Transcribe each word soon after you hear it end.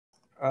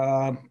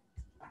I'm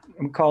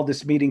gonna call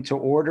this meeting to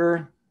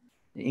order.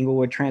 The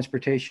Inglewood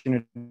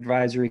Transportation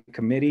Advisory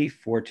Committee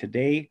for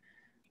today,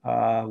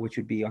 which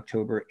would be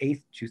October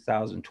 8th,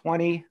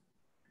 2020.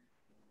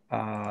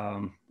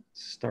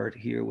 Start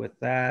here with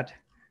that.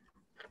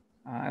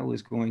 I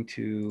was going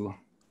to,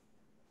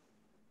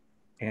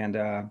 and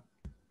I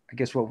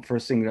guess what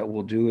first thing that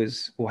we'll do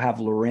is we'll have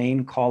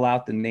Lorraine call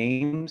out the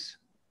names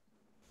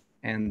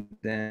and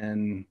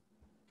then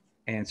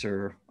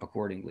answer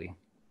accordingly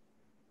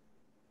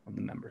of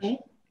the members. Okay.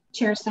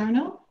 Chair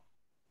Sarno.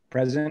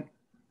 Present.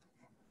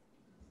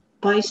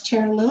 Vice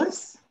Chair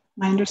Lewis.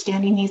 My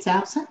understanding he's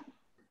absent.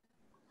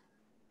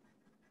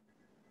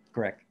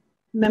 Correct.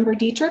 Member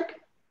Dietrich.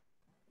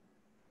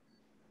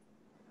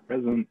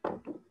 Present.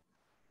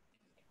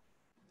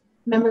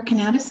 Member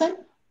Knudsen.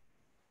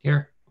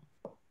 Here.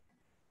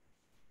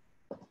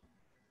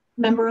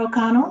 Member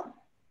O'Connell.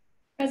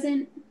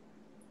 Present.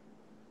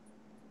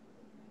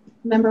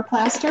 Member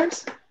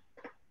Plasters.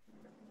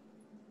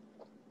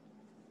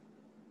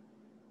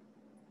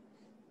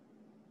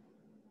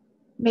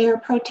 Mayor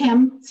Pro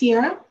Tem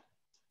Sierra.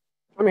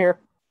 I'm here.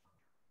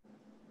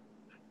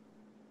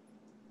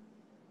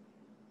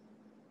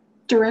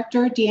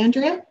 Director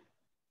DeAndrea.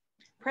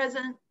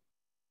 Present.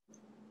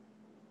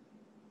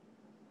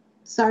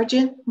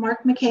 Sergeant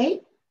Mark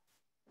McKay.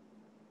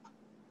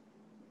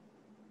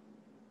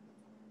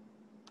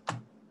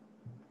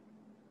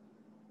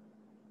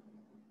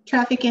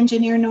 Traffic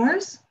Engineer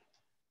Norris.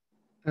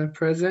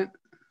 Present.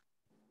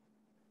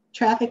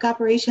 Traffic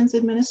Operations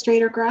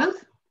Administrator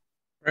Groth.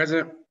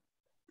 Present.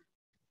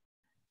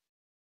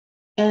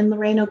 And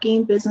Lorraine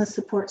O'Gean, Business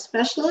Support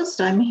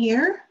Specialist. I'm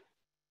here.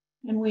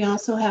 And we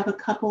also have a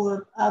couple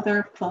of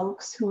other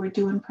folks who are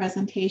doing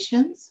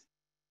presentations.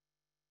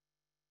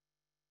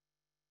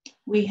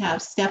 We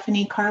have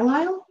Stephanie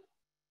Carlisle,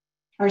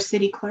 our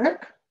city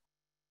clerk.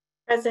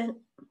 Present.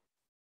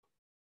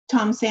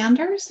 Tom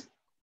Sanders.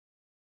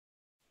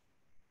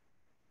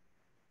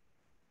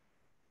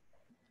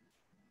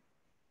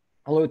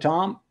 Hello,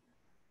 Tom.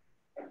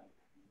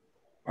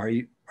 Are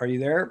you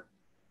there?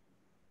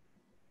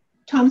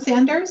 Tom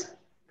Sanders.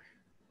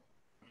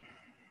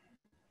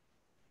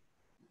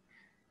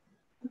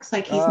 Looks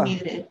like he's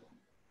muted.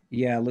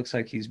 Yeah, looks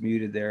like he's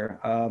muted there.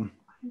 There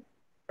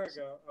we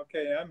go.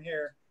 Okay, I'm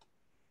here.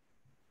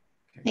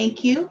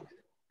 Thank you.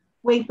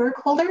 Wade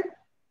Burkholder.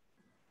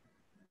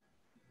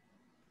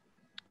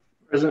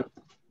 Present.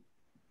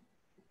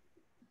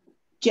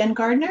 Jen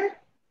Gardner.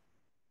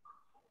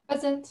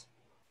 Present.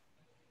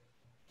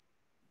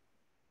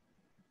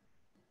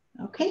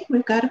 Okay,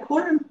 we've got a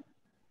quorum.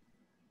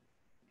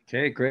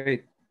 Okay,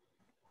 great.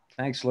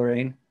 Thanks,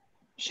 Lorraine.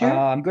 Sure.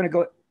 I'm gonna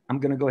go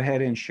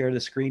ahead and share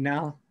the screen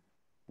now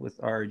with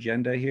our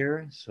agenda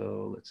here.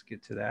 So let's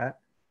get to that.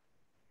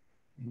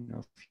 You know,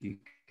 if you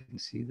can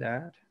see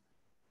that.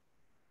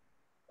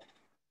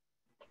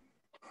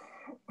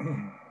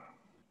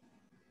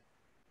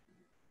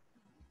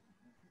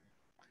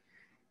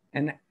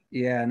 And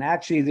yeah, and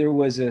actually there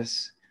was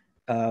this,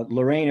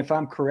 Lorraine, if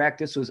I'm correct,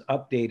 this was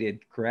updated,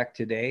 correct,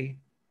 today?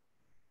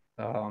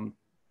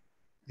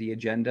 The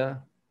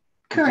agenda?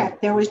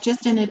 Correct. There was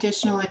just an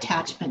additional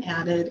attachment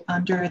added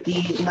under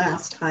the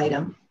last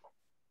item.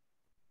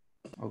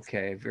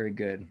 Okay, very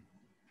good.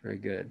 Very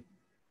good.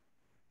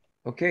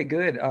 Okay,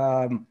 good.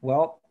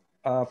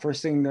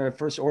 First thing, the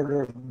first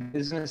order of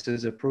business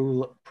is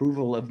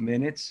approval of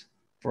minutes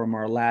from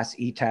our last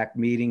ETAC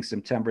meeting,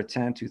 September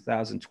 10,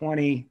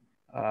 2020.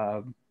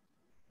 I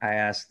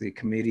asked the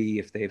committee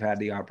if they've had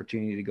the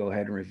opportunity to go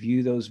ahead and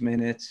review those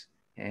minutes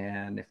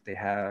and if they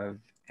have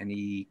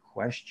any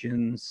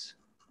questions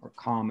or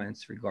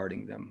comments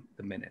regarding them,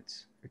 the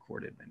minutes,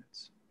 recorded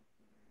minutes.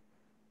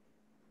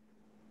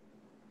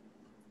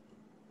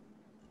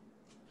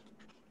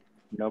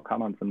 No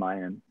comments on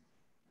my end.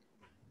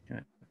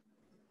 Okay.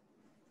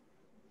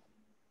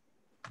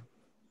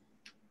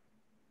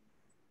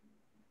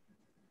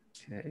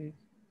 Okay.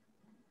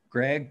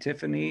 Greg,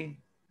 Tiffany?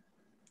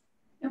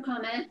 No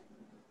comment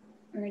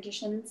or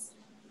additions.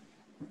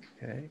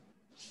 Okay.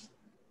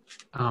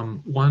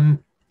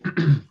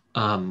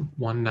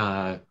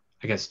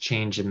 I guess,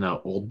 change in the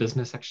old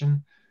business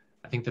section.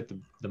 I think that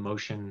the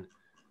motion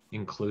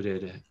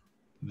included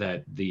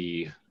that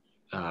the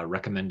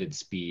recommended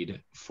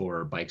speed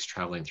for bikes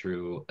traveling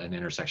through an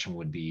intersection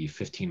would be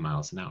 15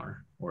 miles an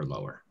hour or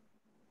lower.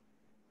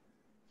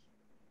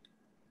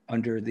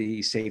 Under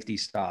the safety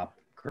stop,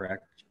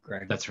 correct,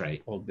 Greg? That's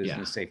right. Old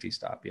business safety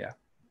stop, yeah.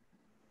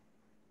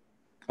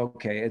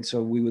 Okay, and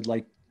so we would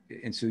like,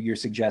 and so you're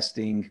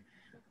suggesting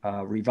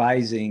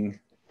revising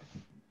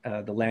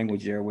the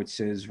language there, which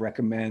says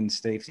recommend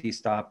safety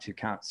stop to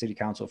City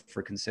Council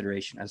for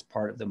consideration as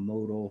part of the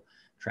modal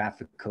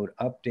traffic code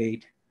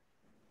update. Do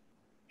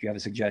you have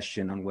a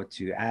suggestion on what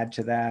to add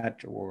to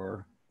that,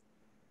 or?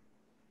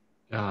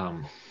 I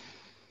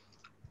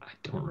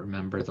don't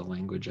remember the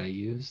language I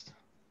used.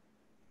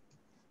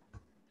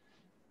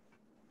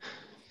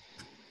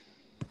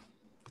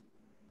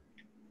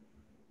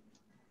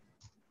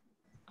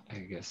 I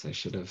guess I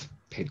should have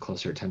paid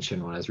closer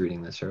attention when I was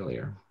reading this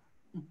earlier.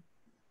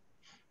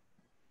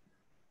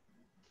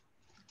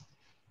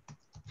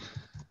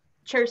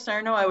 Chair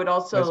Sarno, I would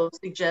also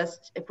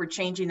suggest if we're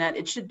changing that,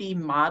 it should be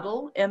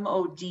model,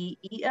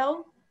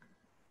 M-O-D-E-L,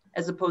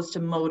 as opposed to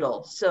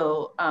modal.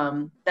 So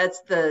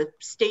that's the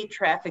state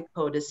traffic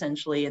code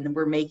essentially, and then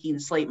we're making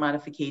slight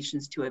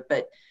modifications to it,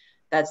 but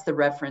that's the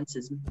reference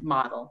is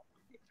model.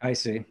 I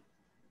see.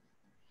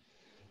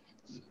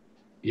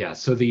 Yeah,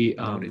 so the,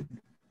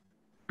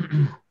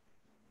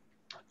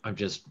 I'm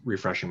just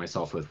refreshing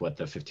myself with what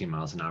the 15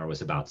 miles an hour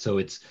was about. So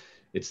it's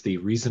the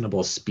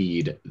reasonable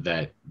speed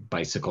that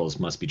bicycles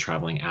must be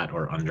traveling at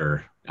or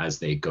under as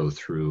they go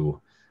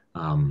through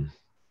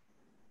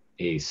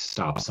a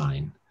stop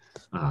sign.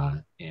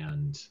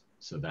 And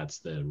so that's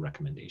the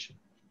recommendation,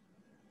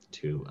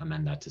 to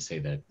amend that to say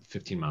that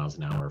 15 miles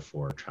an hour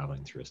for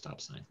traveling through a stop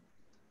sign.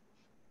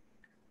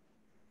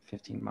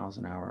 15 miles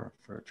an hour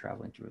for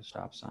traveling through a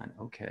stop sign.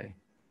 Okay.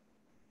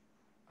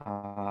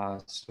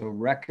 So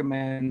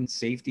recommend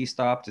safety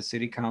stop to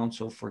City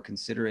Council for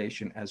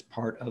consideration as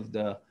part of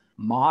the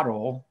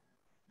model,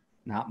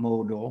 not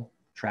modal,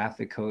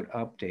 traffic code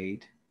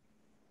update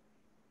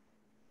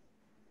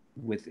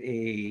with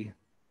a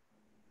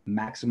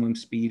maximum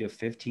speed of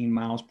 15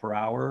 miles per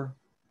hour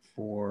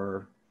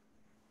for,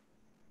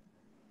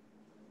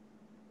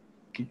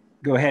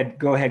 go ahead,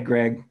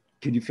 Greg.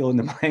 Could you fill in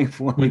the blank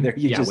for me there?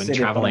 Yeah, when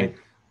traveling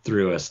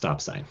through a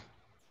stop sign.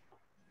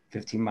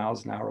 15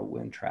 miles an hour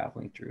when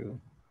traveling through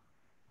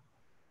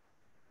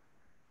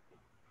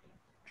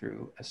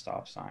a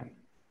stop sign.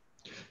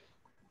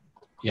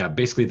 Yeah,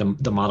 basically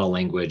the model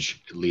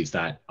language leaves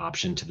that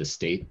option to the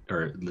state,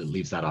 or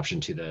leaves that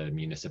option to the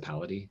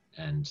municipality,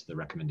 and the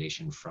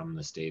recommendation from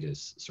the state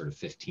is sort of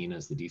 15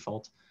 as the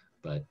default,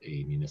 but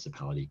a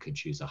municipality could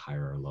choose a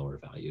higher or lower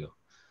value.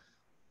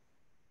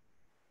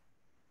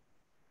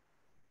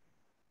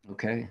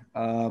 Okay,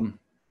 and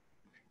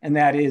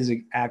that is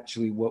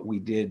actually what we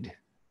did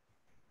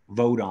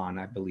vote on,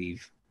 I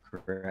believe,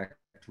 correct?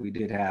 We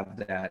did have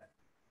that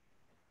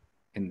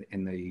in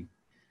the,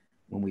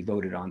 when we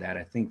voted on that.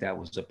 I think that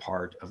was a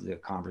part of the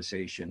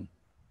conversation.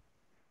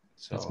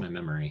 So that's my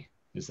memory,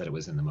 is that it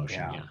was in the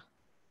motion. Yeah.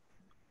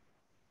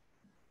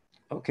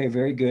 Okay,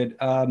 very good.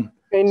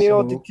 Hey,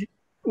 Neil, so,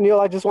 Neil,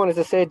 I just wanted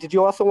to say, did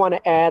you also want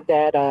to add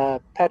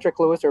that Patrick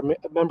Lewis or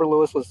Member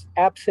Lewis was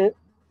absent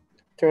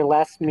during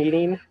last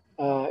meeting?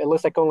 It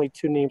looks like only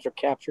 2 names are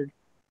captured.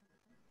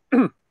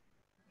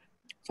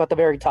 So at the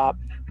very top.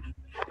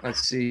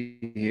 let's see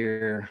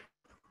here.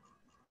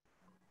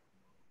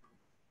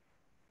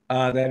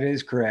 That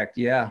is correct.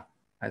 Yeah,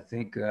 I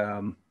think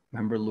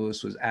Member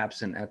Lewis was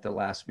absent at the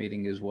last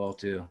meeting as well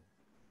too.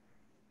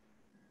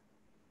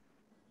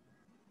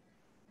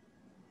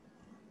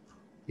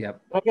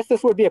 Yep. I guess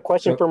this would be a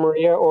question for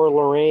Maria or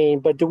Lorraine,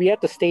 but do we have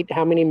to state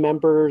how many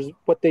members,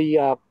 what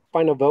the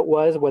final vote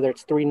was, whether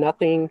it's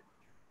 3-0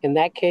 in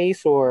that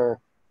case,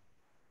 or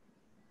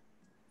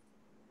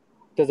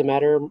does it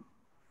matter,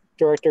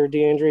 Director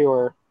DeAndre?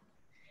 Or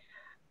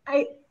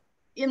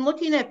in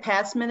looking at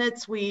past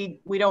minutes,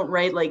 we don't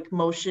write like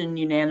motion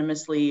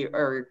unanimously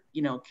or,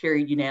 you know,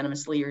 carried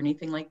unanimously or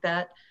anything like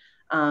that.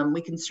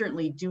 We can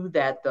certainly do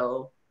that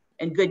though,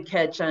 and good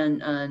catch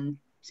on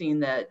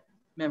seeing that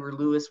Member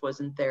Lewis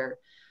wasn't there.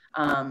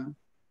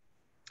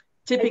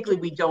 Typically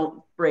we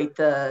don't write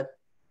the,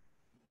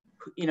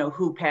 you know,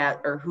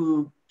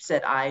 who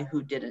said aye,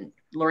 who didn't.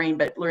 Lorraine,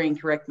 but Lorraine,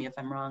 correct me if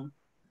I'm wrong.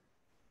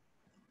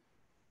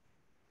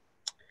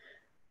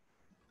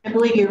 I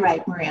believe you're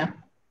right, Maria.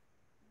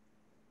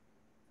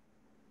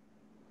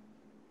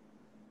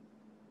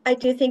 I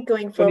do think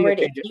going forward,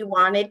 if you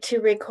wanted to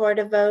record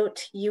a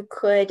vote, you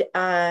could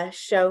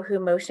show who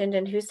motioned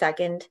and who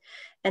seconded.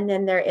 And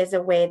then there is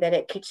a way that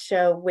it could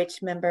show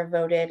which member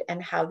voted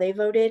and how they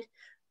voted.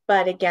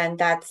 But again,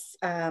 that's,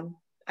 I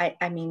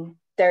mean,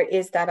 there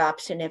is that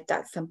option if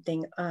that's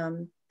something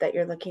that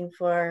you're looking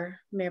for,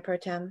 Mayor Pro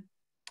Tem.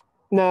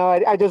 No,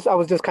 I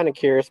was just kind of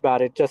curious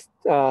about it. Just,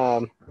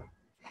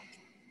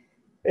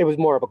 it was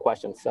more of a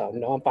question. So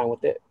no, I'm fine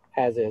with it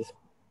as is.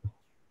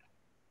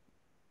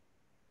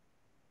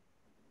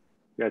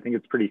 Yeah, I think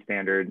it's pretty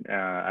standard.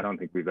 I don't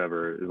think we've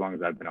ever, as long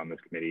as I've been on this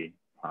committee,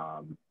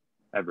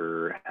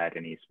 ever had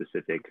any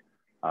specific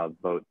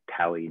vote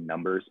tally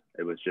numbers.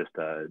 It was just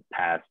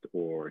passed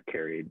or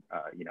carried,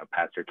 you know,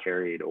 passed or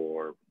carried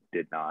or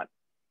did not.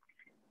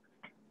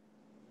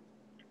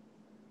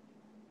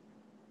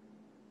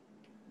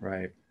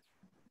 Right.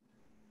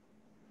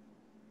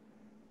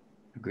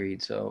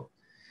 Agreed. So,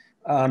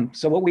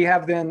 so what we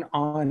have then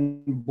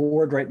on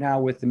board right now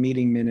with the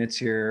meeting minutes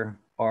here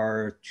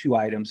are 2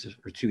 items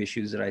or 2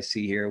 issues that I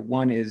see here.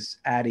 One is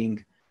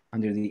adding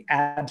under the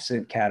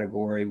absent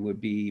category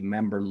would be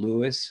Member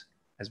Lewis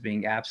as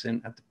being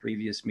absent at the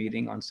previous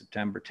meeting on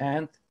September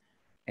 10th,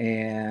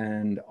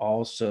 and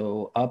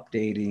also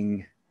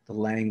updating the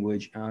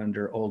language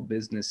under old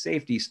business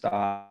safety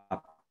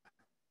stop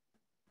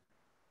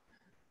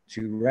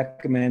to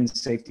recommend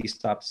safety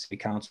stop to City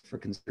Council for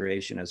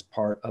consideration as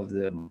part of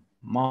the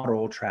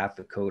model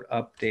traffic code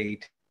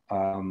update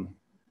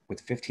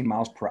with 15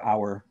 miles per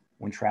hour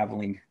when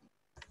traveling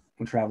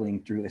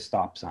through a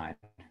stop sign.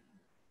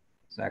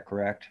 Is that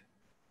correct?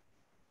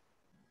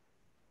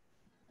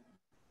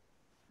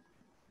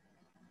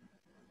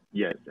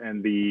 Yes,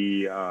 and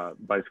the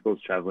bicycles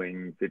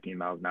traveling 15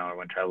 miles an hour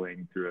when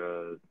traveling through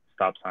a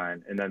stop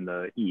sign, and then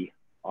the E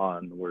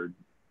on the word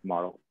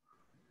model.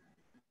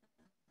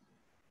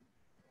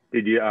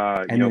 Did you,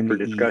 you know, for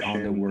discussion? E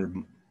on the word,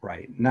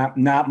 right?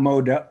 Not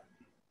modal,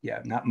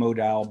 yeah, not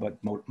modal, but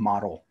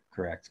model.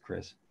 Correct,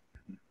 Chris.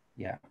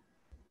 Yeah.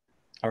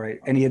 All right.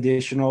 Any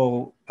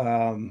additional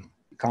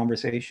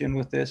conversation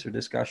with this or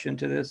discussion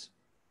to this?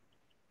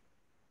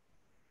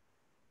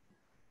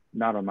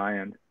 Not on my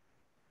end.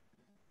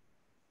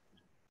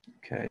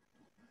 Okay.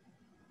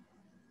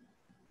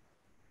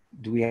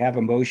 Do we have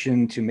a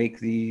motion to make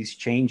these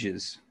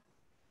changes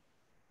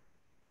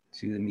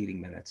to the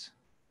meeting minutes?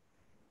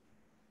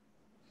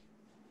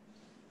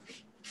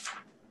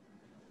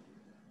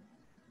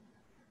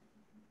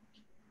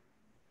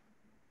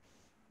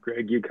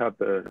 Greg, you caught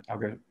the.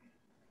 Okay.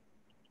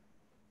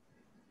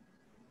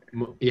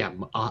 Yeah,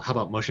 how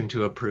about motion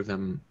to approve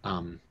them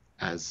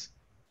as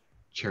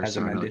Chair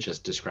Sarno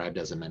just described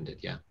as amended?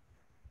 Yeah.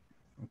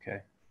 Okay.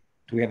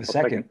 Do we have a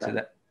second to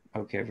that?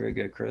 Okay, very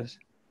good, Chris.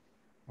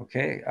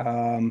 Okay.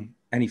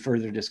 Any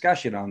further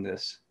discussion on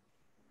this?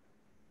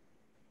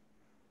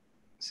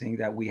 Seeing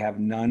that we have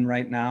none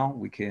right now,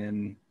 we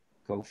can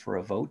go for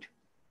a vote.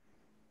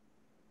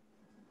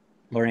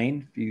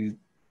 Lorraine, if you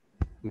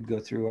would go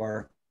through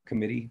our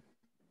committee.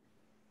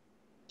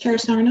 Chair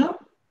Sarno?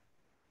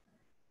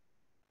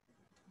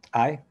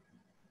 Aye.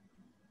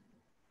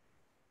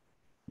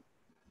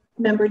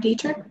 Member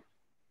Dietrich?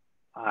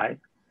 Aye.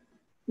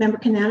 Member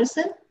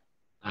Knudsen?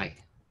 Aye.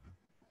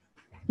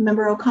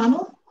 Member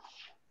O'Connell?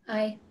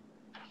 Aye.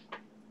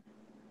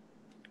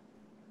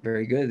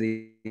 Very good.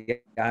 The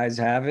ayes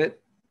have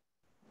it.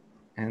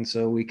 And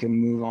so we can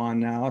move on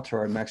now to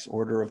our next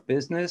order of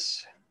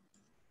business.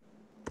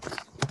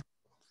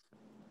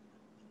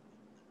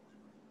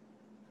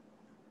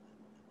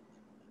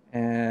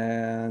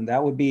 And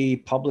that would be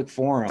public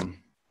forum.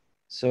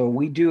 So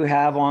we do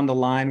have on the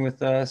line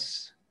with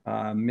us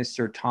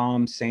Mr.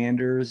 Tom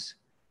Sanders.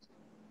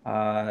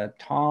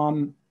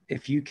 Tom,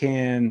 if you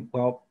can,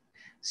 well,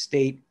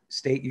 state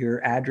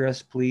your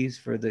address, please,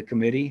 for the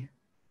committee.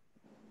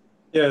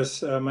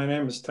 Yes, my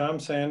name is Tom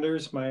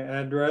Sanders. My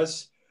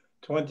address,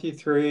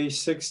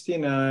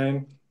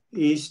 2369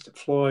 East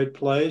Floyd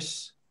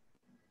Place.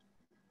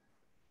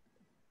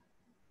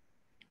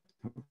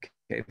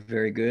 Okay,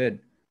 very good.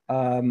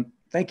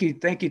 Thank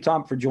you,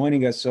 Tom, for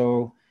joining us.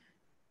 So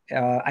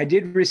I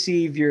did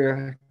receive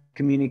your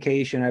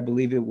communication, I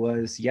believe it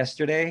was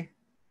yesterday.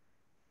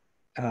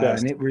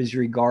 Yes. And it was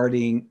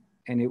regarding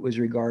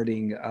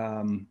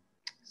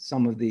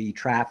some of the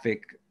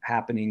traffic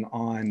happening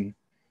on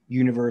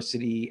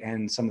University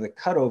and some of the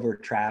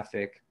cutover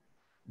traffic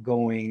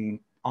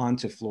going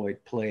onto Floyd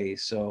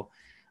Place. So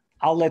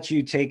I'll let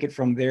you take it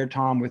from there,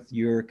 Tom, with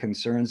your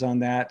concerns on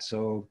that.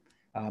 So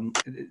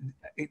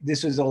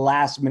this was a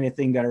last minute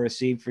thing that I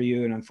received for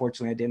you. And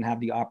unfortunately, I didn't have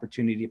the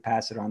opportunity to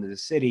pass it on to the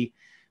city,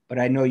 but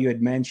I know you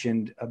had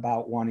mentioned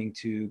about wanting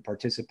to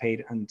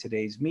participate in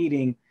today's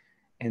meeting.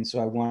 And so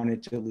I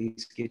wanted to at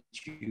least get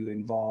you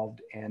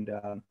involved and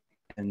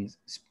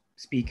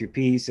speak your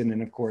piece. And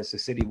then of course, the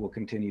city will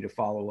continue to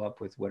follow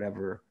up with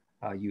whatever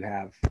you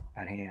have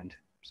at hand.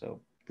 So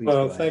please.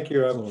 Well, thank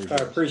you. I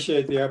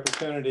appreciate the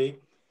opportunity.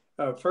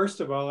 First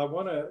of all, I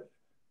want to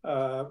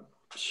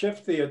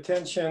shift the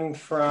attention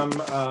from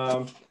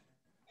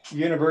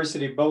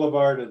University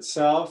Boulevard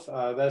itself.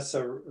 That's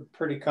a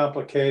pretty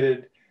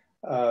complicated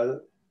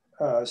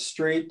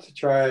street to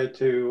try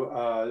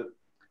to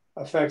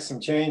affect some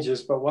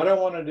changes. But what I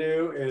want to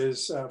do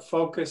is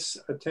focus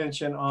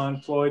attention on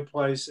Floyd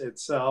Place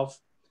itself.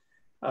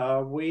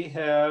 We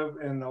have,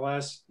 in the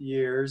last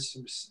years,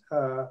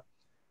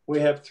 we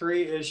have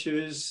three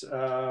issues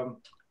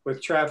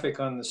with traffic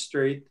on the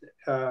street.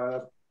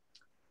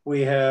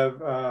 We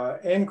have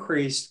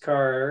increased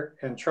car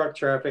and truck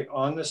traffic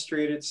on the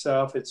street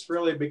itself. It's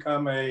really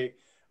become a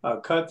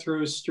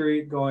cut-through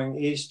street going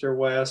east or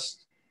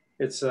west.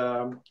 It's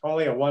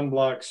only a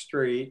one-block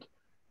street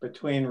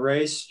between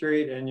Race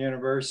Street and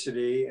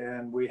University,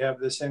 and we have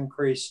this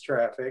increased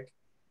traffic.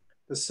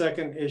 The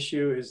second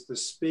issue is the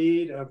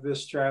speed of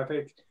this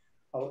traffic.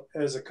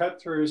 As a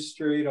cut-through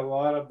street, a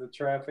lot of the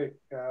traffic,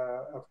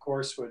 of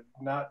course, would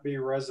not be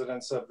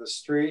residents of the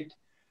street.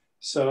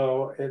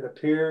 So it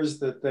appears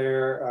that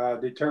their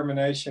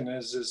determination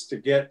is to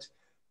get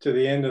to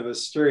the end of the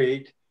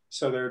street.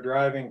 So they're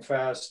driving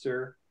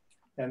faster.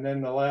 And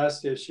then the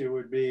last issue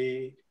would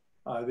be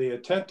the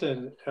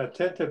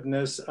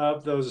attentiveness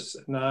of those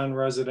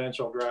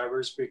non-residential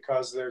drivers,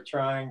 because they're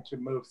trying to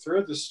move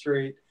through the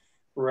street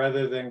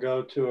rather than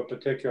go to a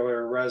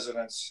particular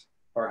residence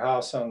or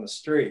house on the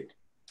street.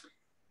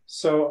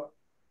 So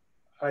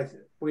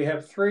we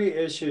have three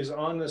issues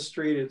on the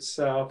street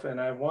itself, and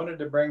I wanted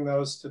to bring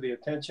those to the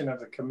attention of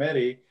the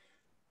committee.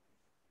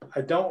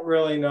 I don't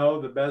really know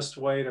the best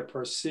way to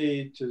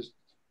proceed to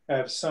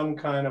have some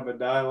kind of a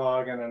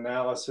dialogue and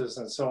analysis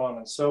and so on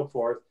and so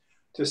forth,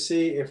 to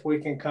see if we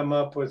can come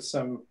up with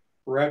some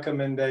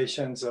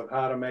recommendations of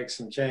how to make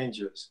some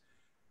changes.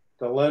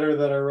 the letter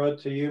that I wrote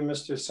to you,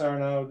 Mr.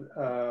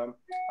 Sarno,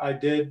 I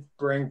did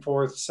bring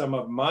forth some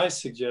of my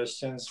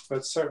suggestions,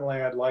 but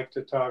certainly I'd like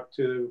to talk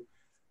to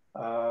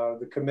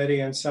the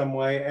committee in some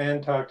way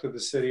and talk to the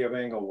city of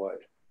Englewood.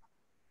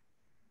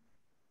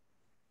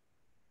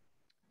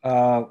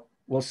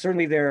 Well,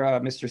 certainly there,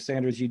 Mr.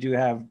 Sanders, you do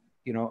have,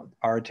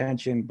 our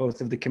attention, both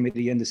of the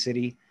committee and the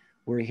city.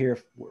 We're here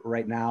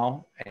right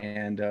now,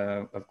 and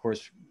of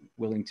course,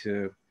 willing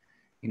to,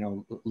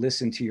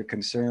 listen to your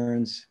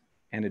concerns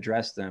and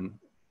address them.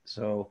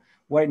 So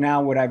right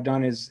now, what I've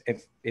done is,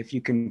 if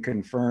you can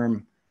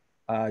confirm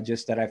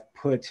just that I've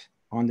put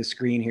on the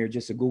screen here,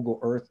 just a Google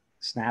Earth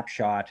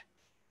snapshot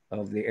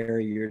of the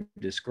area you're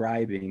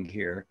describing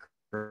here,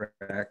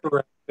 correct?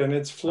 Correct, and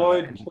it's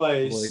Floyd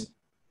Place. Floyd.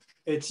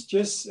 It's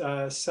just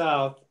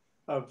south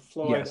of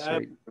Floyd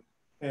Avenue. Right.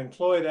 And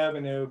Floyd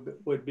Avenue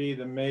would be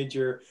the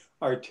major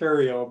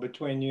arterial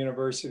between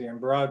University and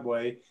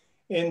Broadway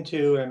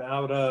into and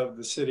out of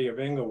the city of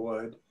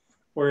Englewood,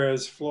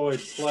 whereas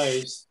Floyd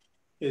Place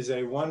is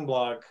a one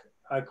block,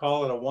 I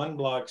call it a one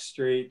block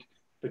street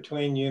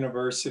between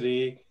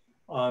University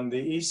on the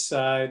east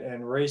side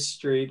and Race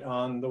Street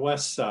on the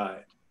west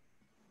side.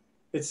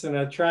 It's an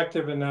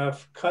attractive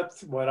enough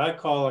what I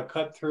call a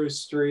cut through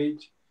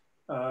street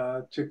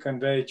to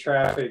convey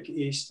traffic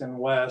east and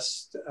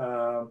west.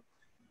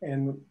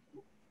 And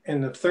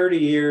in the 30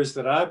 years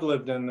that I've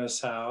lived in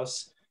this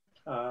house,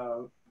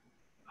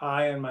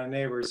 I and my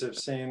neighbors have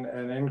seen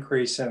an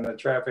increase in the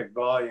traffic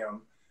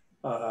volume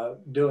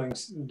doing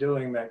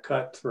that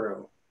cut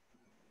through.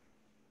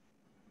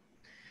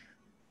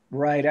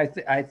 Right.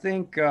 I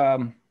think,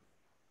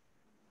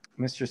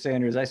 Mr.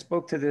 Sanders, I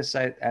spoke to this,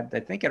 I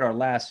think at our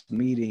last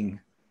meeting,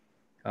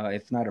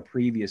 if not a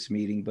previous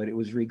meeting, but it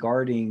was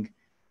regarding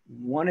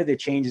one of the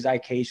changes. I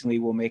occasionally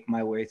will make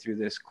my way through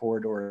this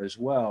corridor as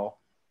well.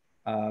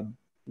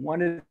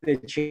 One of the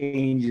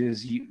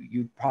changes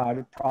you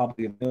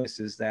probably have noticed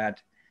is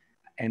that,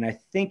 and I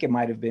think it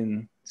might have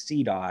been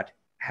CDOT,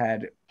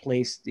 had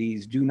placed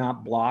these do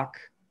not block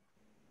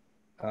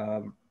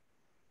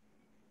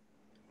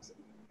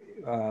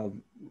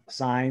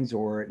signs,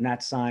 or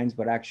not signs,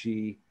 but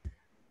actually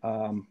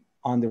on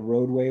the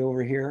roadway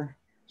over here,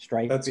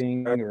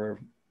 striping, or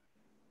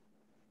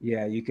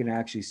yeah, you can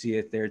actually see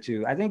it there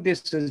too. I think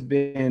this has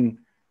been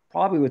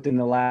probably within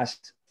the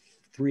last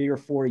 3 or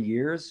 4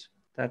 years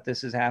that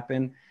this has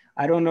happened.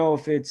 I don't know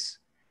if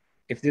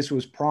this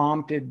was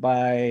prompted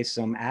by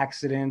some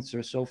accidents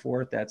or so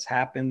forth that's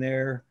happened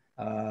there.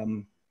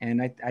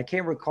 And I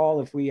can't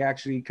recall if we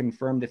actually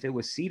confirmed if it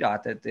was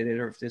CDOT that did it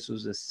or if this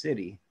was a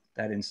city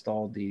that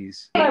installed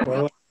these.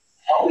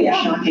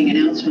 Shocking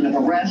announcement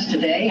of arrest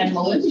today and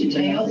full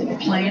details of a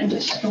plan to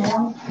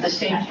storm the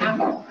state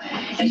capitol.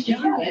 As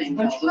John tells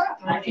us, the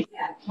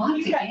plot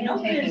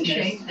began taking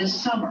shape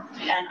this summer.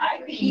 And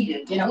I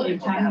heated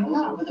political battles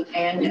over the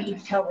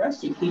pandemic. Tell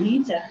Rusty he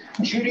needs a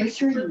Judy,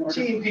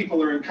 13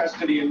 people are in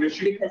custody in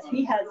Michigan. Because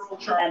he has,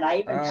 and I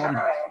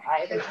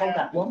even told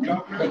that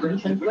woman that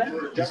he's been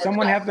with. Does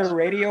someone have their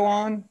radio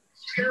on?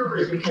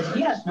 Because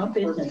he has no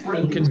business.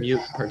 You can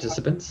mute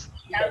participants.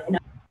 No.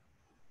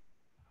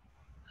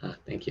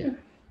 Thank you.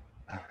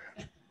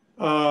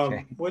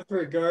 Okay. With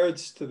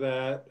regards to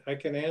that, I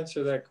can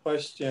answer that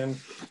question.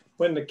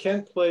 When the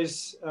Kent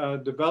Place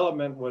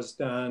development was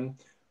done,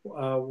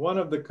 one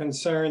of the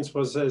concerns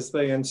was as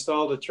they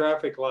installed a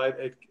traffic light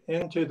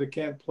into the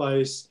Kent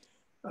Place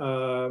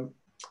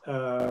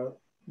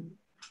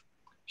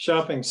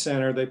shopping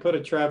center, they put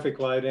a traffic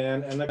light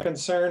in, and the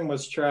concern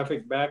was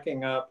traffic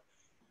backing up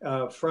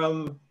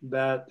from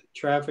that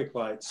traffic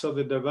light. So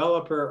the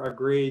developer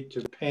agreed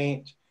to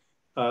paint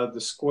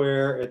the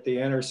square at the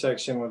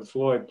intersection with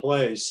Floyd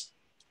Place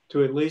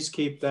to at least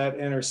keep that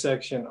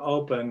intersection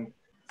open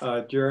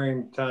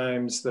during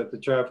times that the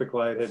traffic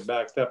light had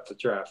backed up the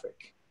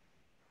traffic.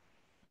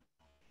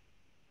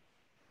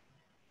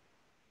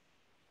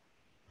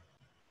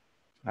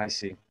 I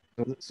see.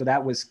 So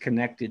that was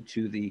connected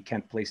to the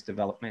Kent Place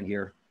development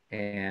here,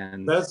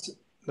 and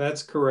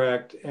that's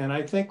correct. And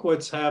I think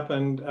what's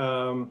happened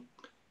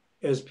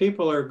is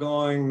people are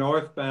going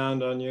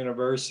northbound on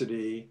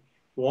University,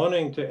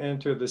 wanting to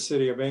enter the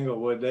city of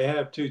Englewood. They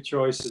have two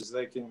choices.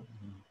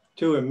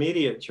 Two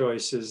immediate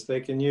choices.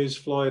 They can use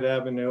Floyd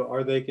Avenue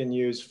or they can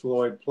use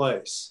Floyd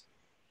Place.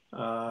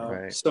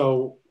 Right.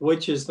 So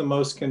which is the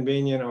most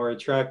convenient or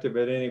attractive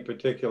at any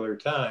particular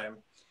time?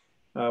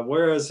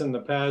 Whereas in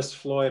the past,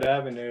 Floyd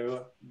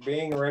Avenue,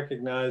 being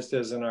recognized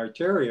as an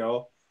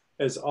arterial,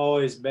 has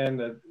always been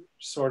the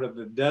sort of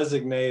the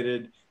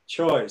designated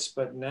choice.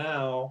 But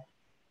now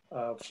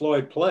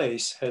Floyd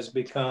Place has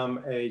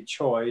become a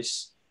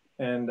choice.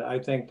 And I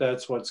think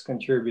that's what's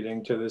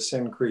contributing to this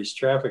increased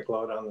traffic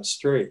load on the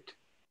street.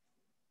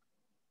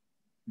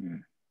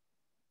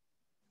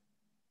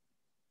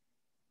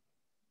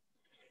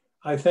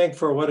 I think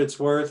for what it's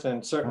worth,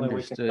 and certainly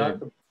Understood. We can talk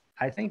about.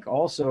 I think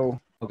also,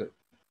 okay.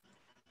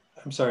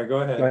 I'm sorry, go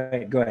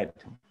ahead. Go ahead.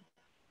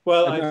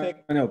 Well, I think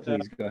no,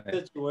 please go ahead.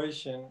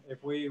 Situation,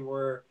 if we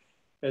were,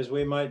 as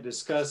we might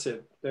discuss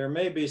it, there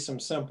may be some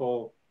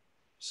simple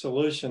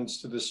solutions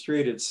to the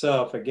street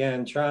itself.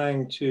 Again,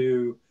 trying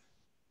to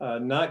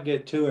not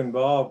get too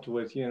involved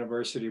with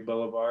University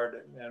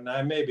Boulevard. And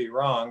I may be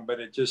wrong, but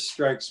it just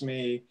strikes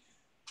me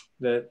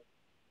that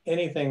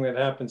anything that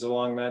happens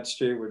along that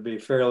street would be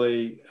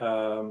fairly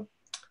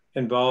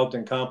involved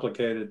and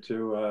complicated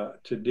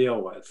to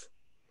deal with.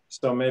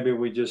 So maybe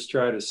we just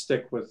try to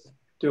stick with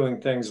doing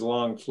things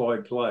along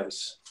Floyd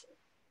Place.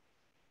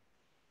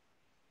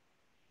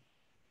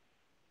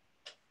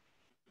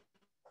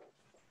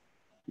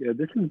 Yeah,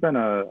 this has been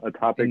a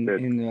topic that's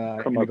come in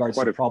up regards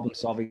quite to a problem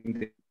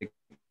solving the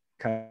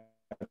cut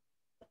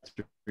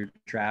through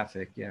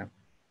traffic. Yeah.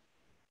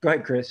 Go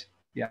ahead, Chris.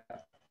 Yeah.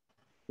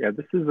 Yeah,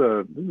 this is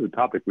a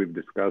topic we've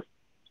discussed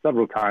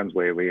several times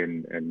lately,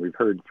 and we've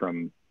heard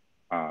from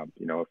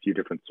you know, a few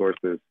different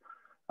sources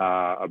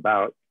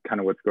about kind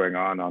of what's going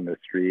on this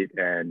street,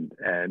 and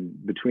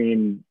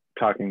between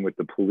talking with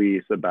the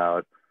police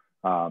about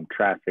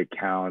traffic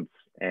counts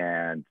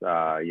and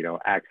you know,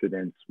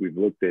 accidents, we've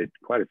looked at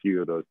quite a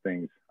few of those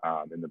things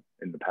in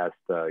the past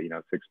you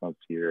know, 6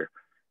 months here,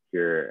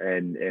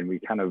 and we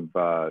kind of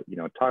you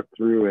know, talked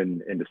through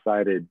and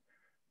decided,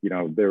 you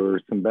know, there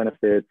were some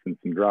benefits and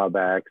some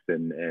drawbacks,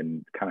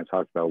 and kind of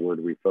talked about where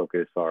do we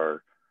focus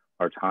our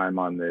time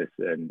on this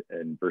and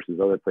versus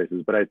other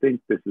places. But I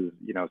think this is,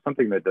 you know,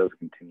 something that does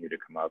continue to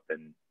come up,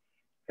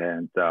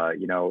 and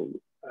you know,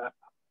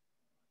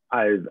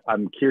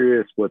 I'm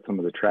curious what some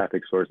of the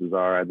traffic sources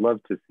are. I'd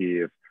love to see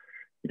if,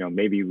 you know,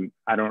 maybe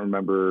I don't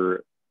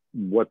remember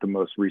what the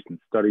most recent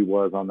study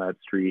was on that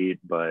street,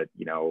 but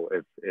you know,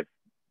 if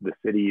the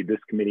city, this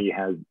committee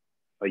has,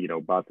 you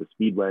know, bought the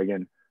speed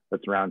wagon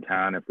that's around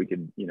town, if we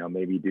could, you know,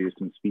 maybe do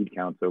some speed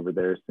counts over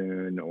there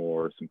soon,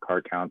 or some car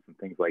counts and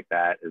things like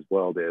that as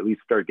well, to at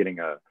least start getting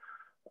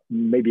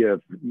maybe a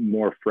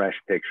more fresh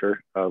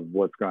picture of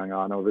what's going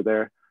on over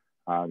there.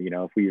 You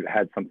know, if we've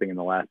had something in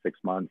the last 6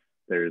 months,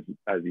 there's,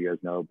 as you guys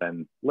know,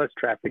 been less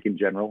traffic in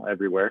general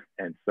everywhere.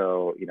 And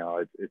so, you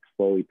know, it's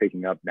slowly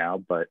picking up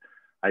now, but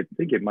I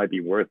think it might be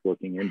worth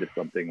looking into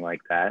something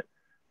like that.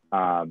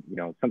 You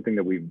know, something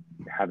that we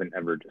haven't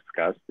ever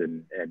discussed,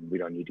 and we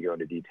don't need to go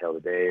into detail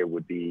today,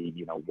 would be,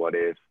 you know, what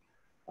if,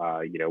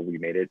 you know, we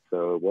made it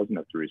so it wasn't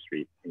a through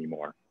street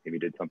anymore? Maybe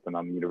did something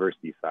on the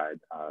university side.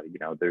 You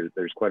know,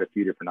 there's quite a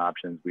few different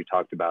options. We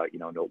talked about, you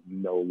know,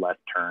 no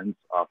left turns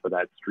off of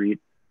that street,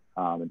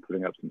 and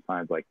putting up some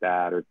signs like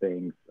that or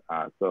things.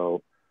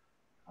 So,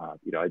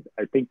 you know,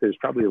 I think there's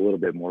probably a little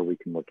bit more we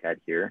can look at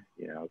here.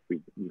 You know,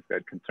 if we've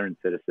got concerned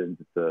citizens.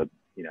 It's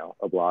you know,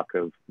 a block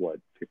of what,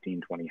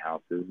 15, 20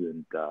 houses,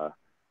 and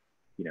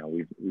you know,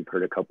 we've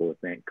heard a couple of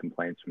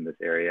complaints from this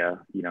area.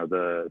 You know,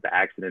 the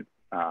accident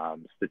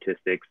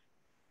statistics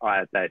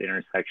at that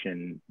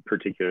intersection,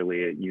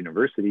 particularly at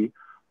University,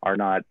 are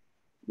not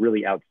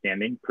really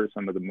outstanding per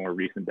some of the more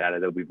recent data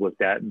that we've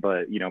looked at.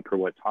 But you know, per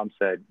what Tom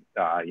said,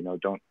 you know,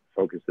 don't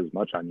focus as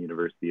much on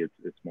University.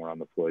 It's more on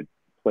the Floyd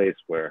Place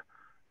where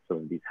some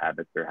of these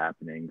habits are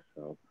happening.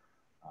 So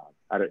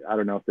I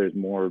don't know if there's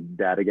more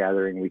data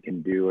gathering we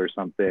can do or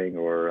something,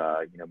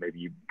 or you know, maybe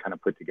you kind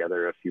of put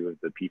together a few of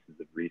the pieces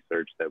of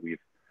research that we've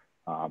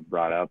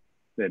brought up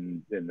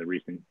in the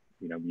recent,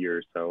 you know, year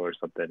or so or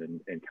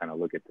something, and kind of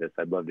look at this.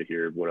 I'd love to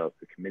hear what else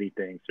the committee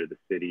thinks, or the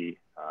city.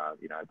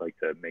 You know, I'd like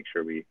to make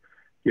sure we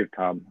give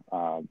Tom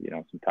you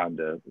know, some time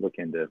to look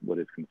into what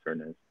his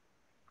concern is.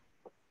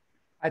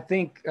 I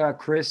think,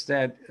 Chris,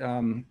 that,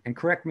 and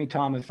correct me,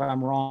 Tom, if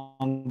I'm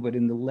wrong, but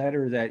in the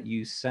letter that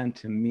you sent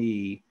to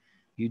me,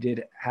 you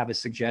did have a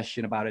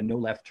suggestion about a no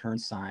left turn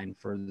sign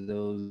for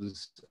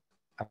those,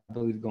 I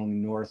believe,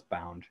 going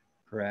northbound,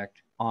 correct,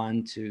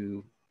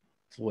 onto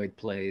Floyd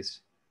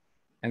Place.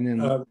 And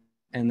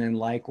then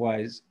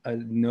likewise, a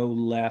no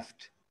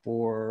left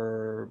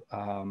for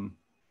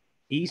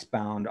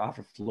eastbound off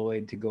of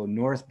Floyd to go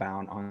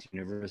northbound onto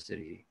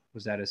University.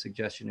 Was that a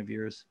suggestion of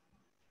yours?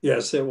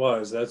 Yes, it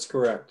was. That's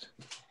correct.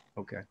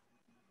 Okay.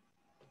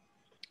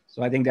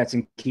 So I think that's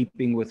in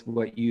keeping with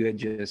what you had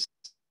just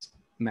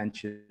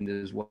mentioned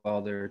as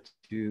well there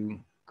too,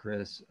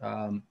 Chris.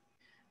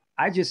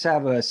 I just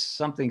have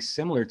something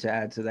similar to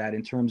add to that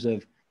in terms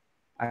of,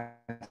 I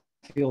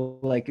feel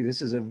like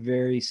this is a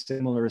very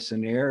similar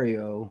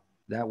scenario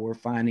that we're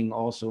finding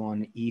also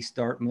on East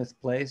Dartmouth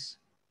Place,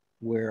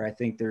 where I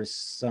think there's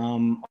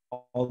some,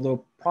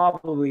 although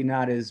probably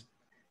not as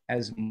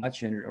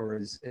much or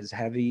as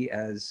heavy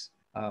as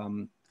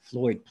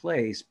Floyd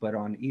Place, but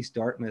on East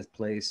Dartmouth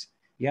Place,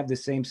 you have the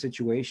same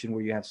situation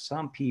where you have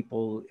some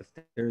people,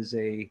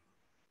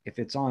 if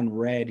it's on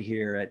red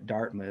here at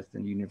Dartmouth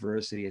and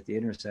University at the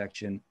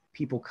intersection,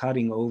 people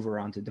cutting over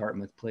onto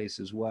Dartmouth Place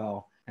as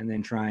well, and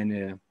then trying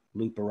to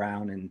loop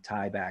around and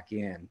tie back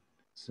in.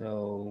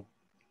 So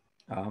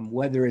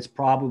whether it's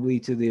probably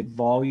to the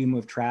volume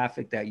of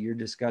traffic that you're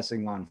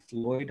discussing on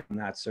Floyd, I'm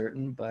not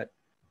certain, but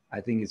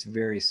I think it's a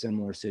very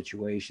similar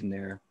situation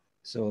there.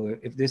 So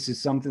if this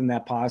is something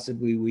that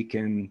possibly we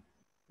can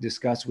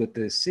discuss with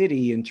the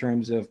city in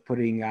terms of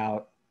putting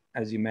out,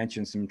 as you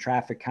mentioned, some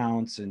traffic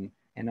counts and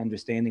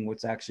understanding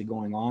what's actually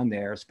going on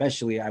there,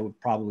 especially I would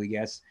probably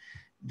guess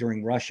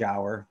during rush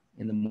hour,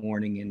 in the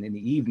morning and in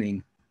the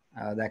evening,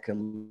 that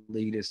could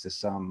lead us to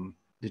some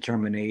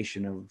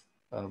determination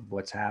of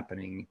what's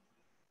happening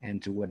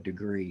and to what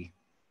degree.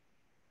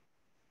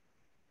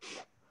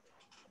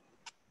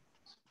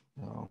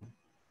 So,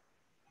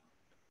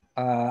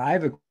 I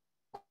have a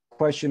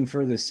question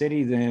for the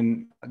city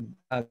then.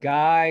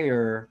 Guy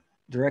or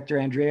Director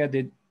Andrea,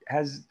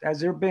 has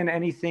there been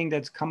anything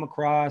that's come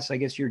across, I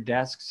guess, your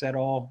desks at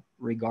all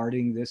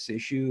regarding this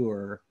issue,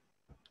 or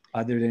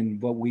other than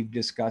what we've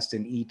discussed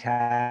in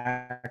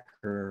ETAC,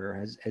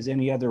 or has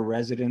any other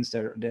residents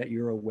that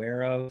you're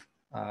aware of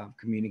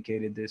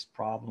communicated this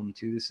problem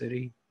to the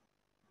city?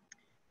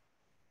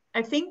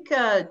 I think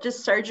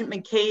just Sergeant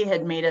McKay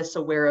had made us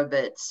aware of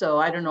it. So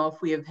I don't know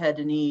if we have had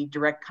any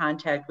direct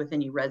contact with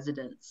any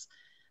residents,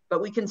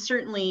 but we can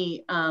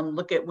certainly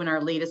look at when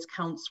our latest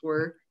counts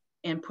were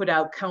and put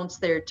out counts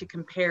there to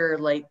compare,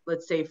 like,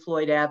 let's say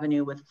Floyd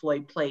Avenue with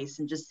Floyd Place,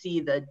 and just see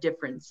the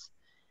difference.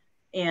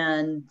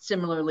 And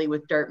similarly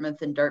with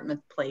Dartmouth and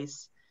Dartmouth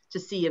Place, to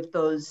see if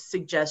those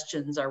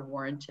suggestions are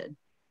warranted.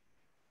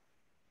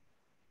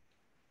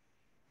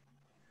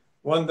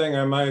 One thing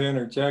I might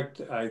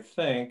interject, I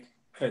think,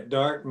 at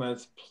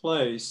Dartmouth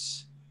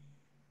Place,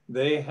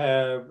 they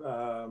have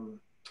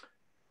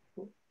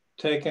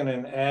taken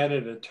and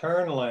added a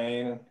turn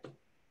lane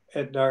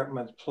at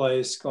Dartmouth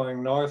Place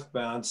going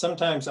northbound.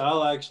 Sometimes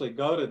I'll actually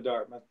go to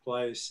Dartmouth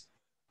Place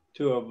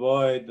to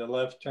avoid the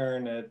left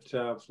turn at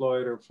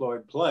Floyd or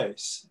Floyd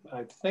Place.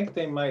 I think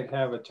they might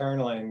have a turn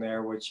lane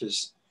there, which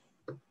is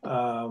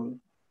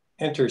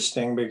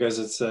interesting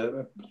because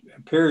it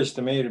appears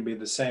to me to be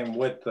the same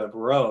width of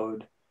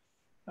road.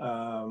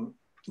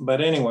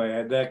 But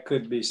anyway, that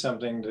could be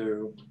something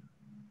to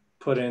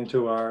put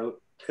into our,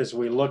 as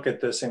we look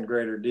at this in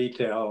greater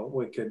detail,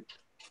 we could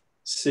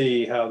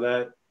see how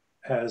that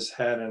has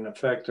had an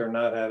effect or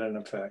not had an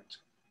effect.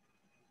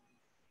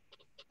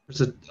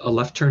 There's a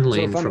left turn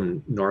lane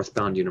from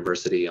northbound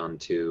University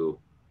onto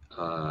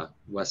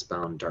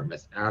westbound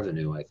Dartmouth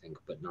Avenue, I think,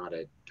 but not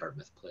at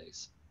Dartmouth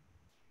Place.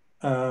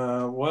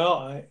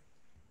 Well,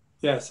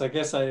 yes, I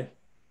guess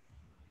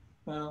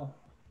well,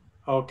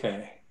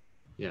 okay.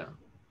 Yeah.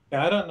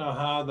 Yeah, I don't know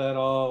how that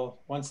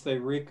all, once they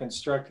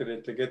reconstructed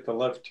it to get the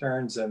left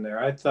turns in there,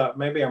 I thought,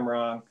 maybe I'm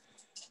wrong,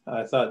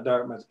 I thought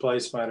Dartmouth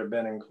Place might have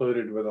been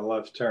included with a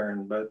left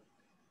turn, but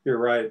you're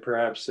right,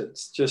 perhaps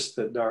it's just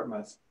at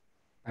Dartmouth.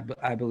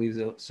 I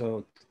believe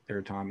so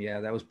there, Tom.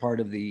 Yeah, that was part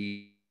of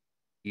the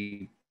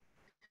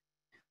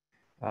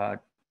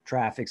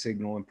traffic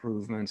signal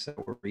improvements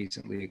that were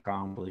recently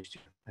accomplished,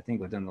 I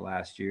think within the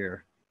last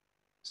year.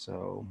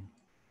 So,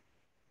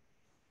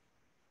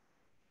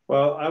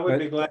 well, I would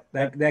be glad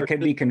that could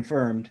be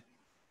confirmed.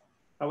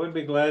 I would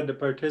be glad to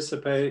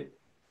participate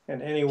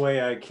in any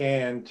way I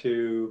can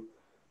to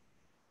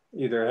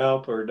either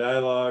help or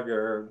dialogue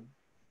or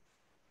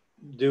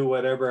do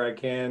whatever I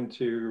can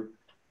to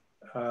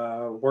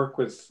work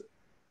with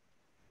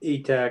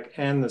ETAC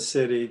and the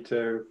city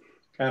to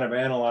kind of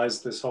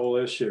analyze this whole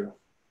issue.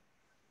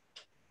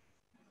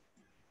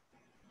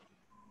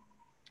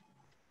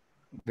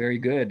 Very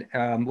good.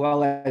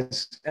 Well,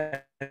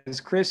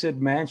 as Chris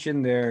had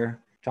mentioned there,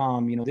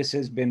 Tom, you know, this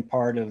has been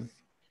part of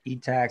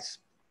ETAC's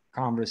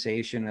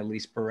conversation, at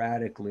least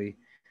sporadically.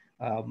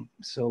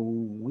 So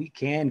we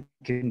can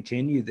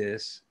continue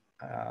this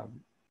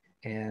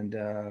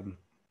and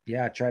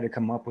yeah, try to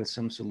come up with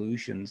some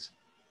solutions.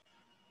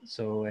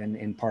 So, and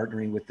in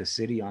partnering with the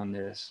city on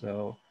this.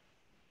 So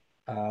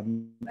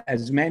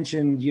as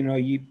mentioned, you know,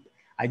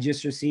 I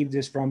just received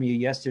this from you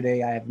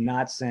yesterday. I have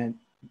not sent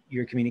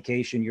your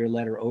communication, your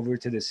letter over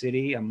to the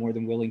city. I'm more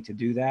than willing to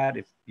do that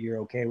if you're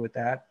okay with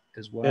that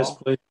as well. Yes,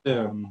 please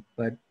do.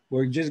 But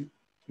we're just,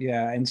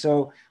 yeah. And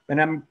so, but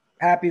I'm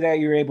happy that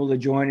you're able to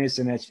join us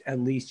and at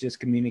least just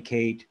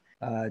communicate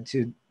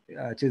to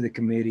the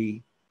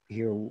committee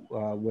here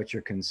what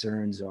your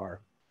concerns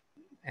are.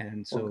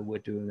 And so we're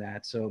doing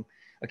that. So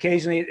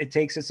occasionally it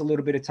takes us a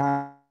little bit of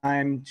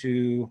time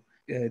to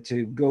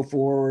go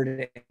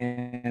forward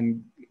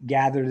and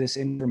gather this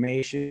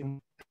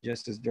information,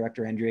 just as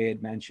Director Andrea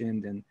had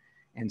mentioned,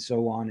 and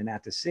so on, and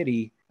at the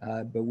city.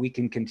 But we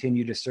can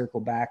continue to circle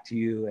back to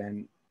you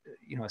and,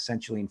 you know,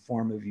 essentially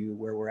inform of you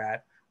where we're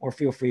at, or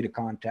feel free to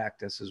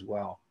contact us as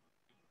well.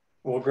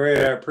 Well, great.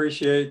 I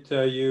appreciate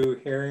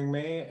you hearing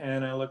me,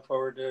 and I look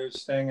forward to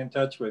staying in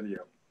touch with you.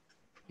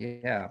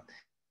 Yeah.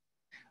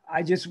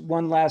 I just,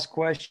 one last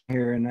question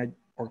here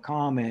or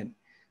comment.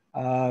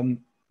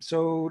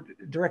 So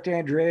Director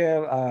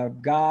Andrea,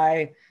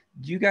 Guy,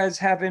 do you guys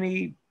have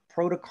any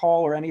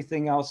protocol or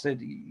anything else that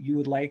you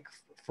would like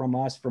from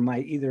us,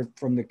 either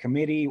from the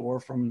committee or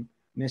from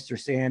Mr.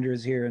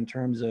 Sanders here in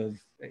terms of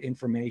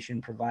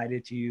information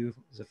provided to you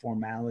as a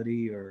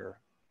formality or?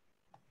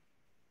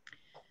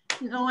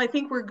 No, I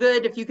think we're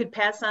good. If you could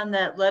pass on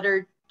that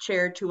letter,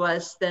 Chair, to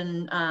us,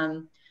 then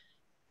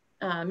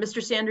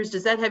Mr. Sanders,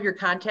 does that have your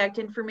contact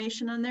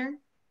information on there?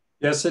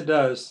 Yes, it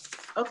does.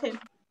 Okay.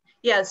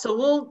 Yeah,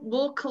 so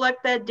we'll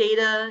collect that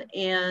data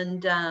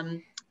and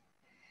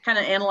kind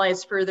of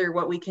analyze further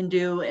what we can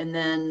do, and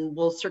then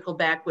we'll circle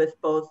back with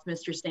both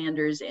Mr.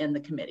 Sanders and the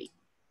committee.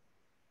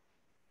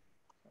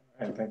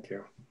 And thank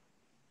you.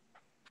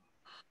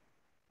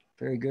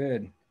 Very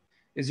good.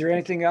 Is there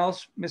anything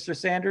else, Mr.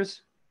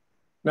 Sanders?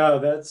 No,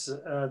 that's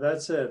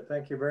it.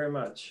 Thank you very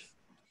much.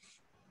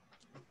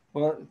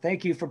 Well,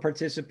 thank you for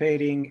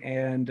participating.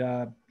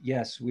 And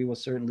yes, we will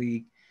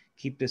certainly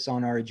keep this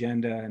on our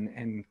agenda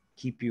and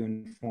keep you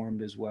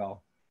informed as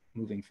well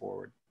moving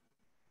forward.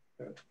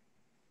 Good.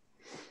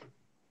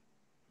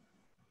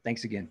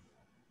 Thanks again.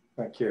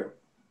 Thank you.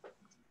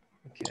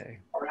 Okay.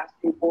 Are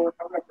asking for,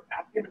 however,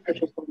 asking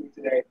officials for me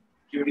today,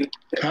 Judy.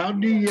 How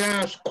do you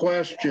ask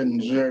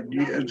questions?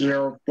 Is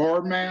there a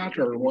format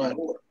or what?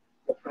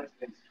 The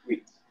president's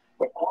tweets.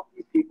 But all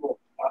these people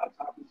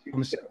talking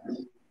to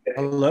you.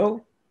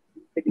 Hello?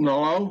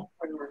 Hello?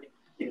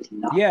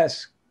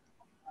 Yes.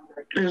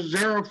 Is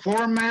there a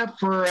format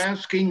for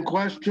asking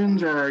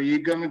questions, or are you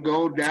going to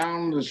go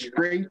down the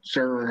streets,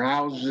 or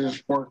how's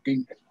this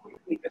working?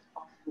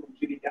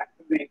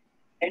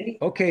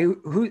 Okay,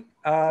 who?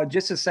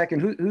 Just a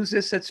second. Who's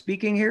this that's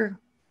speaking here?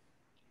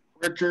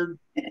 Richard.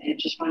 And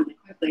just finally,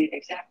 quickly,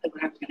 exactly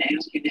what I was going to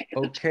ask you, Nick.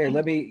 Okay,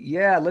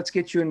 let's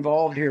get you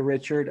involved here,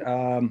 Richard.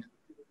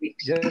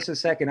 Just a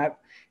second.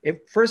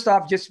 First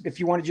off, just if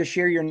you want to just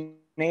share your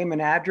name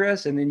and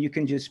address, and then you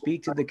can just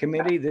speak to the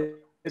committee. This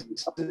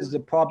is the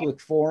public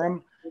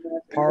forum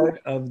part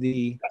of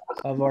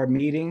our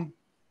meeting.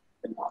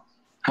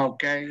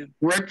 Okay,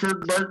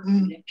 Richard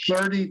Burton,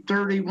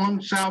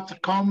 3031 South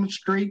Acoma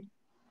Street.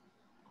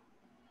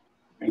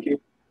 Thank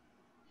you.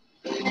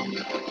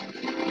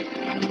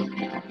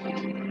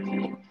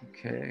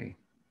 Okay.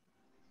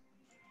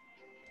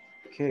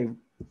 Okay.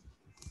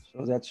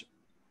 So that's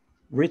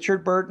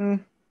Richard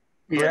Burton,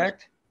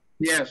 correct?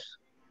 Yes.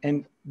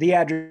 And the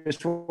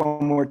address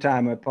one more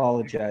time. I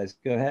apologize.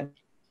 Go ahead.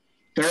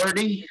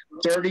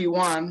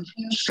 3031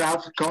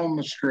 South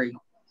Acoma Street.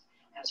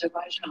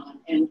 Azerbaijan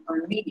and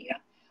Armenia.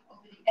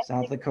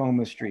 South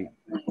Acoma Street.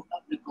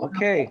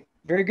 Okay.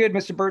 Very good,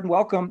 Mr. Burton.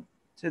 Welcome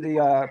to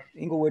the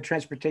Inglewood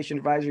Transportation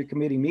Advisory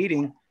Committee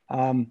meeting.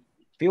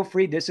 Feel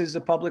free, this is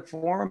a public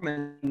forum,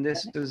 and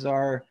this is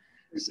our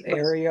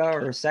area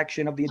or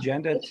section of the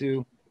agenda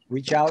to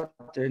reach out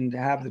and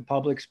have the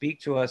public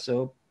speak to us.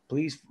 So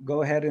please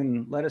go ahead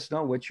and let us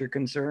know what your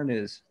concern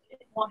is.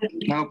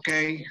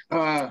 Okay,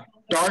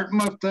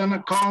 Dartmouth and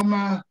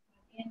Acoma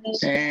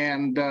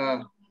and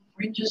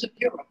Fringes of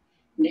Europe,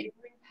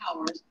 neighboring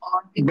powers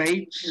are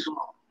Bates,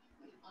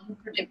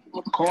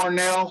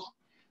 Cornell,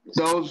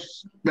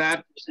 those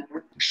that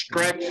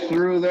stretch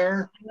through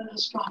there.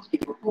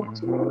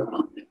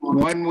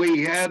 When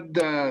we had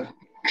the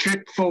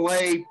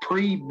Chick-fil-A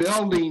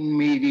pre-building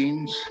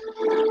meetings,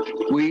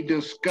 we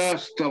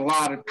discussed a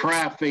lot of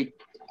traffic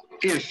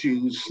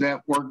issues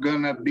that were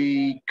going to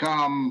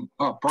become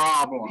a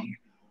problem.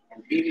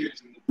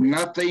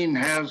 Nothing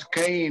has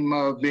came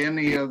of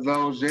any of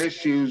those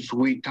issues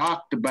we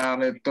talked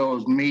about at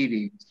those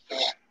meetings.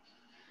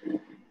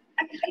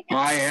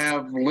 I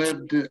have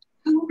lived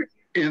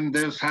in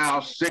this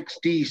house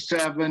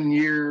 67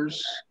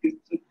 years.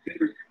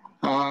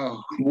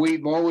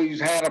 We've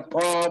always had a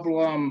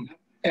problem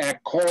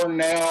at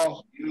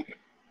Cornell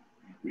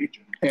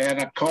and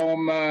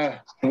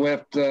Acoma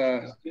with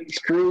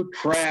through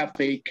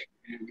traffic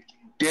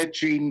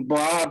ditching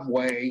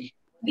Broadway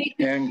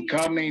and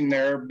coming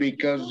there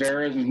because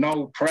there is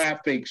no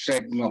traffic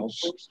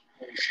signals.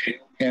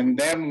 And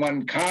then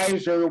when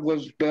Kaiser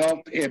was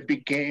built, it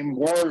became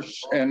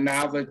worse. And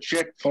now the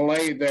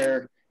Chick-fil-A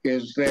there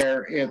is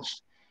there.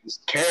 It's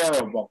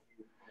terrible.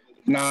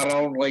 Not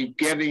only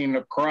getting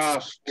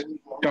across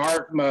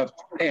Dartmouth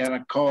and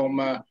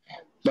Acoma,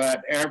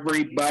 but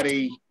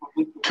everybody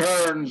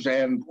turns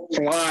and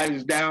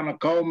flies down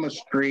Acoma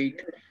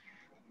Street,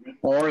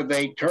 or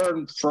they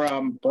turn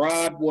from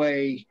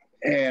Broadway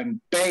and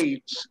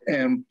Bates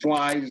and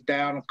flies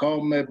down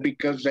Acoma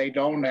because they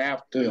don't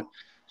have to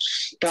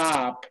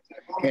stop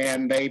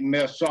and they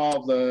miss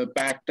all the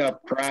backed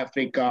up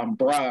traffic on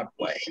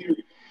Broadway.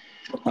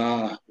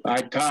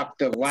 I talked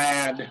to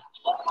Ladd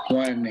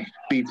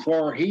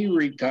before he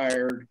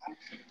retired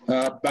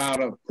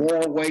about a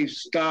four-way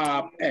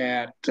stop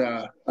at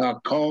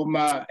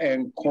Acoma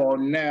and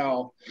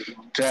Cornell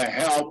to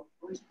help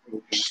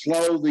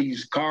slow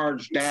these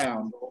cars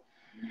down.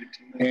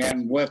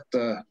 And with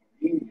the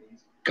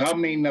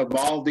coming of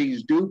all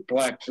these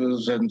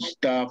duplexes and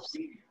stuff,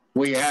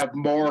 we have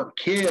more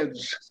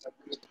kids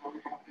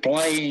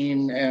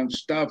playing and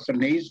stuff,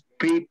 and these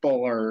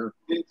people are,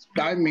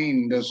 I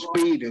mean, the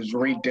speed is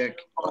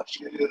ridiculous.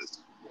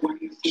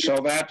 So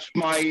that's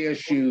my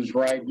issues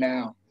right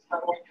now.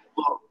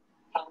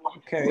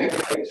 Okay,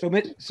 so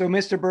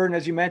Mr. Burton,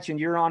 as you mentioned,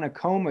 you're on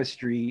Acoma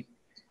Street,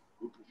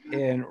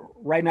 and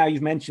right now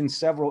you've mentioned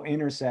several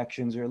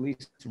intersections, or at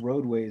least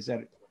roadways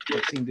that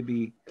seem to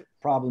be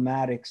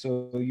problematic.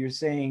 So you're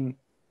saying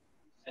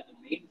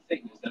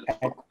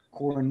at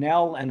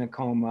Cornell and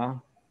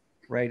Acoma,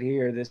 right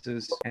here, this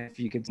is, if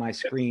you could see my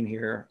screen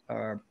here,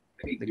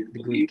 the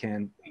group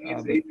can,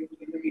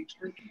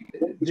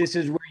 this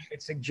is where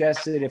had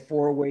suggested a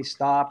four-way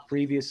stop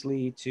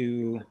previously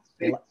to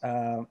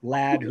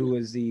Ladd, who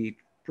was the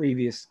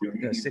previous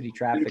city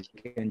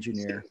traffic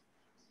engineer.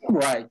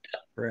 Right.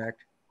 Correct.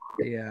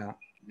 Yeah.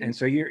 And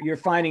so you're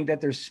finding that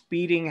there's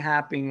speeding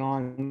happening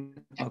on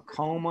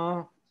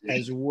Acoma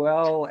as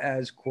well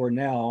as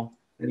Cornell.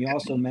 And you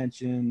also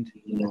mentioned,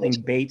 I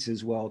think, Bates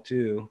as well,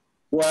 too.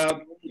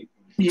 Well,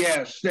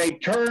 yes, they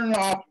turn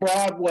off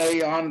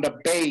Broadway onto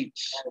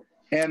Bates,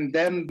 and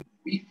then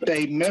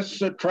they miss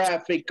the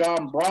traffic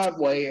on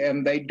Broadway,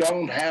 and they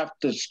don't have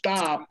to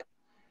stop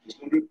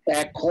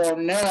at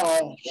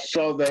Cornell,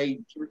 so they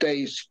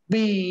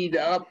speed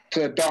up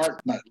to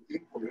Dartmouth.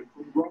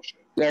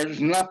 There's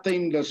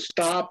nothing to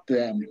stop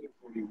them.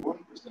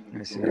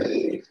 I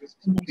see.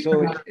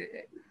 So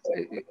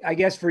I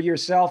guess for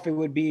yourself, it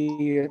would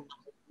be,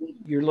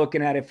 you're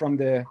looking at it from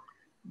the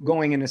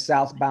going in a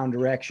southbound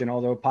direction,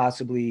 although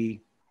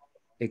possibly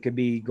it could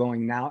be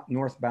going now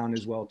northbound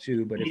as well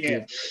too. But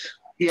if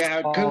yeah,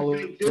 because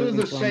they do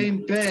the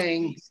same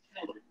thing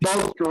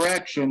both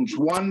directions,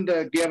 one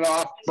to get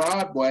off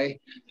Broadway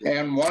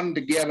and one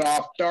to get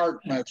off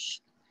Dartmouth.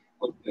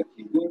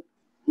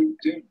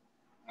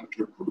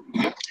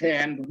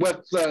 And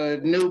with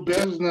the new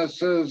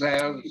businesses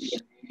as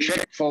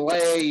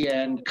Chick-fil-A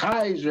and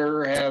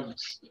Kaiser have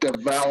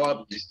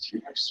developed,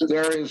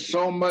 there is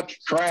so much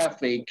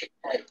traffic.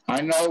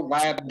 I know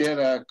Ladd did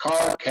a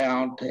car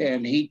count,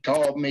 and he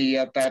told me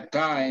at that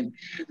time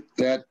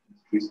that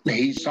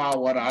he saw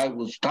what I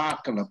was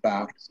talking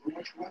about.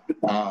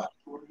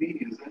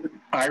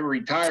 I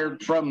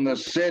retired from the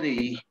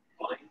city,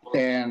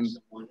 and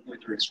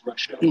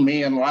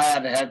me and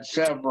Ladd had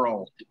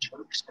several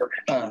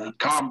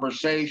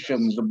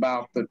conversations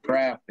about the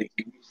traffic.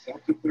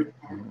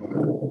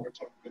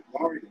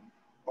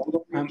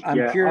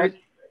 I'm curious.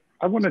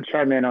 I want to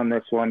chime in on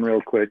this one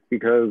real quick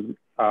because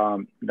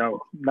not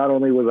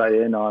only was I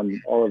in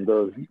on all of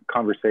those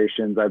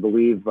conversations, I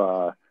believe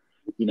that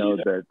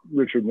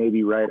Richard may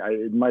be right.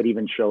 It might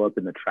even show up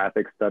in the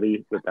traffic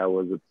study that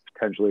was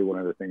potentially one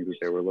of the things that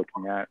they were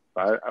looking at.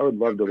 I would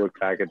love to look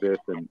back at this,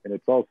 and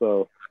it's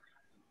also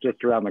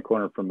just around the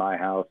corner from my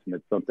house, and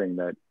it's something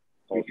that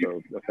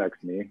also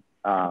affects me.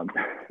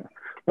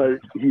 But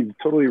he's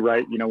totally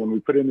right. When we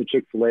put in the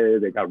Chick-fil-A,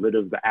 they got rid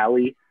of the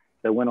alley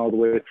that went all the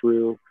way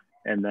through.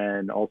 And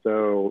then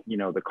also,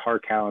 the car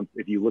counts,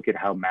 if you look at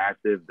how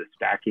massive the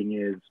stacking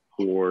is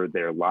for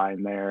their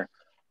line there,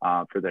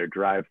 for their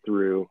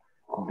drive-through,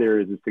 there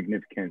is a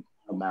significant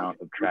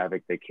amount of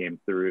traffic that came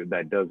through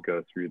that does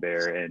go through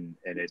there, and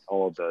it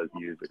all does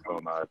use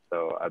Acoma.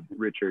 So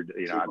Richard,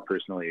 I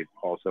personally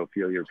also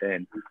feel your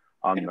pain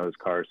on those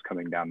cars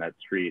coming down that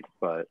street.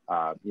 But,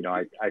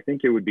 I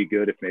think it would be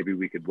good if maybe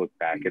we could look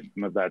back at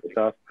some of that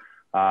stuff.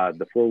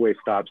 The four-way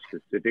stop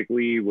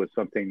specifically was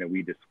something that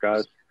we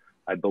discussed.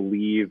 I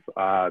believe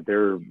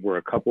there were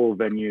a couple of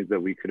venues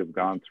that we could have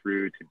gone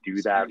through to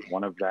do that.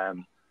 One of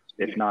them,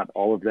 if not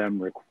all of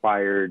them,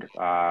 required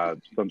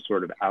some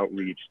sort of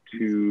outreach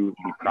to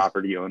the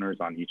property owners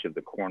on each of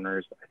the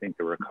corners. I think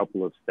there were a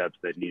couple of steps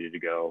that needed to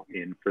go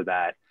in for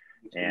that.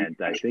 And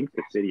I think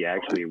the city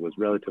actually was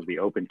relatively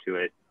open to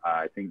it.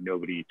 I think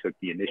nobody took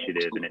the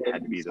initiative, and it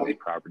had to be those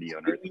property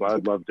owners. So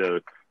I'd love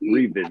to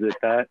revisit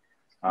that.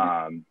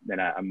 And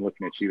I'm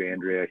looking at you,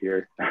 Andrea,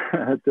 here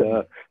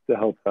to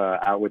help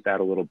out with that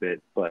a little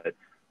bit. But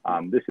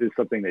this is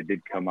something that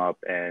did come up,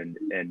 and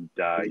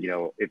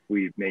if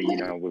we may,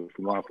 if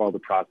we want to follow the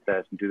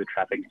process and do the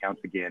traffic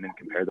counts again and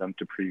compare them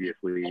to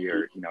previously,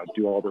 or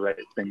do all the right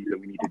things that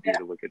we need to do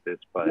to look at this.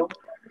 But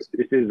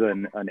this is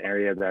an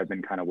area that I've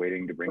been kind of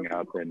waiting to bring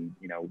up, and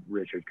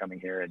Richard coming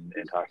here and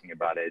talking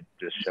about it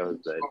just shows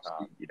that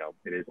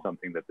it is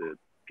something that the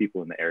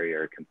people in the area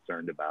are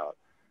concerned about.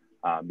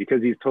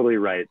 Because he's totally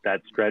right.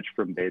 That stretch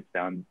from Bates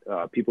down,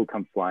 people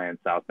come flying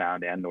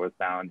southbound and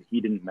northbound.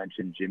 He didn't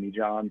mention Jimmy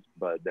John's,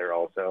 but they're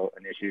also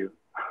an issue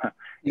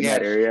in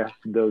that area.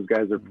 Those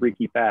guys are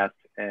freaky fast,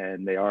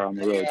 and they are on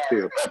the road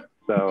too.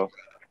 So,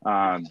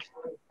 I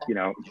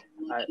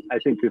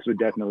think this would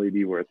definitely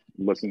be worth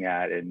looking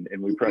at, and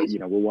we probably,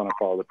 we'll want to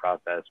follow the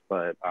process.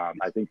 But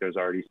I think there's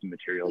already some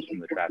materials from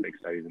the traffic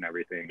studies and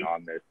everything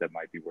on this that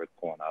might be worth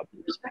pulling up.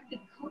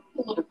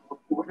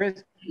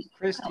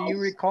 Chris, do you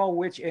recall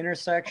which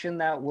intersection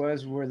that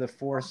was where the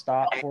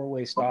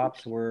four-way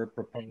stops were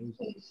proposed?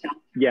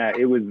 Yeah,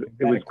 it was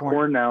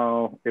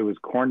Cornell. It was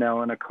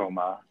Cornell and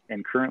Acoma,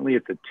 and currently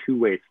it's a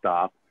two-way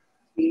stop.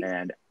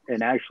 And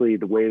actually,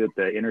 the way that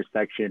the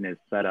intersection is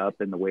set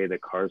up and the way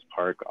that cars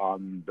park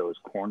on those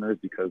corners,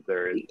 because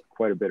there is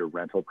quite a bit of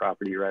rental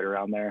property right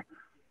around there,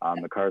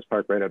 the cars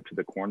park right up to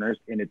the corners,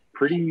 and it's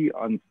pretty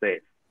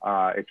unsafe.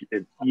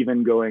 It's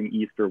even going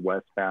east or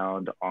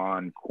westbound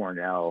on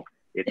Cornell.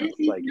 It's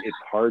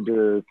hard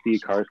to see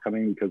cars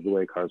coming because of the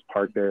way cars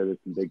park there. There's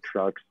some big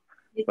trucks,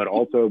 but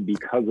also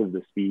because of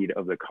the speed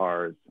of the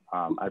cars.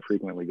 I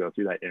frequently go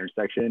through that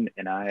intersection,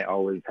 and I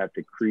always have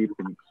to creep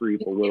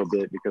a little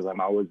bit because I'm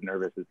always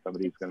nervous that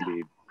somebody's going to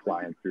be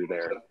flying through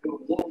there,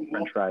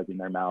 French fries in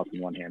their mouth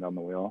and one hand on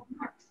the wheel.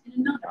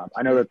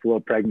 I know that's a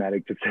little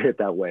pragmatic to say it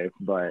that way,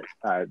 but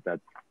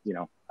that's you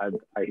know, I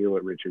hear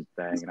what Richard's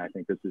saying, and I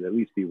think this would at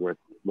least be worth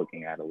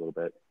looking at a little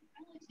bit.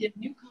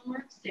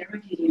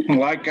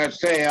 Like I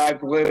say,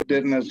 I've lived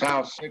in this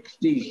house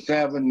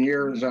 67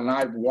 years, and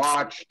I've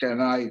watched,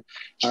 and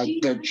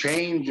the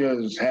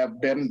changes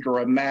have been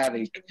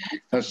dramatic.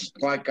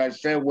 Like I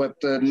said, with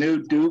the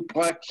new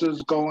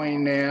duplexes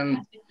going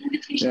in,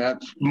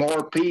 that's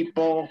more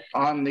people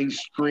on these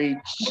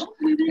streets,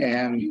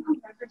 and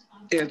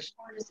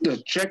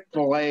the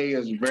Chick-fil-A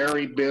is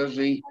very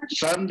busy.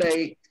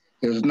 Sunday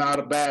is not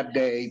a bad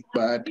day,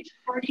 but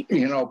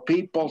you know,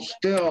 people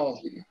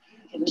still,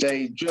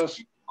 they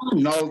just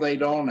know they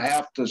don't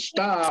have to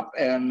stop,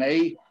 and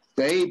they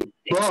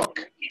book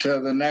to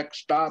the next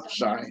stop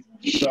sign.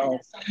 So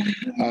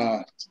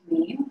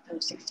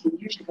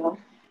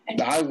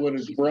I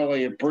would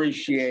really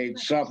appreciate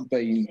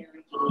something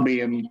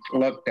being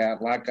looked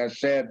at. Like I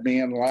said, me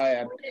and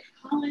Ladd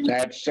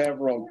had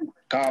several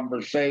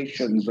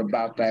conversations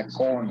about that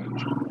corner.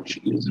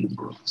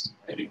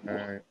 All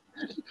right.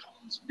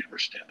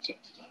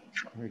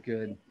 Very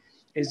good.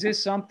 Is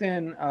this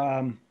something,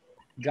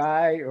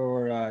 Guy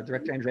or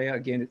Director Andrea,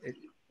 again,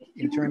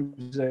 in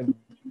terms of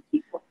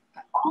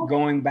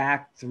going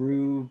back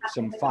through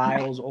some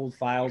files, old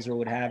files or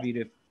what have you,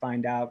 to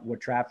find out what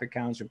traffic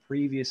counts are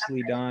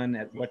previously done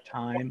at what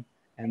time,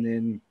 and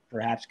then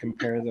perhaps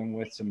compare them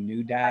with some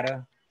new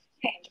data?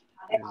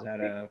 Is that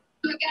a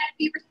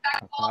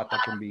thought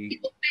that can be?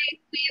 People say,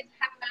 please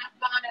have a mask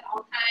on at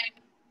all times.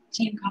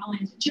 Team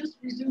Collins just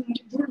resumed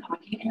door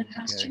knocking in the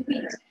past 2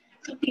 weeks.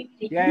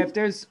 Yeah, if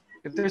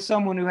there's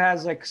someone who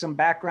has like some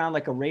background,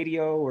 like a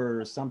radio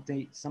or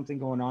something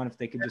going on, if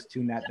they could just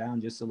tune that down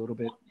just a little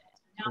bit,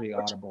 pretty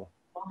audible.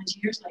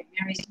 Volunteers like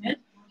Mary Smith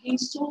working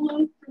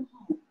solo from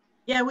home.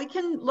 Yeah, we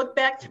can look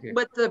back to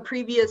what the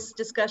previous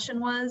discussion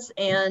was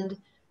and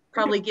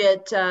probably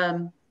get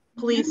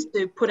police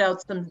to put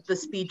out the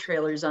speed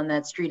trailers on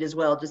that street as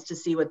well, just to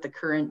see what the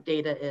current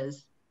data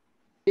is.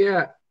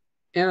 Yeah,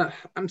 and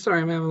I'm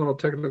sorry, I'm having a little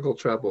technical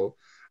trouble.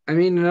 I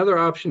mean, another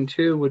option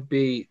too would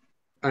be,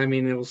 I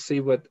mean, we'll see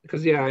what,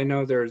 because yeah, I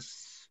know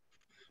there's,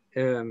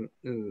 finding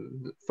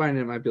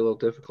it might be a little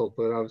difficult,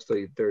 but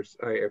obviously there's,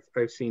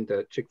 I've seen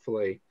the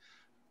Chick-fil-A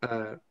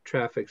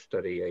traffic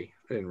study. I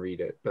didn't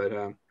read it,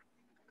 but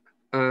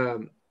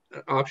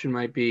option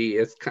might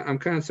be, I'm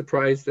kind of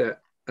surprised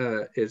that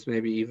is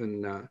maybe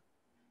even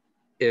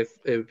if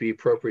it would be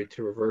appropriate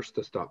to reverse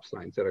the stop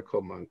signs at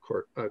Acoma and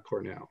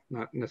Cornell,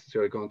 not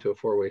necessarily going to a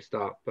four-way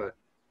stop, but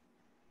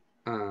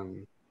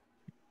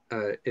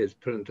is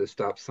put into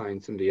stop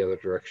signs in the other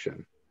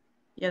direction.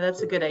 Yeah,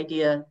 that's a good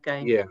idea,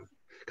 Guy. Yeah,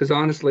 because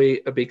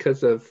honestly,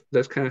 because of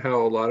that's kind of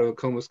how a lot of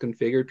Acoma is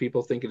configured.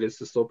 People think it is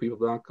to slow people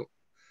down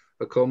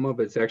Acoma,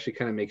 but it's actually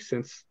kind of makes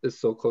sense. It's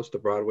so close to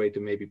Broadway to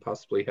maybe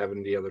possibly have it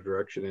in the other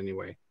direction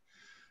anyway.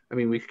 I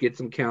mean, we could get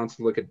some counts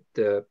and look at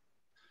the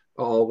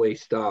all-way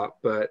stop,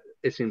 but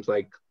it seems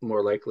like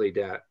more likely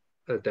that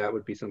that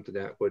would be something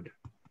that would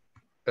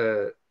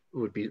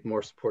be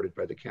more supported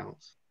by the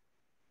counts.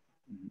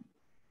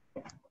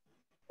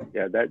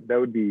 Yeah, that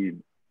would be,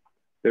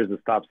 there's a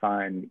stop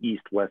sign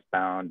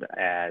east-westbound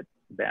at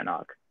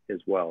Bannock as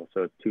well.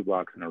 So it's 2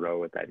 blocks in a row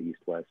with that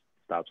east-west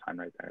stop sign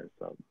right there.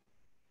 So,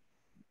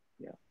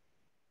 yeah.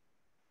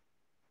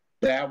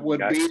 That would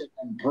be an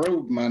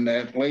improvement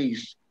at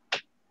least.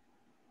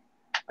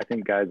 I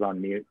think Guy's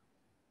on mute.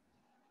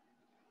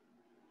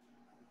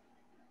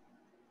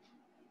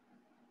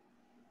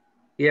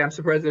 Yeah, I'm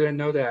surprised I didn't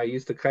know that. I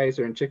used the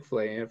Kaiser and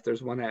Chick-fil-A, and if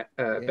there's one at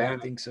Bannock, I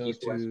think so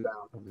east, too.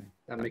 westbound,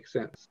 that makes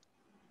sense.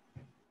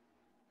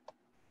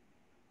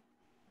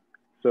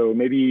 So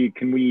maybe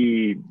can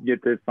we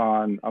get this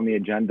on the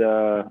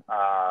agenda?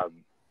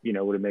 You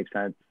know, would it make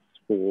sense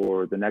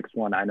for the next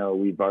one? I know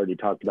we've already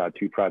talked about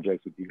 2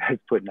 projects with you guys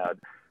putting out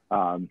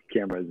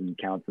cameras and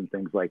counts and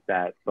things like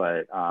that.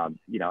 But,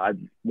 you know, I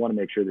want to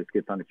make sure this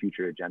gets on a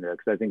future agenda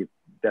because I think it's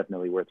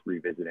definitely worth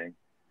revisiting.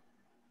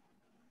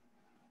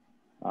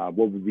 What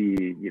would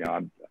be, you know,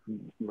 I'm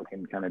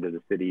looking kind of to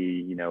the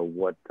city, you know,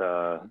 what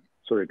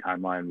sort of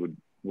timeline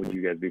would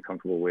you guys be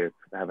comfortable with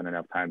having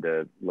enough time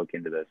to look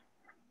into this?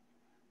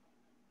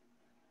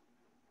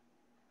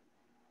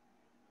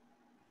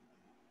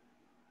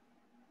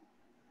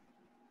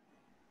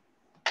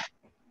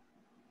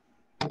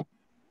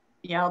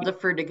 Yeah, I'll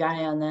defer to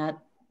Guy on that.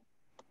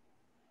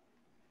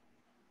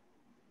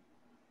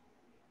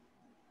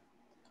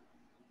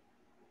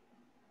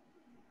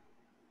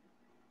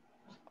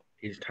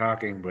 He's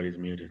talking, but he's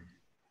muted.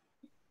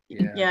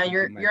 Yeah,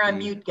 you're on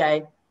mute,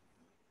 Guy.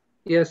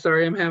 Yeah,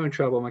 sorry, I'm having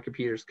trouble. My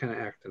computer's kind of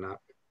acting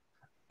up.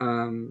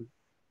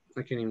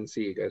 I can't even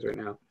see you guys right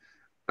now.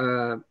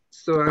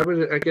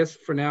 So I guess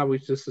for now, we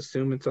just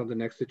assume it's on the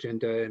next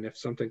agenda, and if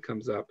something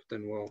comes up,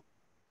 then we'll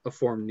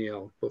inform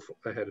Neil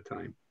ahead of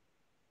time.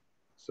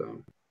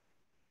 So.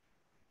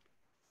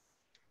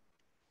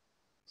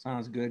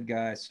 Sounds good,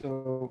 guys.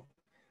 So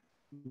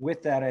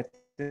with that, I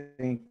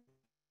think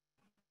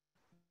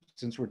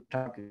since we're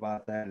talking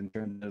about that in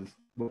terms of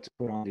what to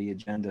put on the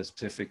agenda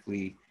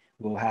specifically,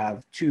 we'll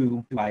have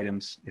 2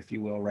 items, if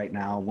you will, right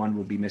now. One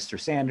will be Mr.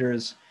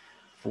 Sanders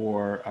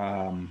for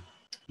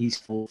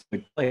East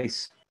Floyd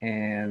Place,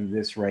 and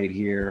this right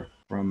here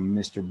from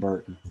Mr.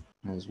 Burton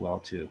as well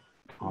too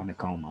on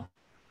Acoma.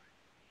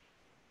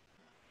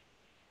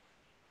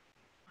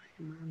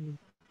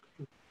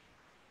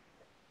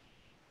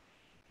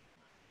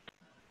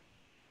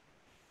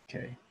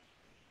 Okay.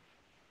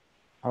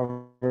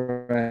 All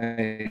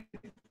right.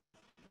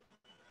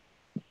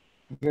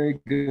 Very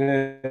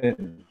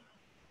good.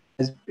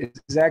 Is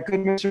that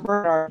good, Mr.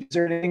 Burton? Is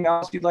there anything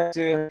else you'd like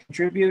to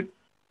contribute?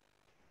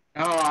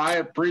 No, I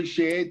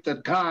appreciate the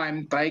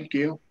time. Thank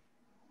you.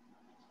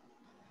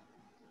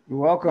 You're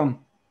welcome.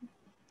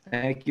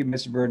 Thank you,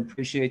 Mr. Burton.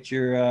 Appreciate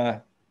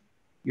your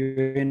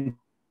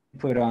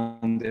input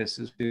on this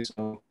as well.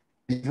 So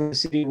the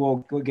city will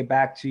get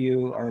back to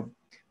you, or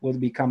will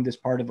become this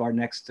part of our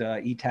next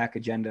ETAC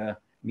agenda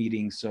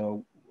meeting.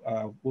 So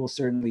we'll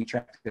certainly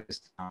track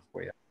this down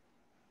for you.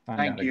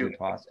 Find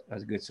out a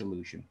good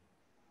solution.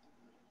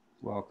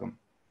 Welcome.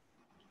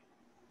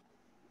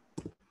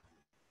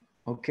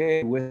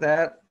 Okay, with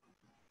that,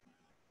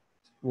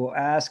 we'll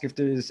ask if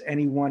there's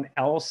anyone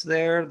else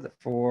there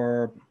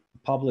for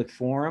public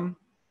forum.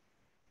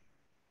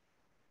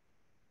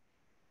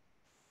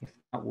 If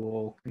not,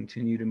 we'll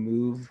continue to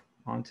move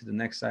on to the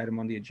next item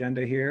on the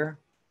agenda here.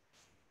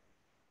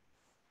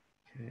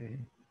 Okay.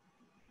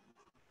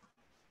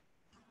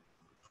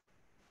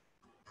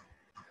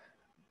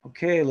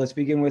 Okay, let's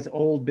begin with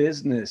old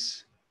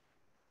business.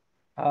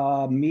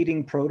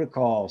 Meeting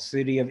protocol,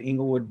 City of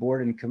Inglewood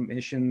Board and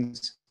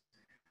Commissions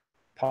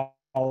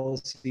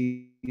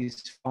policies,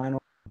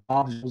 final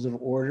rules of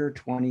order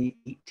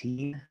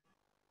 2018.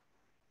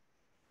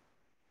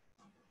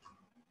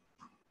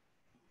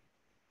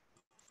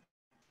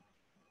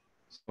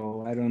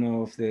 So I don't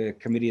know if the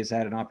committee has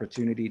had an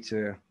opportunity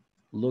to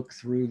look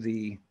through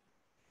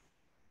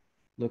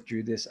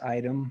this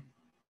item.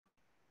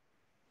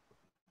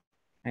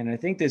 And I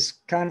think this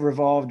kind of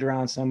revolved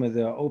around some of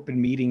the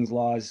open meetings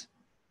laws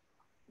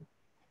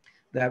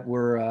that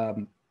were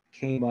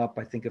came up,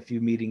 I think, a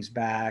few meetings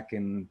back,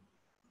 and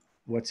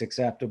what's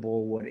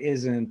acceptable, what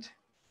isn't,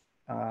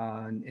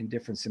 in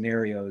different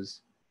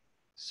scenarios.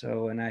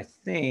 So, and I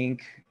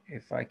think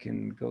if I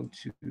can go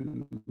to,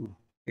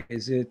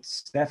 is it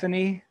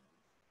Stephanie?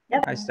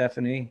 Yep. Hi,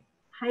 Stephanie.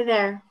 Hi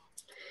there.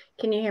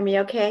 Can you hear me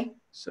okay?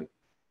 So,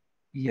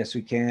 yes,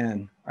 we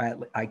can.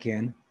 I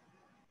can.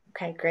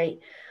 Okay,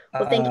 great.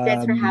 Well, thank you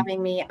guys for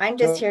having me. I'm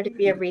just here to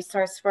be a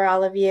resource for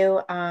all of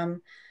you.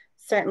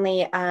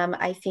 Certainly,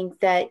 I think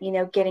that, you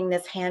know, getting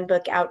this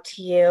handbook out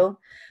to you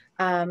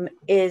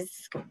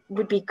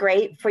would be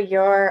great for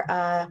your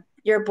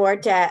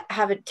board to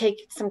have it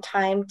take some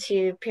time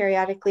to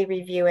periodically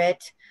review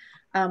it.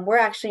 We're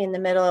actually in the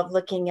middle of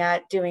looking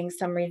at doing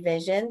some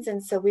revisions,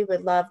 and so we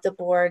would love the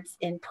board's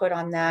input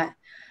on that.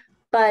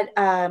 But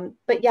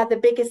yeah, the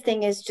biggest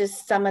thing is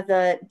just some of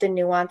the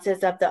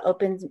nuances of the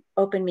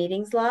open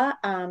meetings law.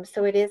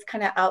 So it is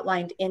kind of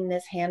outlined in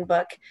this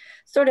handbook,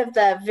 sort of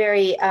the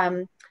very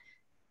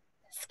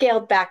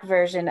scaled back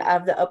version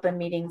of the open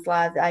meetings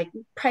law,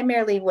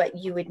 primarily what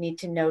you would need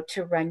to know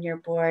to run your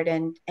board,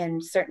 and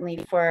certainly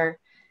for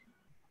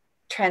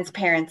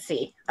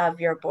transparency of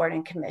your board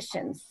and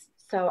commissions.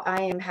 So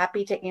I am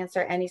happy to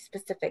answer any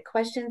specific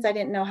questions. I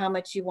didn't know how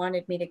much you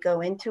wanted me to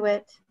go into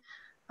it.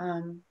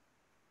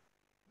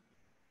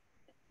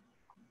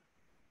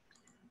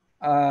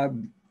 I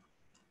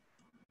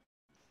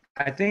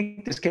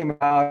think this came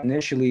about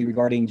initially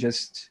regarding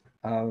just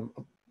the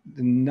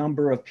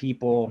number of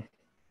people.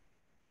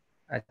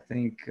 I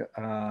think,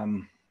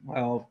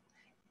 well,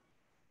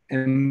 a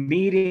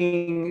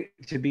meeting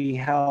to be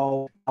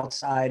held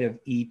outside of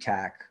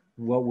ETAC,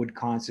 what would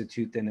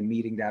constitute then a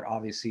meeting that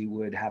obviously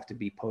would have to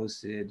be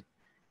posted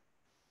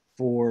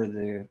for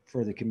the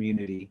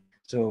community.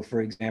 So,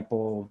 for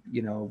example,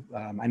 you know,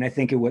 and I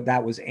think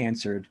that was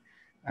answered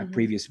at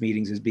previous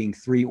meetings as being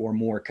 3 or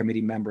more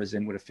committee members,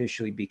 and would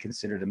officially be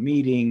considered a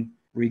meeting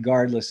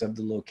regardless of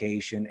the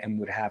location, and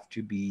would have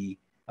to be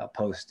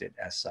posted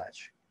as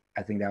such.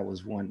 I think that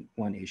was one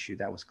issue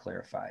that was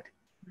clarified.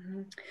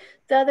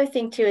 The other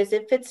thing too is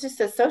if it's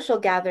just a social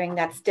gathering,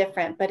 that's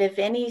different. But if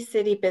any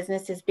city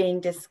business is being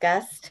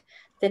discussed,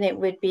 then it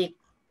would be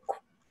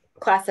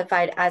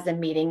classified as a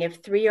meeting.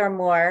 If 3 or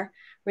more,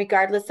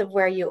 regardless of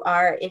where you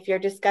are, if you're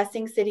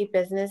discussing city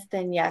business,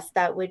 then yes,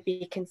 that would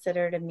be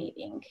considered a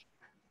meeting.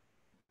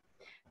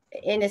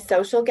 In a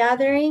social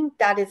gathering,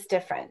 that is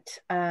different.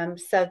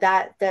 So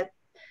that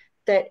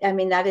I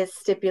mean, that is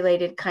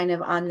stipulated kind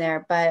of on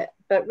there, but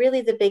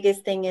really the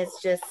biggest thing is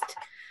just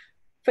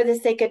for the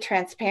sake of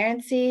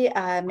transparency,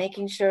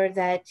 making sure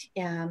that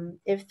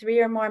if 3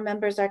 or more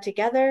members are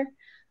together,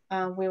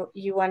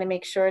 you want to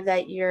make sure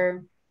that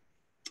you're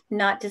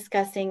not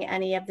discussing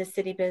any of the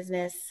city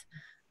business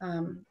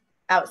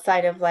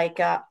outside of like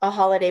a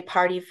holiday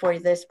party for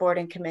this board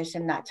and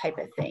commission, that type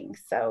of thing.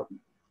 So.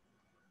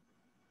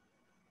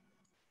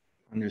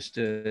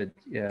 Understood.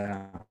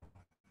 Yeah.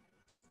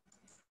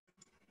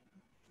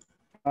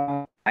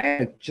 I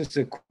had just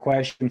a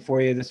question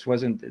for you.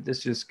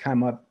 This just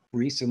come up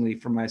recently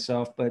for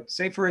myself, but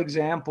say for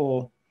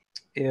example,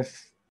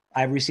 if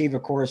I received a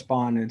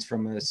correspondence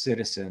from a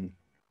citizen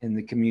in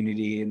the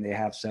community, and they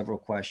have several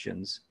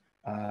questions.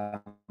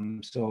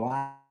 So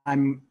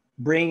I'm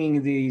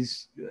bringing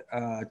these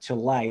to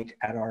light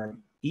at our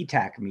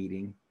ETAC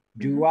meeting.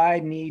 Do I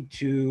need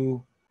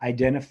to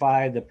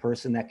identify the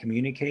person that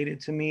communicated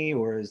to me,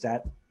 or is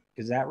that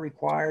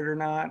required or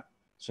not?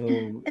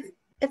 So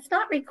it's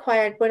not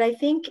required. What I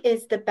think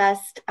is the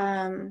best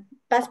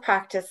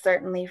practice,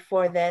 certainly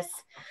for this,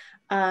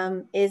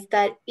 is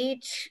that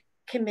each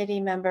committee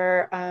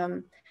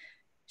member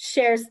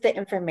shares the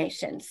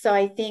information. So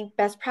I think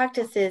best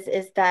practices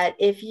is that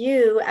if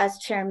you as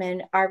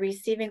chairman are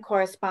receiving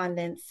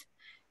correspondence,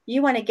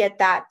 you want to get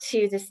that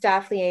to the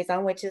staff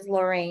liaison, which is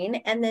Lorraine,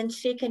 and then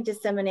she can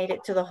disseminate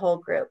it to the whole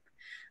group.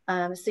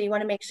 So you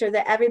want to make sure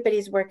that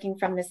everybody's working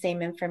from the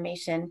same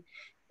information.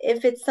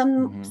 If it's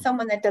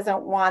someone that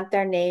doesn't want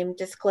their name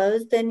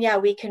disclosed, then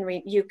yeah, you can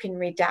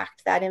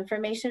redact that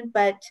information,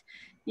 but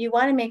you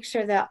want to make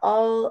sure that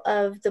all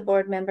of the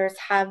board members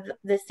have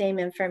the same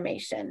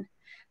information.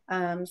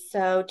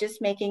 So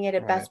just making it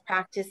a best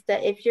practice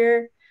that if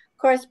you're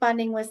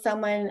corresponding with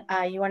someone,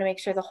 you want to make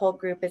sure the whole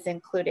group is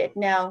included.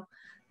 Now,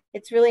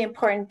 it's really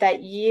important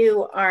that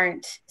you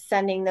aren't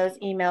sending those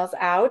emails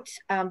out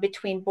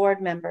between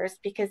board members,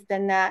 because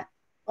then that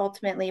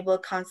ultimately will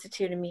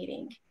constitute a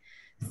meeting.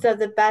 So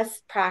the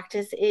best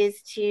practice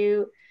is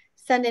to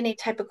send any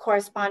type of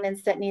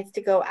correspondence that needs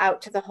to go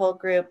out to the whole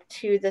group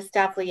to the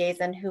staff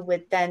liaison, who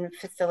would then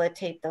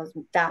facilitate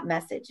that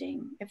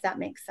messaging, if that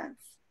makes sense.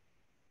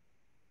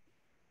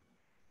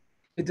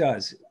 it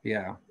does.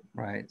 Yeah.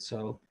 Right.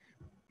 So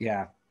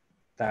yeah,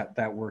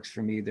 that works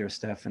for me there,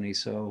 Stephanie.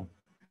 So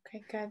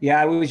okay, good. Yeah,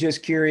 I was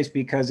just curious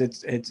because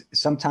it's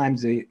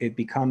sometimes it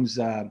becomes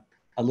a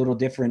little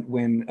different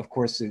when, of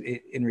course,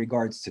 in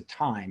regards to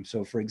time.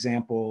 So for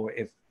example,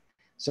 if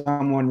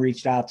someone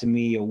reached out to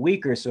me a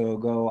week or so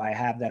ago, I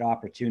have that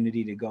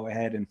opportunity to go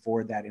ahead and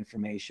forward that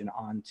information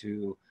on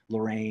to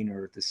Lorraine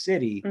or the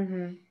city.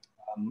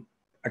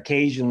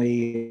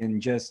 Occasionally,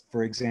 and just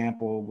for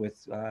example,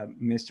 with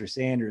Mr.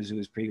 Sanders, who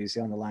was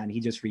previously on the line, he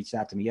just reached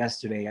out to me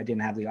yesterday. I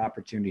didn't have the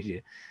opportunity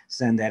to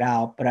send that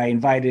out, but I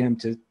invited him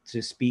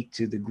to speak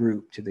to the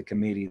group, to the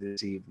committee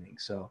this evening.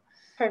 So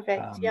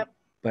perfect. Yep.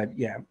 But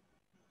yeah.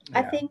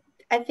 I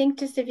think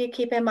just if you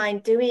keep in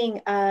mind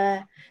doing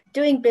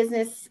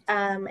business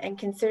and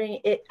considering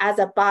it as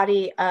a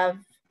body of,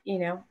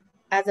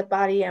 as a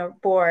body or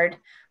board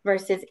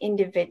versus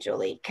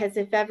individually, because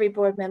if every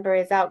board member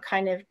is out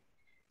kind of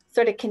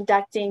sort of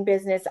conducting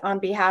business on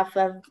behalf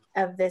of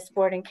this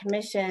board and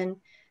commission,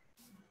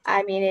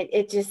 I mean,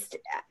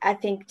 I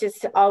think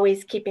just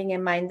always keeping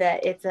in mind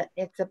that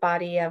it's a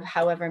body of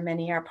however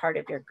many are part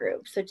of your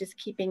group. So just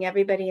keeping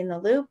everybody in the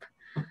loop,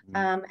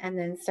 and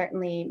then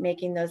certainly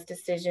making those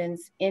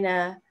decisions in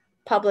a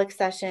public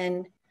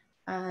session,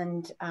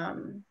 and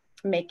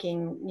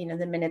making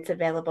the minutes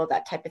available,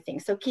 that type of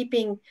thing. So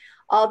keeping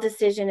all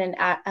decision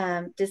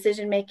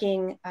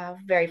making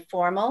very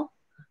formal.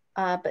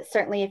 But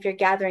certainly if you're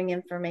gathering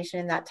information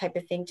and that type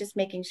of thing, just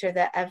making sure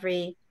that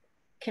every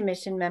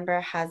commission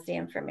member has the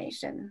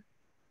information.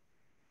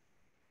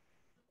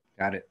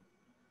 Got it.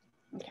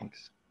 Okay.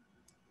 Thanks.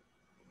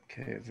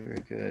 Okay, very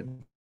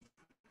good.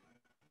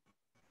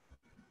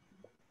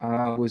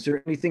 Was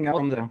there anything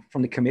else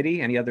from the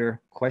committee? Any other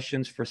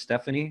questions for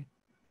Stephanie?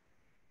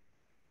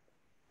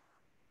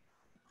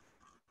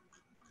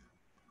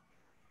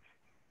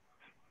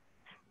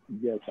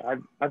 Yes,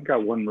 I've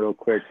got one real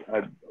quick.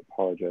 I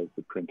apologize,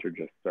 the printer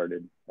just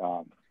started.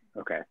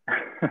 Okay.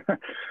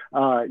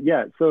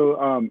 Yeah,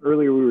 so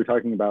earlier we were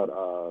talking about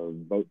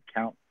vote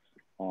counts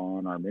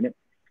on our minutes.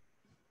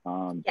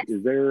 Yes.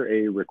 Is there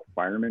a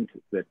requirement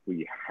that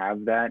we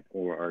have that,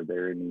 or are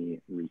there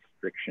any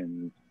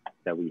restrictions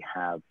that we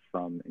have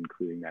from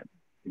including that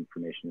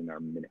information in our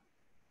minutes?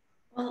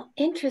 Well,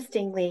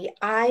 interestingly,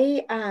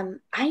 I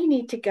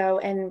need to go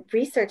and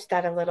research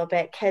that a little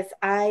bit, because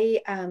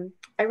I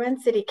run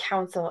city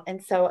council,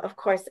 and so of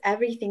course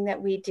everything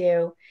that we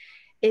do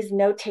is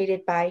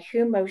notated by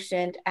who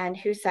motioned and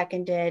who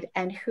seconded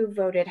and who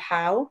voted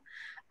how.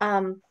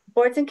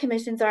 Boards and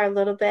commissions are a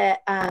little bit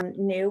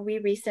new. We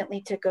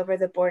recently took over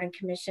the board and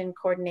commission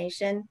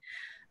coordination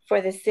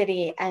for the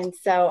city, and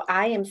so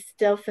I am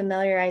still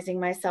familiarizing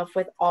myself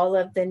with all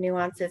of the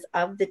nuances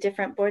of the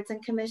different boards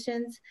and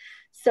commissions.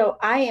 So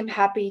I am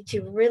happy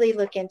to really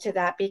look into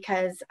that,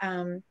 because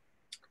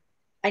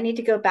I need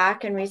to go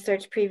back and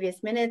research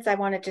previous minutes. I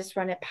want to just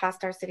run it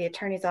past our city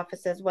attorney's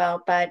office as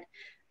well. But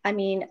I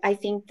mean, I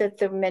think that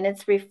the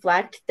minutes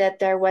reflect that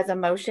there was a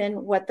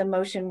motion, what the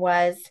motion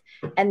was,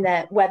 and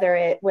that whether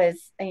it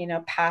was,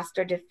 passed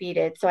or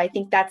defeated. So I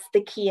think that's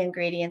the key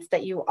ingredients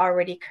that you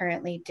already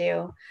currently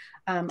do.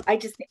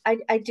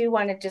 I do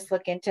want to just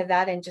look into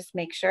that and just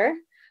make sure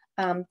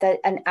that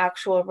an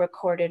actual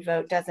recorded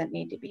vote doesn't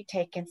need to be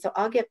taken. So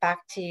I'll get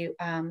back to you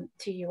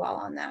all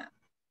on that.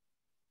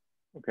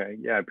 Okay,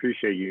 yeah, I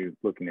appreciate you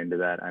looking into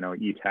that. I know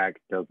ETAC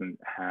doesn't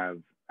have,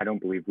 I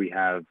don't believe we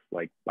have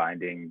like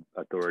binding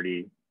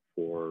authority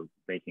for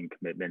making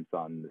commitments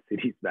on the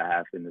city's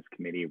behalf in this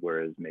committee,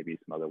 whereas maybe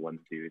some other ones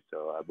do.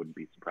 So I wouldn't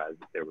be surprised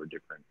if there were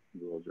different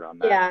rules around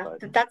that. Yeah,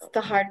 but, that's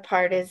the hard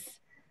part is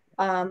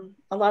a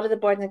lot of the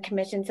boards and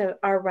commissions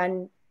are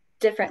run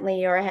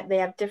differently, or they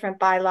have different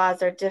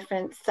bylaws or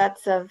different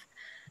sets of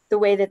the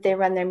way that they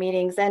run their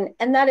meetings. And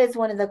that is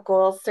one of the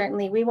goals.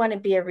 Certainly, we want to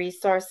be a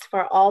resource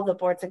for all the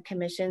boards and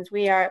commissions.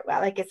 We are,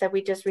 like I said,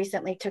 we just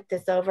recently took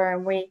this over,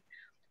 and we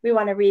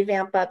want to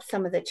revamp up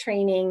some of the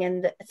training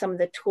and some of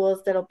the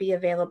tools that'll be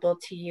available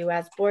to you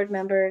as board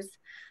members,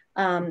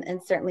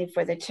 and certainly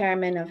for the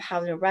chairman of how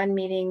to run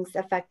meetings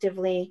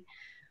effectively.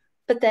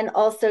 But then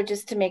also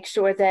just to make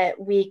sure that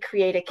we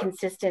create a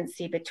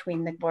consistency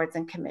between the boards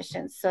and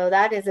commissions. So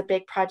that is a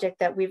big project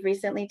that we've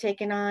recently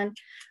taken on.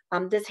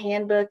 This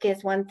handbook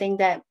is one thing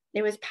that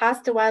it was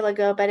passed a while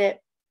ago, but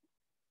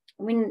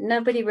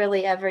nobody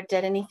really ever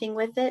did anything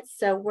with it.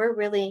 So we're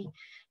really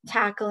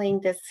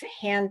tackling this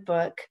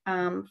handbook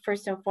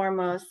first and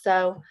foremost.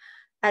 So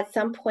at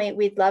some point,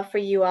 we'd love for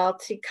you all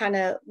to kind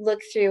of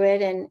look through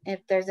it, and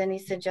if there's any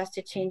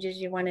suggested changes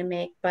you want to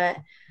make. But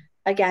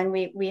again,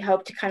 we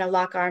hope to kind of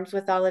lock arms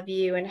with all of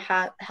you and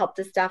help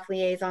the staff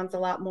liaisons a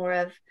lot more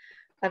of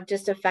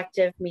just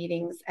effective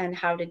meetings and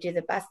how to do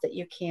the best that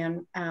you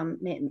can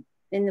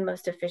in the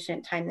most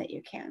efficient time that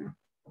you can.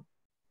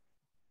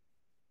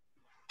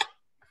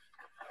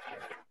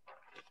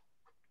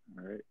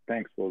 All right,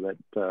 thanks. Well,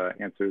 that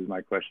answers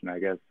my question, I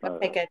guess,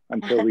 okay, good.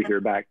 Until we hear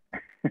back.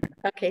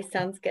 Okay,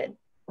 sounds good.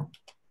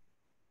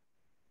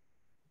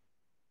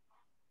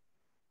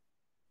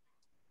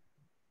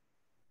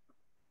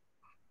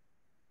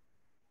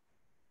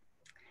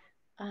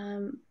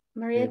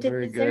 Maria,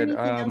 very is there good.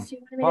 anything else you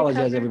wanted me to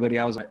Apologize, cover? everybody.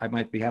 I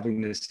might be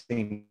having the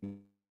same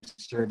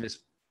service.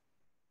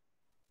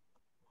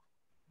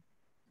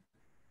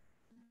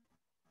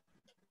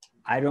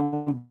 I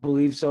don't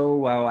believe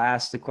so. I'll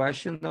ask the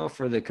question though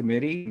for the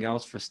committee. Anything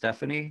else for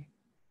Stephanie?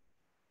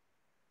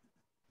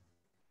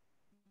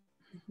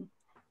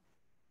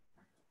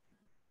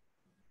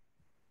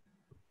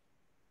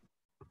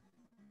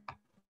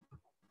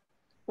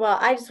 Well,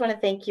 I just want to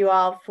thank you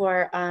all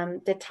for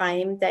the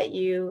time that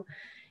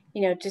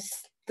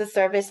just the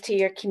service to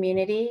your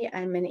community.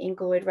 I'm an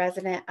Inglewood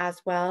resident as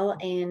well.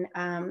 And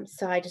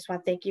so I just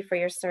want to thank you for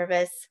your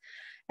service.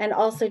 And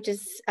also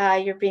just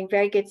you're being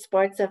very good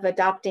sports of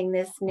adopting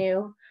this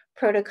new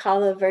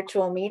protocol of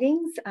virtual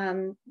meetings.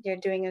 You're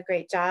doing a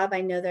great job. I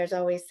know there's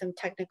always some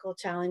technical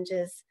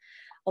challenges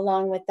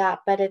along with that,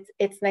 but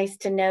it's nice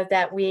to know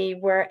that we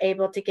were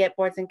able to get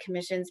boards and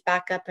commissions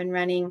back up and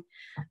running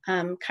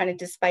kind of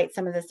despite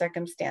some of the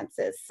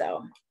circumstances.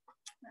 So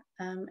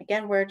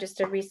again, we're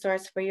just a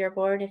resource for your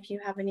board. If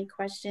you have any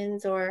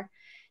questions or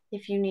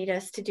if you need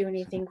us to do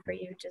anything for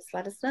you, just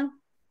let us know.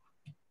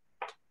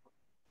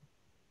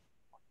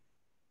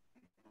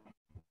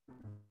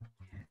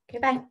 Okay,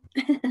 bye.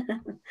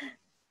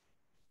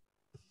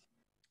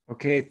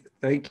 Okay,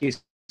 thank you,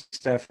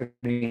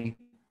 Stephanie.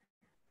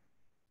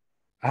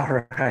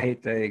 All right,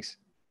 thanks.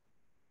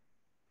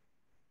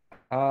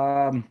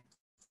 Okay,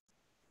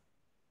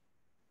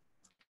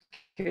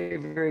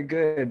 very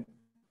good.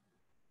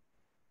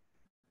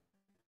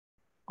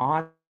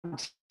 On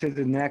to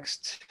the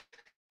next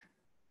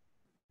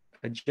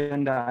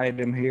agenda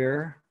item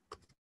here.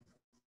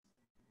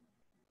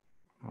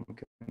 I'm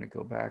going to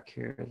go back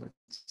here.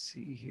 Let's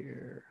see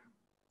here.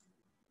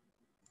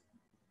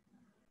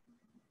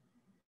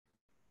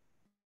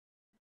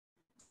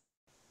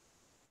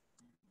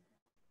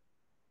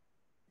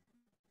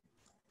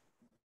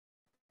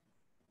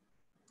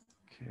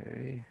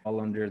 Okay, all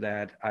under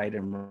that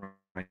item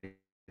right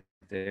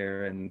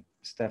there, and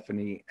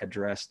Stephanie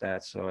addressed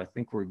that, so I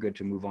think we're good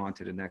to move on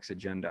to the next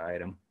agenda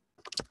item.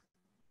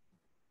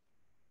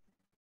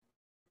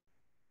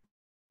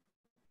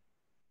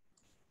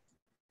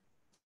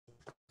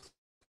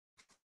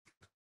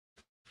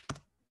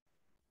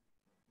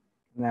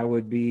 And that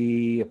would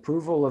be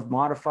approval of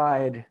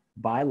modified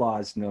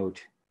bylaws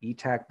note,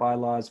 ETAC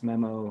bylaws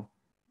memo.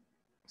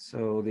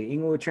 So the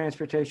Inglewood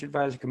Transportation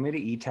Advisory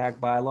Committee, ETAC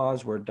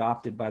bylaws were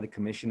adopted by the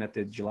commission at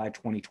the July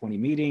 2020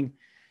 meeting.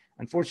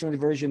 Unfortunately,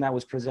 the version that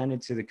was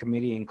presented to the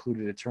committee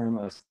included a term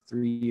of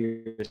 3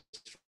 years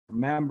for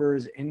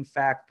members. In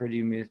fact, per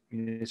the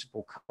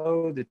municipal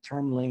code, the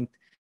term length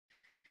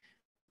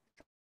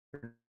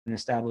for an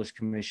established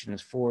commission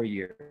is 4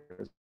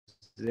 years.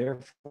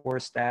 Therefore,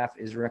 staff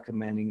is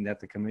recommending that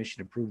the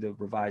commission approve the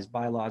revised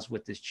bylaws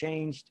with this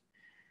changed.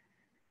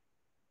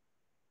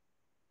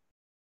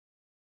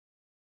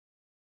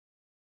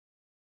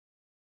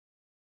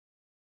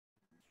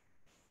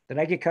 Did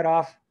I get cut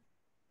off?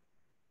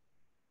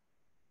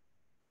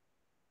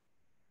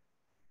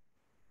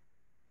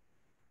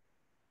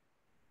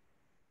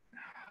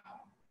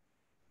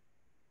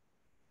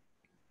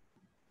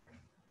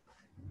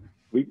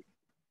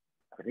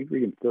 I think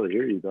we can still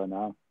hear you though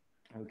now.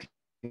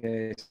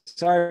 Okay,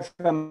 sorry if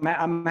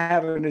I'm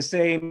having the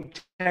same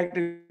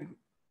technical.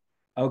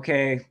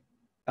 Okay.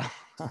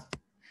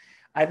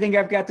 I think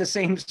I've got the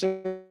same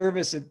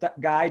service that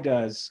Guy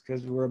does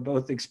because we're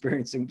both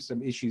experiencing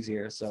some issues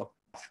here. So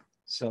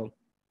So,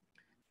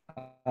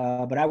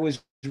 but I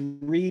was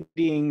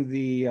reading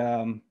the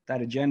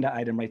that agenda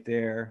item right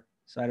there.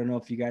 So I don't know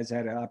if you guys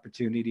had an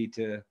opportunity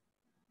to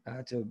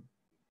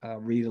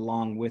read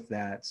along with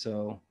that.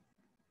 So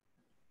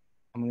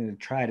I'm going to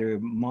try to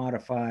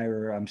modify,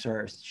 or I'm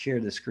sorry, share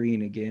the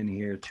screen again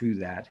here to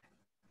that.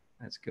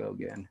 Let's go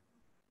again.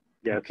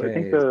 Yeah,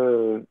 okay.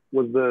 So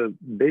I think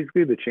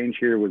basically the change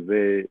here was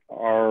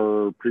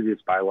our previous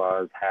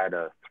bylaws had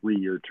a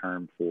 3-year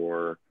term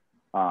for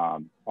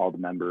all the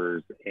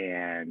members,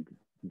 and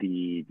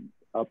the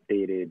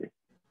updated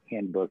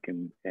handbook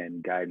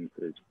and guidance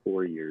is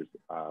 4 years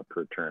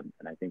per term.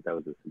 And I think that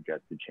was a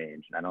suggested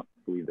change. And I don't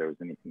believe there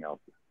was anything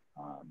else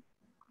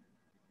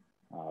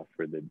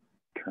for the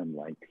term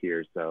length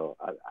here. So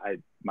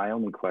my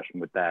only question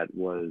with that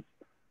was,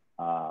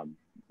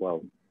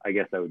 well, I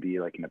guess that would be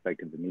like an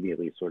effective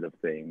immediately sort of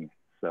thing.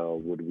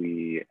 So would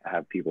we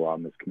have people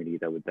on this committee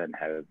that would then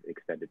have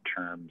extended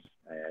terms,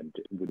 and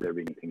would there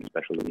be anything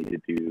special we need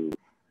to do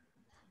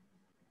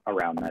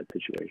around that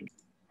situation?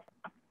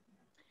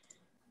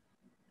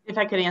 If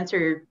I could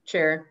answer,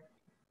 Chair.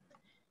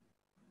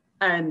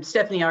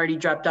 Stephanie already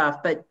dropped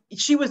off, but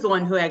she was the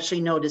one who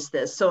actually noticed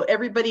this. So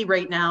everybody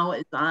right now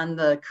is on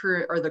the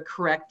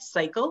correct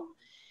cycle.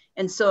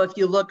 And so if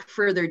you look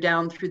further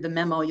down through the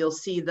memo, you'll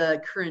see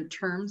the current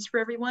terms for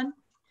everyone.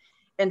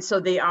 And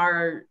so they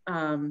are,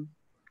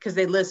 because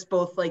they list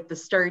both like the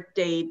start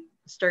date,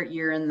 start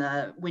year,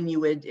 and when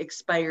you would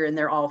expire, and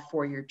they're all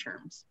 4-year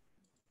terms.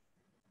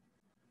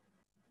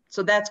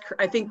 So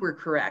I think we're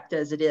correct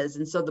as it is.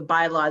 And so the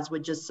bylaws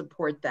would just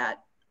support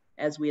that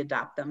as we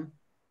adopt them.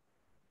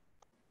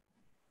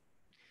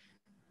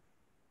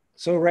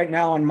 So right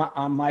now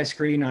on my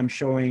screen, I'm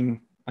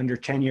showing under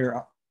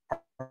tenure,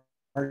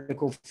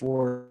 Article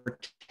 4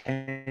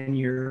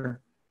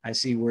 tenure. I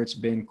see where it's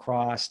been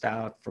crossed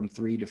out from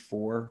 3 to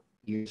 4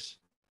 years.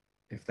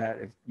 If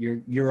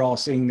you're all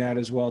seeing that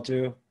as well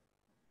too.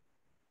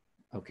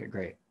 Okay,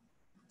 great.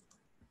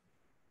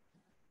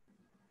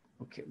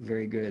 Okay,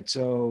 very good.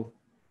 So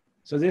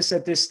this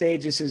at this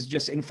stage, this is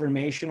just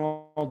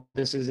informational.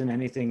 This isn't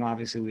anything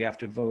obviously we have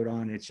to vote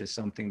on. It's just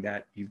something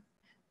that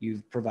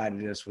you've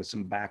provided us with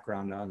some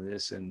background on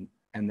this, and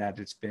that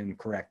it's been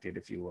corrected,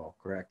 if you will,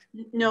 correct?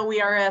 No, we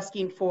are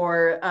asking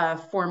for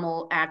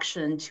formal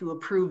action to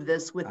approve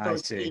this with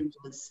those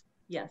changes.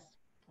 Yes.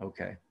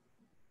 Okay.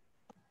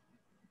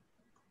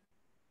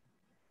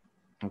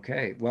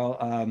 Okay,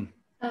 well.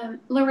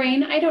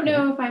 Lorraine, I don't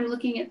know if I'm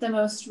looking at the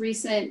most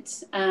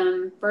recent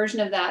version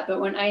of that, but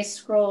when I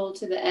scroll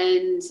to the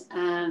end,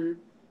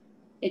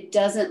 it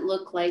doesn't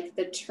look like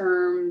the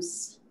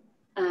terms,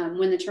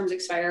 when the terms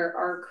expire,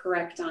 are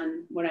correct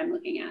on what I'm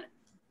looking at.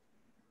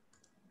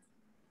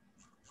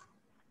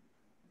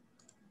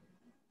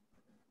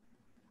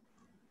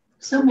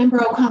 So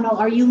Member O'Connell,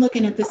 are you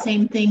looking at the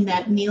same thing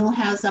that Neil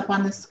has up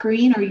on the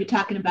screen, or are you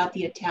talking about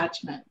the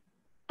attachment?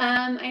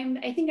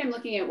 I think I'm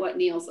looking at what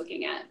Neil's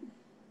looking at.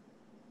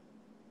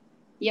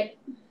 Yep.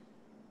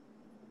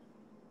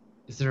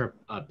 Is there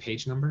a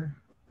page number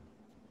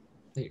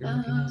that you're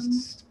looking at?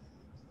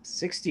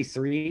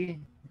 63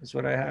 is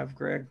what I have,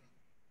 Greg.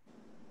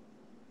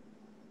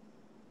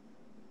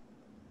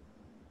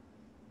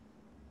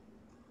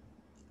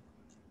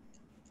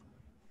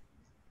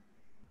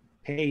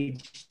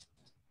 Page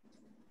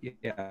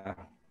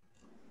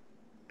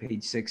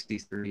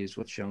 63 is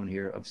what's shown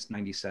here of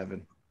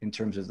 97 in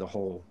terms of the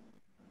whole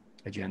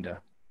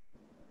agenda.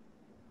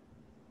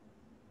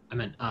 I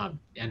meant,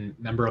 and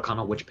Member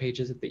O'Connell, which page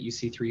is it that you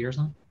see 3 years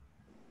on?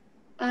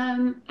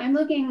 I'm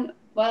looking,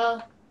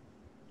 well,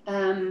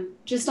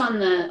 just on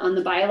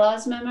the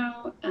bylaws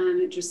memo.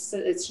 It's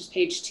just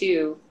page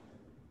 2.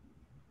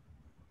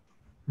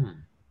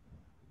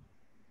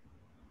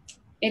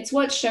 It's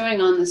what's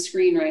showing on the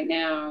screen right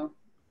now.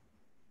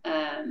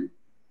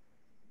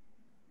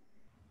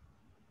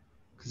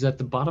 Because at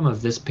the bottom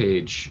of this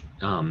page,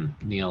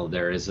 Neil,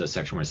 there is a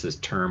section where it says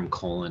term :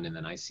 and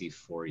then I see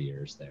 4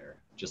 years there.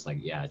 Just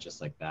like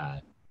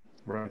that.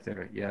 Right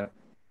there, yeah.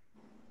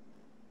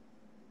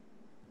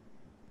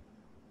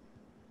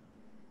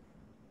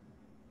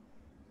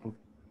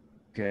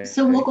 Okay.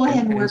 So we'll go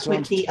ahead and work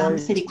with the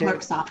city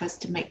clerk's office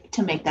to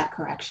make that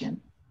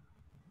correction.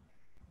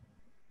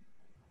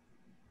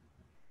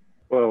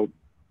 Well,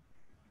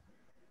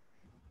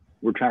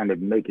 we're trying to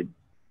make it,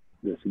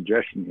 the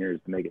suggestion here is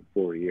to make it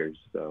 4 years.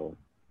 So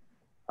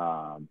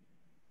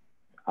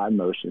I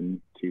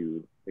motion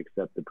to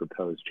accept the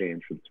proposed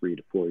change from 3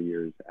 to 4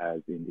 years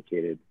as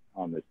indicated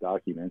on this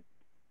document.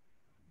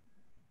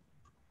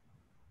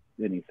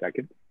 Any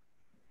second?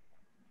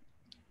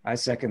 I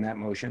second that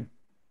motion.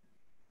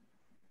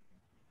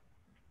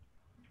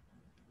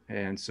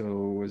 And so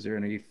was there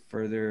any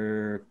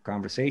further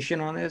conversation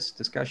on this,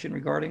 discussion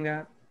regarding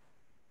that?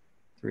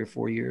 3 or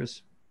 4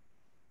 years?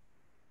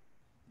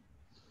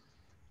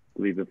 I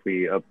believe if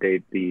we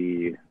update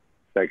the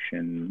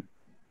section,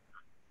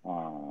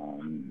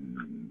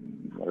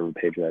 whatever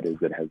page that is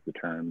that has the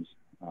terms,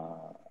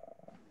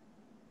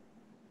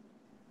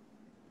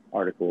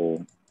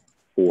 Article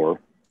 4,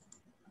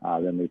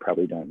 then we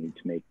probably don't need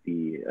to make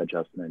the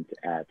adjustment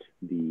at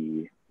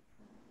the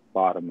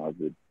bottom of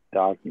the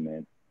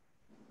document.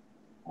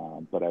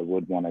 But I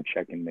would want to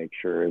check and make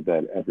sure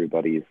that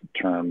everybody's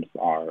terms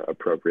are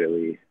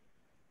appropriately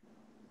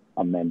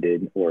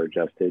amended or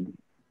adjusted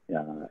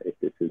if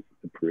this is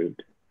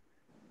approved.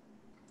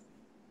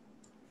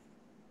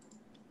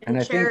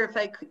 And Chair, if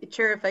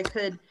I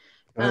could,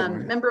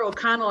 Member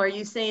O'Connell, are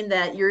you saying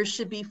that yours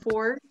should be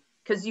 4?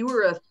 Because you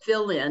were a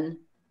fill-in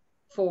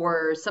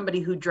for somebody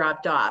who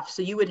dropped off.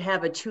 So you would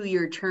have a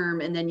 2-year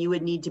term, and then you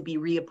would need to be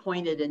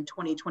reappointed in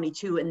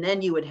 2022, and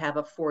then you would have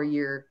a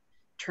 4-year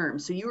term.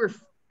 So you were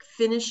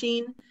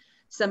finishing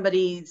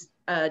somebody's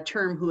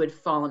term who had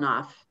fallen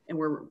off and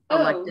were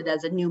elected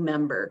as a new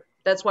member.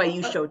 That's why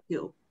you show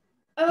 2.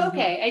 Oh,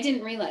 okay. I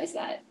didn't realize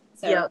that.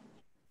 So yeah.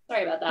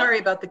 Sorry about that. Sorry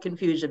about the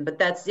confusion, but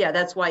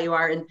that's why you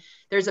are. And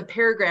there's a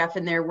paragraph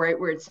in there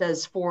where it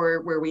says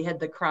 4, where we had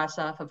the cross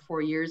off of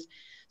 4 years.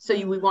 So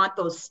we want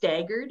those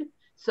staggered.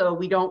 So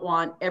we don't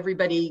want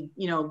everybody,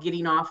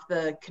 getting off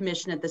the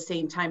commission at the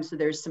same time. So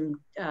there's some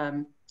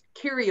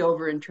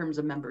carryover in terms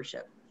of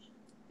membership.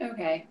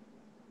 Okay.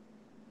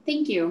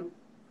 Thank you.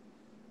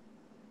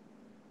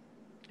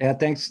 Yeah,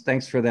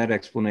 thanks for that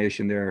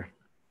explanation there,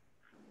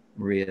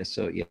 Maria.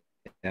 So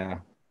yeah.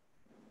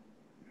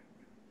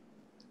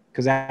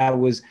 Because that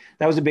was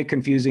a bit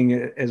confusing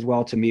as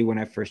well to me when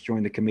I first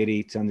joined the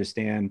committee to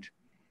understand,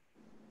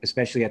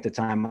 especially at the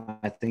time.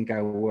 I think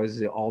I was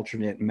the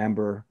alternate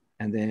member,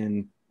 and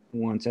then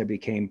once I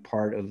became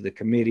part of the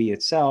committee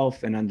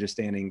itself and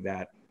understanding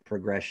that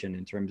progression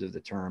in terms of the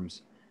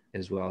terms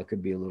as well, it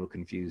could be a little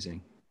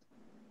confusing.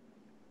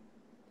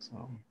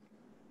 So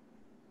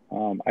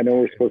I know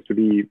we're supposed to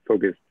be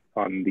focused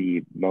on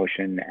the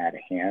motion at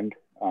hand,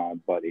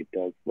 but it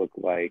does look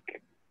like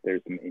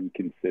there's some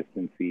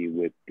inconsistency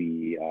with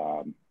the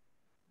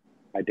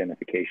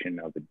identification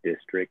of a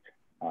district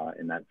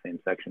in that same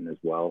section as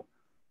well.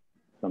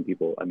 Some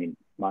people, I mean,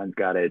 mine's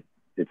got it,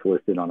 it's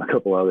listed on a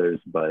couple others,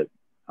 but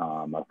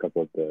a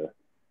couple of the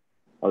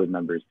other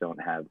members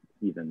don't have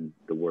even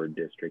the word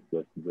district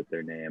listed with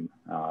their name.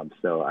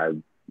 So I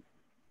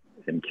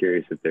am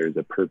curious if there's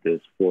a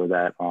purpose for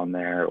that on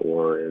there,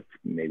 or if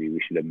maybe we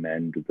should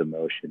amend the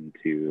motion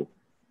to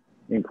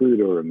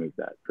include or remove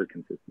that for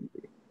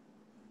consistency.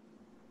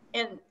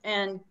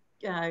 And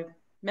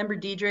Member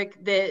Diedrich,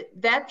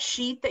 that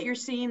sheet that you're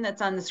seeing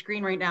that's on the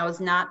screen right now is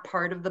not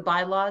part of the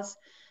bylaws.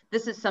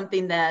 This is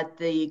something that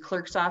the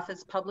clerk's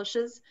office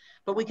publishes,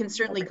 but we can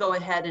certainly go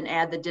ahead and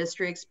add the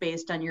districts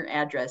based on your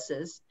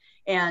addresses.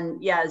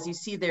 And yeah, as you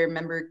see there,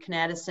 Member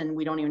Knadison,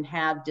 we don't even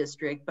have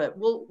district, but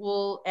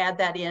we'll add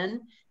that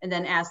in and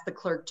then ask the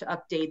clerk to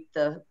update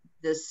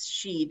this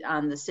sheet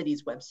on the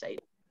city's website.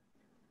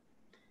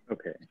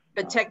 Okay.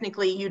 But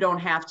technically, you don't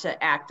have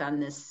to act on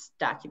this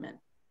document.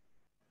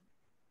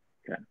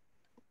 Okay.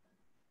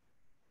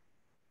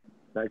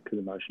 Back to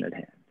the motion at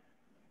hand.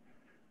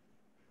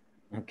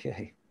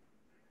 Okay.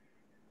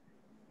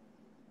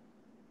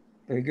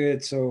 Very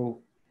good. So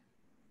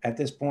at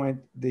this point,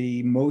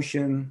 the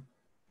motion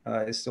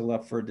is still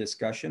up for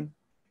discussion.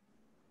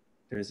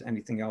 If there's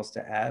anything else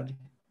to add?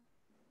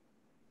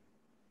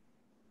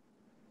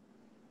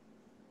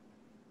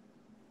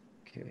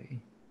 Okay.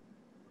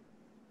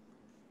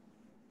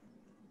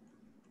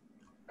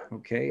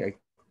 Okay,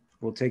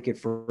 we'll take it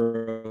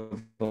for a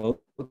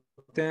vote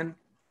then.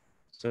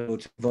 So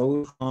to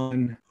vote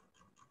on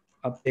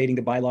updating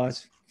the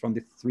bylaws from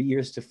the 3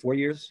 years to 4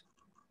 years.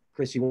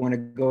 Chris, you want to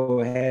go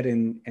ahead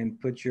and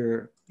put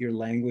your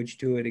language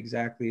to it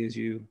exactly as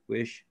you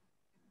wish?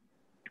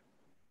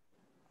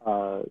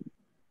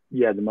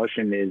 Yeah, the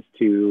motion is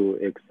to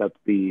accept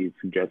the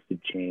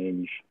suggested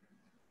change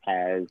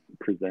as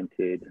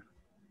presented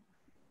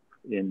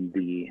in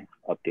the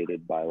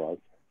updated bylaws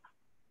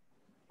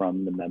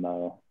from the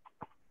memo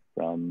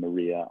from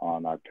Maria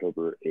on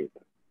October 8th.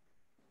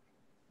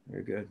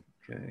 Very good.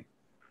 Okay.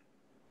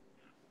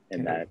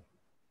 And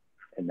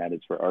that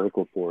is for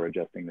Article 4,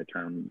 adjusting the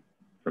term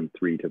from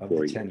 3 to 4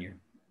 years. Tenure.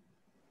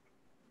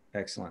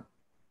 Excellent.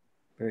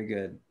 Very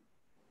good.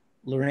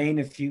 Lorraine,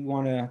 if you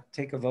want to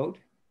take a vote.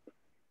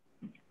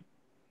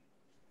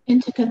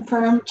 And to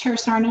confirm, Chair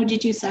Sarno,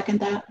 did you second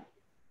that?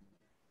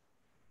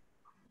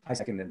 I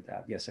seconded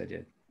that. Yes, I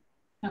did.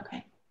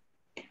 Okay.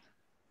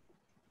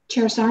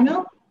 Chair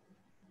Sarno?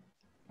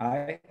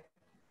 Aye.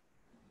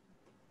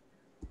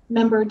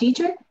 Member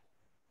Diedrich?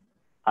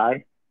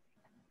 Aye.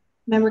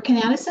 Member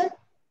Knadison?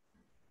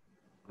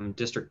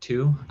 District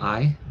 2,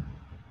 aye.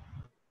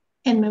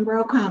 And Member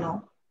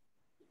O'Connell?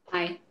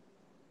 Aye.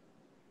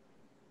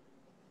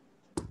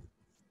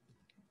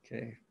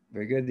 Okay,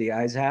 very good. The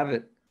ayes have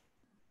it.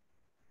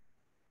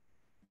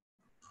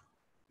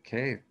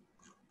 Okay,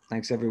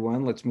 thanks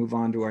everyone. Let's move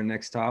on to our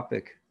next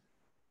topic.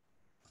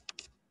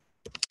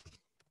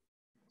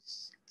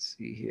 Let's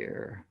see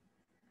here.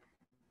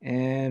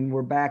 And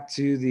we're back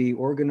to the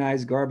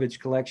organized garbage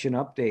collection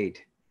update.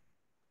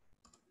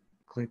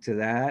 Click to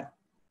that.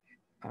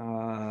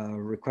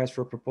 request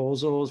for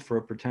proposals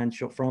from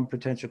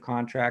potential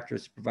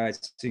contractors to provide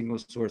single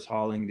source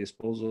hauling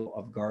disposal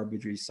of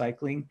garbage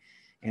recycling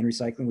and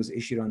recycling was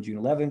issued on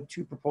June 11th.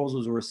 2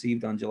 proposals were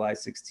received on July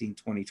 16,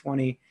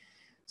 2020.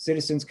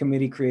 Citizens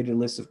Committee created a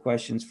list of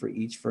questions for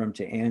each firm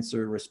to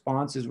answer.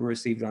 Responses were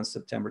received on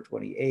September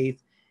 28th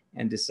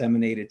and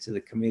disseminated to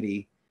the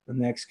committee. The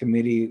next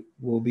committee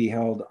meeting will be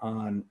held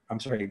on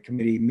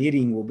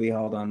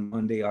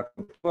Monday,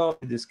 October 12th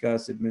to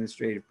discuss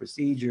administrative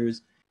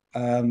procedures.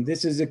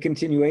 This is a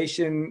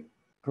continuation,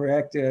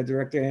 correct,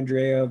 Director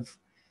Andrea,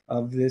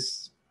 of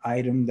this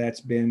item that's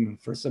been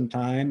for some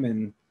time.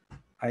 And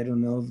I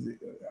don't know,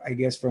 I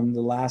guess from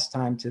the last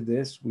time to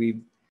this,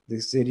 the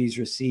city's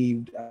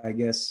received, I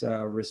guess,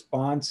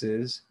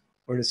 responses,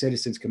 or the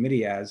Citizens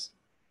Committee has,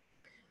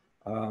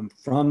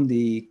 from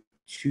the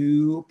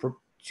two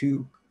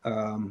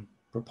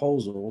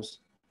proposals.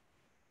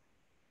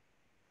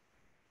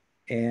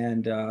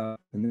 And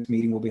this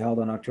meeting will be held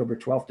on October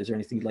 12th. Is there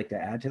anything you'd like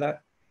to add to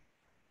that?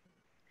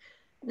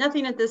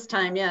 Nothing at this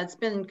time. Yeah, it's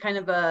been kind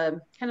of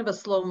a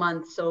slow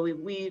month. So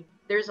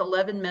there's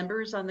 11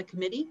 members on the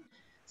committee.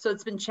 So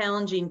it's been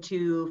challenging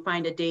to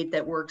find a date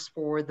that works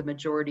for the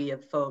majority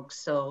of folks.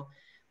 So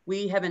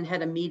we haven't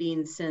had a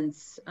meeting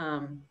since,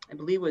 I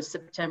believe it was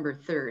September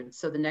 3rd.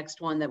 So the next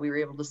one that we were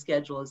able to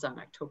schedule is on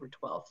October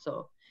 12th.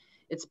 So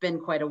it's been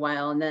quite a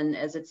while. And then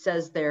as it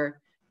says there,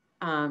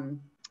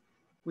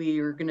 we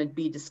are going to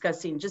be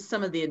discussing just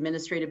some of the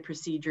administrative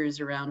procedures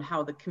around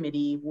how the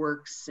committee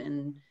works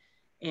and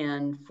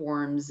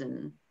forms.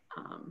 And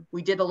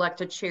we did elect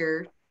a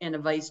chair and a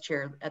vice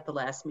chair at the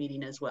last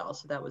meeting as well.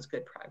 So that was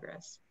good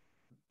progress.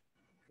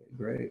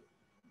 Great.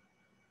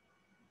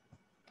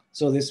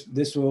 So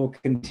this will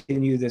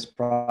continue this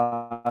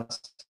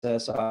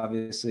process,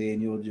 obviously,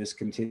 and you'll just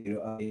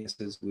continue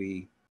as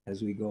we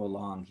go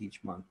along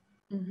each month.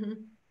 Mm-hmm.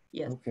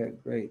 Yes. Okay,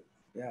 great.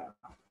 Yeah.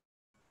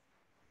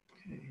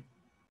 Okay.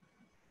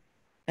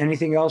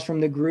 Anything else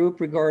from the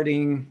group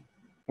regarding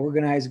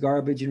organized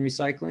garbage and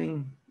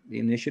recycling, the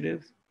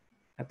initiative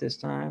at this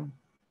time?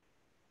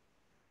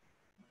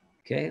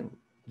 Okay,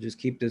 just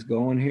keep this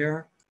going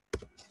here.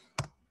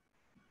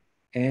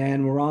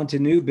 And we're on to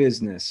new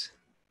business.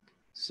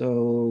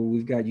 So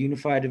we've got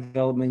Unified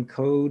Development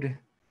Code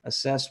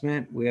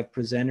assessment. We have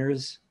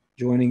presenters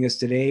joining us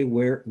today,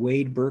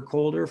 Wade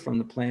Burkholder from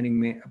the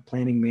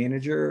planning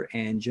manager,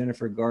 and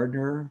Jennifer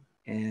Gardner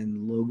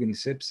and Logan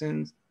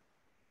Simpson.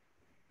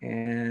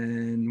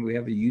 And we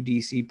have a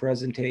UDC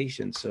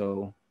presentation.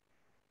 So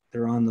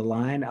they're on the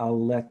line.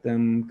 I'll let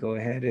them go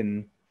ahead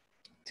and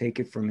take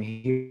it from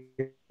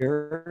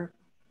here.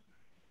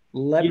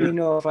 Let me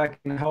know if I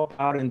can help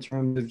out in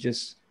terms of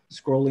just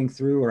scrolling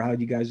through, or how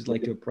you guys would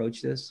like to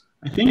approach this.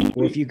 I think,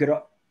 or if you could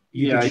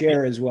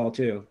share as well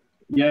too.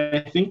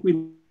 Yeah, I think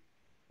we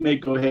may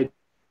go ahead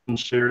and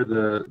share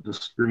the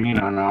screen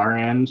on our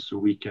end so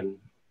we can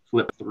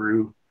flip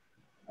through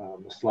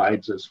the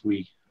slides as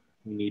we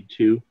need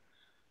to.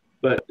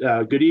 But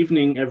good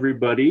evening,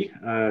 everybody.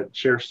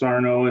 Chair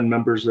Sarno and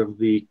members of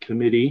the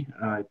committee.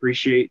 I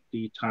appreciate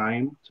the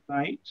time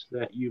tonight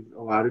that you've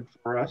allotted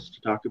for us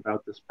to talk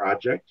about this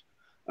project.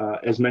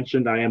 As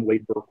mentioned, I am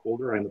Wade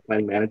Burkholder. I'm the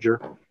planning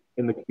manager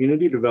in the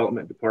community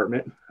development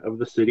department of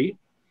the city.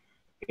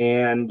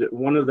 And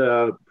one of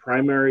the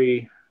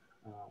primary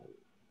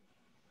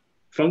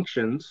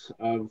functions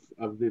of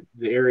the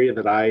area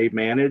that I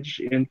manage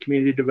in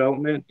community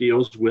development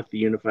deals with the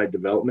Unified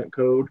Development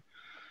Code.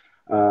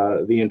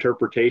 The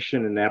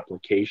interpretation and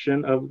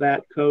application of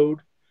that code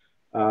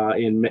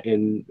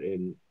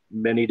in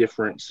many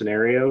different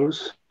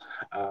scenarios.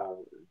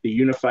 The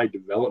Unified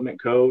Development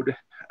Code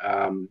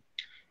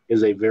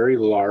is a very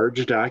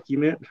large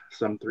document,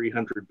 some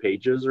 300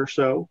 pages or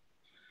so.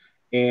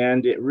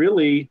 And it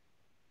really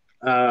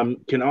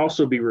can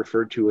also be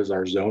referred to as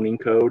our zoning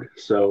code.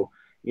 So,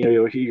 you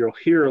know, you'll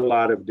hear a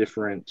lot of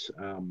different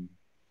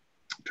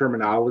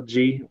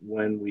terminology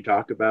when we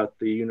talk about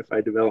the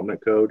Unified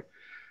Development Code.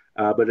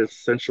 But it's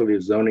essentially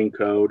a zoning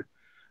code.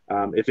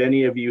 If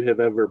any of you have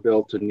ever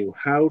built a new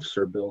house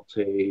or built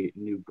a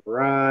new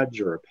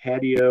garage or a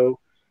patio,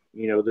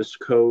 you know, this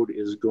code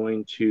is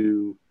going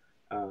to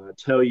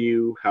tell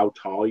you how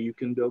tall you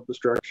can build the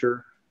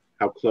structure,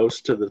 how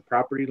close to the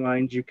property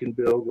lines you can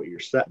build, what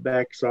your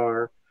setbacks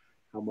are,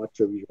 how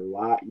much of your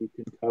lot you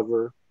can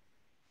cover.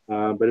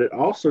 But it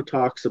also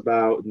talks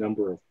about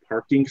number of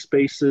parking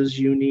spaces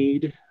you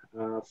need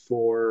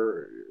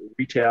for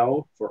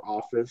retail, for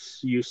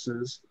office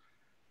uses.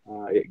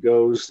 It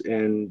goes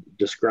and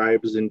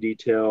describes in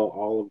detail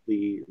all of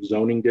the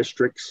zoning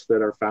districts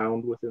that are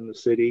found within the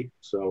city.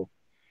 So,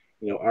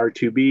 you know,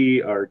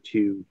 R2B,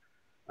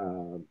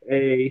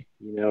 R2A,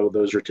 you know,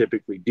 those are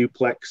typically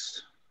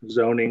duplex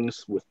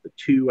zonings with the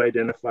 2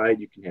 identified.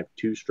 You can have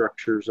 2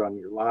 structures on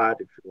your lot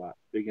if your lot's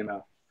big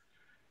enough.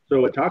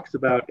 So it talks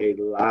about a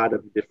lot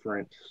of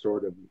different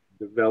sort of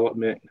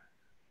development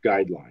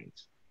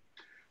guidelines.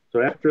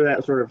 So after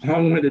that sort of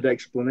long-winded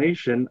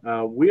explanation,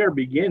 we are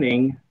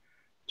beginning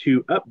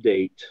to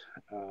update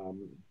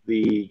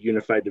the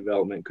Unified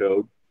Development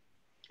Code.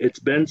 It's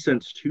been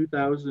since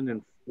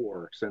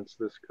 2004 since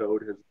this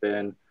code has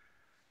been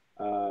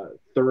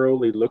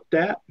thoroughly looked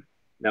at.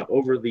 Now,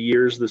 over the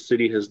years, the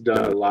city has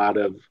done a lot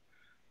of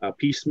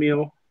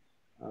piecemeal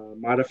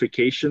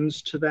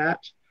modifications to that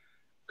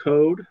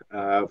code.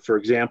 For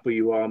example,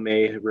 you all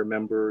may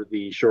remember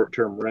the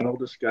short-term rental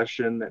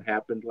discussion that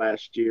happened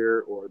last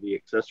year, or the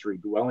accessory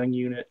dwelling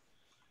unit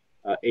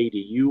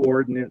ADU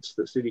ordinance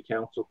that City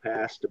Council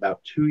passed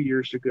about 2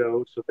 years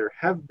ago. So there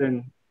have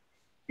been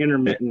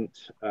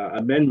intermittent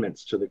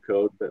amendments to the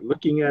code, but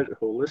looking at it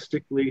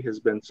holistically has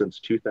been since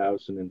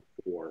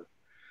 2004.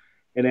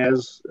 And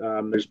as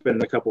there's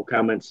been a couple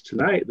comments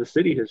tonight, the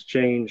city has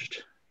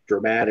changed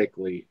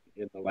dramatically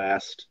in the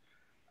last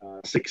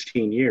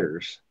 16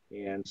 years.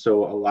 And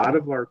so a lot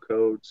of our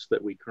codes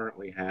that we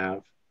currently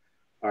have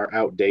are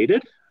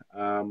outdated.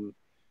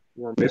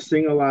 We're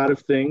missing a lot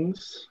of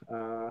things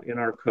in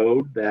our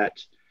code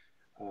that,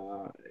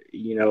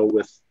 you know,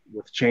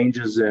 with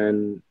changes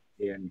in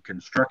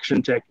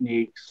construction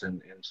techniques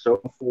and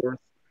so forth,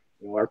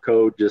 you know, our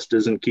code just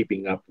isn't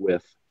keeping up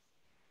with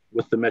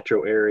the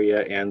metro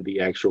area and the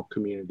actual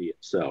community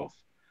itself.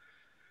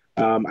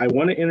 I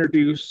want to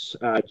introduce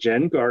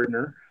Jen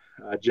Gardner.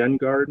 Jen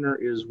Gardner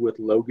is with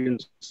Logan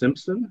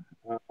Simpson,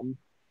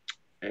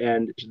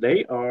 and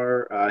they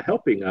are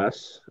helping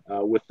us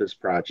with this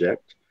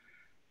project.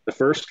 The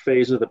first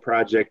phase of the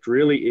project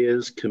really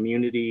is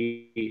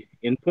community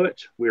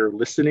input. We're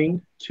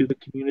listening to the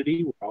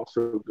community. We're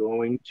also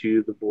going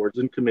to the boards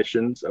and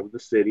commissions of the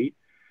city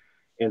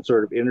and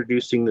sort of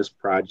introducing this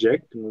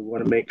project. And we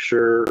want to make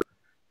sure,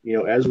 you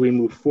know, as we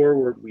move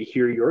forward, we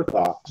hear your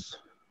thoughts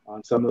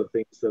on some of the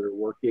things that are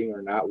working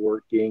or not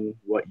working,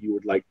 what you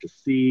would like to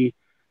see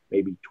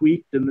maybe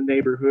tweaked in the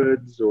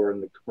neighborhoods or in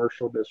the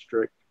commercial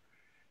district.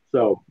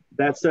 So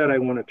that said, I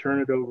want to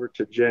turn it over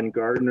to Jen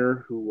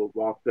Gardner, who will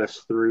walk us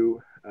through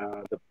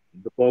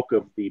the bulk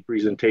of the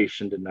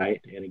presentation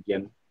tonight. And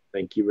again,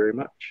 thank you very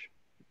much.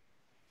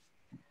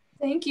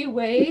 Thank you,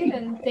 Wade,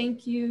 and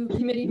thank you,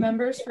 committee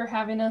members, for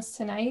having us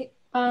tonight.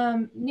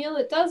 Neil,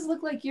 it does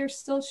look like you're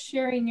still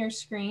sharing your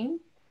screen.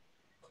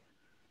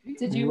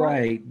 Did you?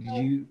 Right.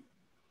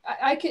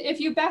 I could, if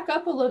you back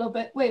up a little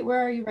bit. Wait,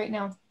 where are you right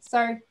now?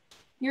 Sorry,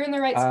 you're in the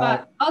right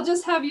spot. I'll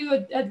just have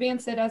you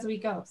advance it as we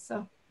go.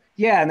 So.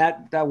 Yeah, and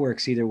that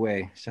works either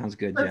way. Sounds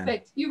good, Jen.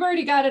 Perfect. You've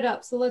already got it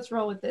up, so let's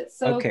roll with it.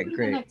 So okay, go to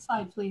great. the next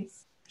slide,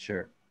 please.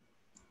 Sure.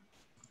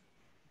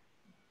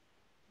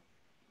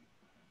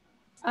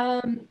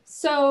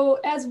 So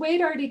as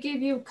Wade already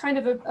gave you kind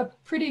of a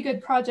pretty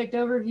good project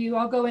overview,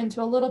 I'll go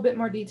into a little bit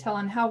more detail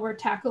on how we're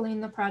tackling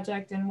the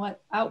project and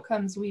what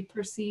outcomes we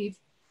perceive.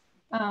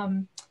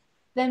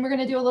 Then we're going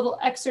to do a little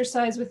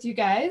exercise with you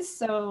guys.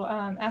 So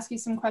ask you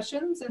some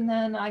questions, and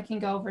then I can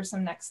go over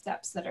some next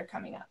steps that are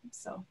coming up.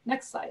 So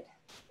next slide.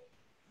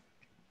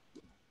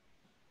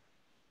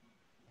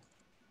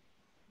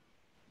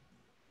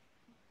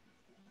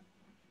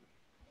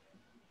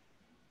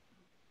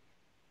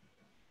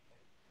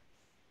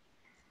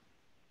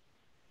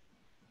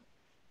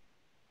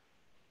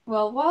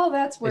 Well, while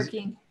that's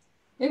working,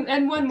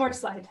 and one more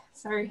slide,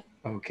 sorry.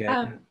 Okay.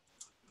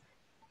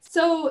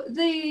 So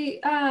the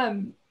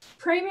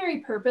primary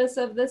purpose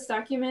of this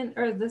document,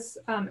 or this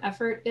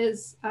effort,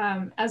 is,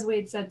 as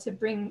Wade said, to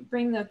bring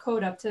the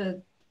code up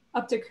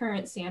to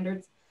current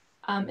standards.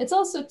 It's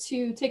also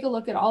to take a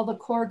look at all the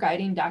core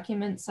guiding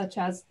documents, such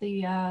as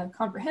the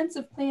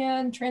comprehensive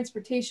plan,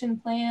 transportation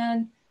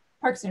plan,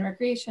 parks and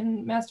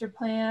recreation master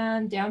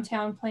plan,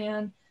 downtown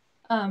plan.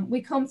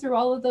 We comb through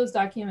all of those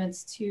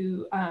documents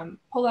to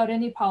pull out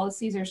any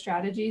policies or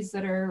strategies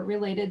that are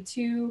related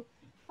to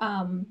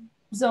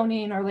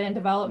zoning or land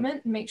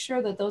development, and make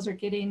sure that those are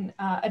getting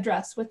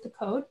addressed with the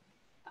code.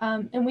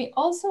 And we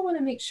also want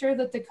to make sure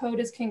that the code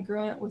is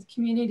congruent with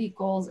community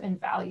goals and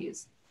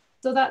values.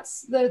 So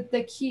that's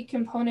the key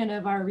component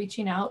of our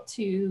reaching out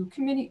to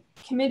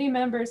committee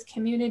members,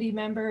 community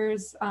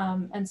members,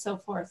 and so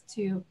forth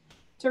to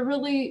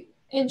really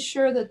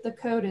ensure that the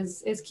code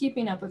is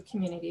keeping up with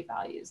community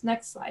values.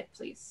 Next slide,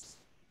 please.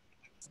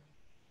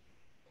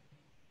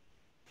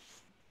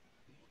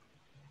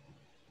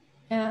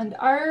 And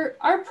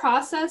our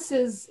process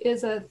is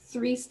a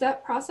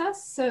 3-step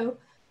process. So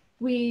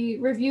we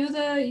review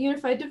the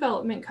Unified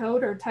Development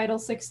Code, or Title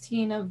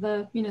 16 of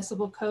the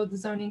Municipal Code, the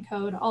zoning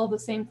code, all the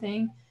same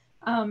thing.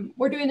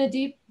 We're doing a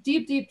deep,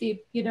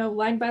 you know,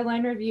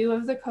 line-by-line review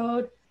of the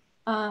code,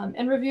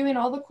 and reviewing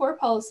all the core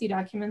policy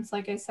documents,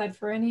 like I said,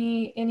 for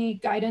any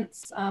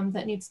guidance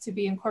that needs to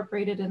be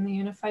incorporated in the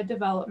Unified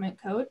Development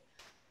Code.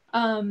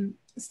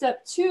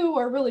 Step 2,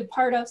 or really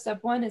part of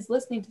step 1, is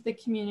listening to the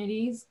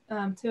communities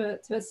to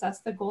assess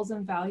the goals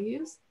and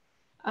values.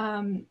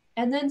 And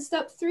then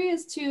step 3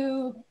 is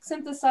to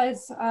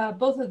synthesize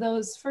both of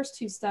those first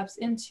 2 steps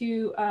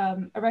into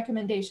a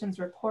recommendations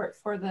report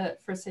for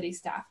city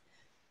staff.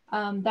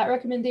 That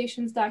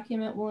recommendations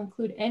document will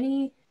include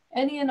any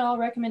and all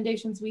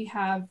recommendations we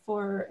have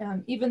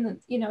for even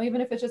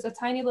if it's just a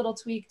tiny little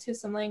tweak to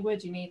some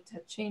language. You need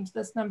to change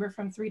this number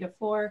from 3 to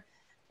 4.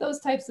 Those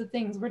types of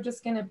things. We're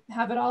just going to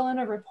have it all in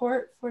a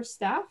report for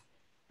staff.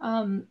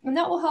 And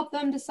that will help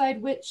them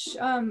decide which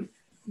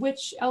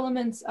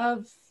elements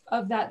of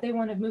that they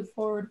want to move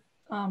forward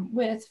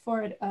with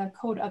for a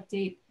code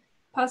update,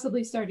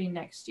 possibly starting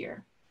next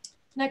year.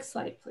 Next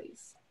slide,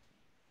 please.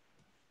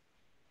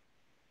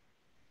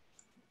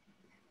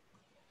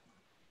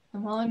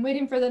 And while I'm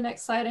waiting for the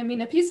next slide, I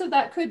mean, a piece of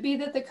that could be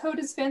that the code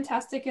is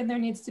fantastic and there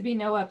needs to be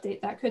no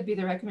update. That could be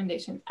the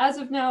recommendation. As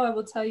of now, I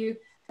will tell you,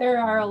 there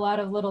are a lot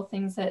of little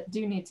things that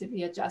do need to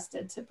be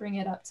adjusted to bring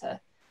it up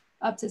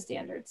to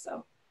standard.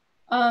 So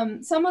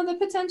some of the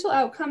potential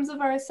outcomes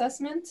of our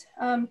assessment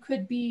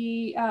could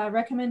be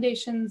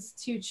recommendations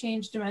to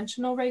change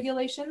dimensional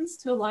regulations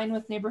to align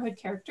with neighborhood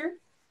character.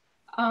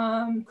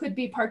 Could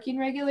be parking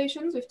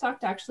regulations. We've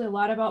talked actually a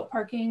lot about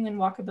parking and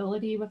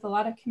walkability with a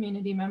lot of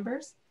community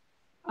members.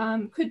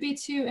 Could be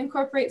to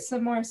incorporate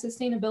some more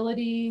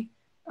sustainability,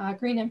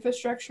 green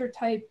infrastructure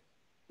type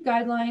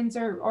guidelines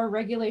or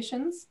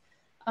regulations.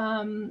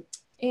 And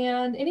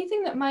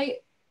anything that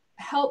might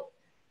help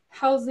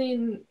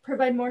housing,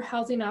 provide more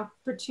housing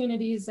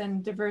opportunities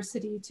and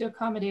diversity to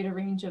accommodate a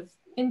range of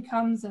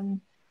incomes and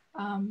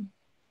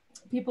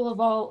people of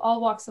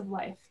all walks of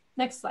life.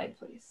 Next slide,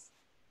 please.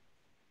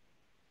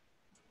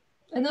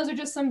 And those are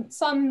just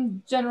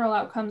some general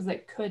outcomes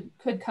that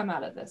could come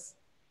out of this,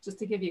 just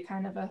to give you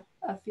kind of a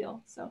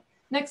feel. So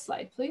next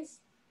slide, please.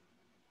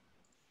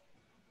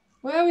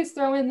 We always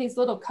throw in these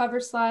little cover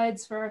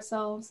slides for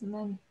ourselves and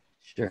then.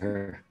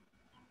 Sure.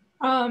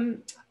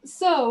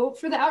 So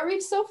for the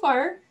outreach so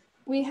far,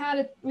 we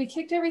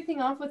kicked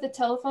everything off with a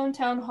telephone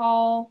town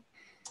hall.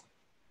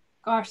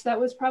 Gosh, that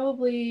was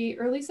probably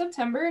early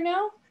September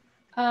now.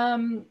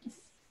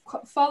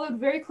 Followed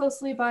very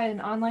closely by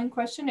an online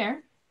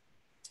questionnaire.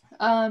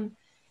 And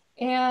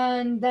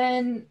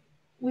then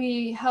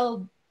we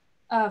held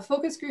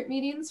focus group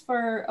meetings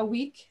for a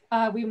week.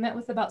 We met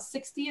with about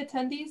 60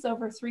 attendees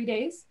over 3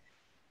 days.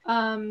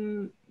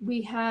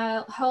 We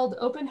held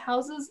open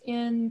houses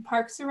in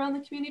parks around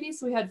the community.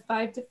 So we had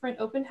 5 different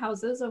open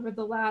houses over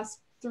the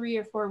last 3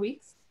 or 4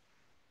 weeks.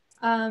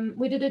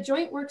 We did a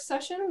joint work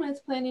session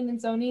with planning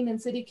and zoning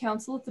and city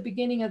council at the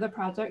beginning of the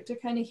project to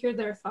kind of hear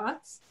their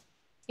thoughts.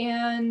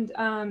 And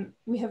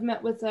we have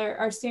met with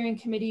our steering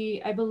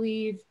committee, I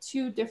believe,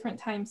 2 different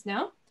times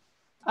now.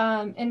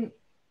 And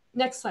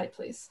next slide,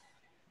 please.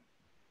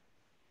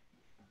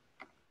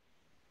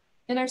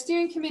 And our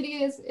steering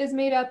committee is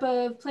made up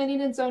of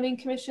planning and zoning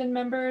commission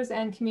members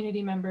and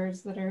community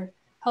members that are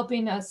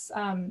helping us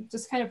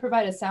just kind of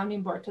provide a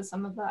sounding board to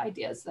some of the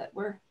ideas that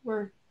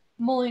we're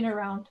mulling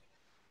around.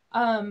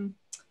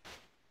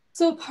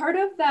 So part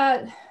of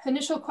that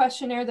initial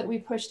questionnaire that we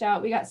pushed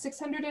out, we got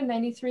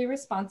 693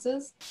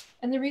 responses.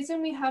 And the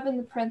reason we have in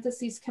the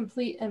parentheses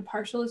complete and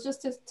partial is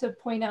just to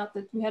point out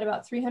that we had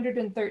about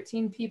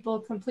 313 people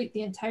complete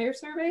the entire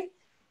survey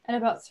and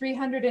about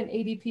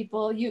 380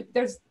 people,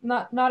 there's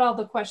not all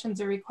the questions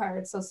are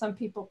required. So some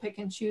people pick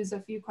and choose a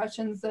few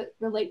questions that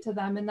relate to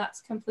them, and that's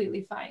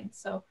completely fine.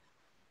 So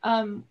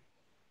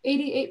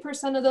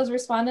 88% of those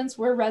respondents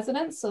were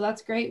residents. So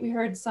that's great. We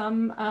heard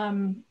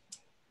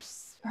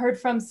heard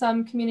from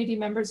some community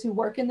members who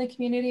work in the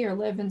community or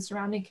live in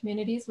surrounding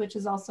communities, which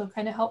is also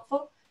kind of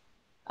helpful.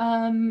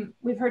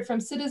 We've heard from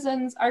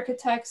citizens,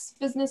 architects,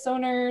 business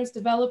owners,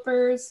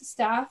 developers,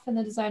 staff, and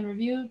the design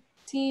review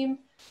team,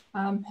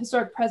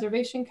 Historic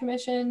Preservation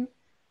Commission.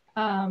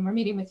 We're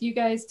meeting with you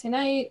guys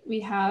tonight. We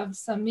have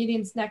some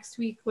meetings next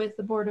week with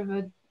the Board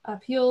of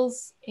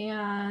Appeals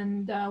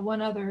and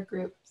one other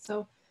group.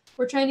 So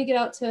we're trying to get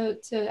out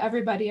to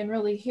everybody and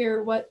really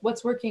hear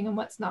what's working and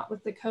what's not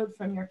with the code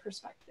from your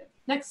perspective.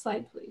 Next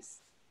slide, please.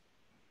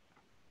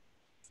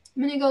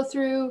 I'm going to go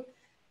through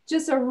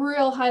just a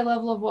real high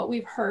level of what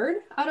we've heard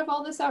out of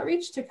all this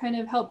outreach to kind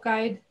of help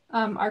guide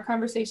our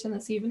conversation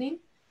this evening.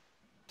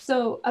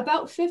 So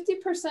about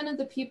 50% of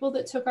the people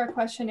that took our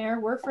questionnaire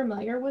were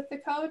familiar with the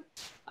code.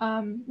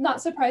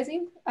 Not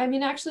surprising. I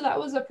mean, actually, that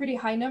was a pretty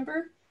high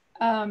number.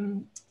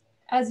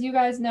 As you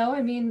guys know,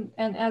 I mean,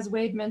 and as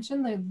Wade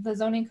mentioned, the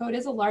zoning code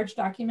is a large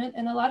document,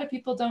 and a lot of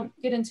people don't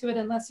get into it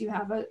unless you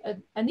have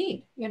a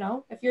need. You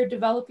know, if you're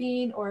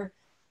developing or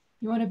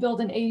you want to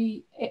build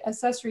an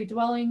accessory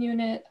dwelling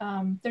unit,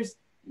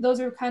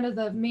 those are kind of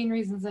the main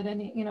reasons that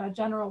a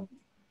general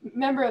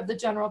member of the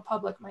general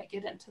public might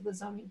get into the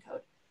zoning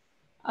code,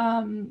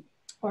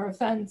 or a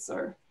fence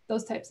or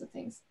those types of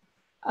things.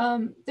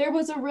 There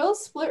was a real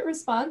split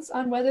response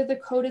on whether the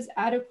code is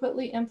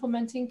adequately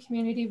implementing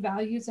community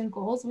values and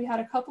goals. We had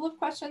a couple of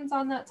questions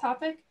on that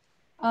topic.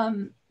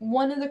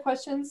 One of the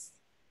questions,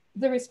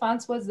 the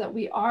response was that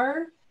we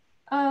are,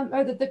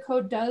 or that the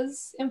code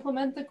does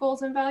implement the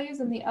goals and values,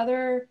 and the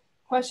other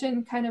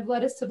question kind of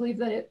led us to believe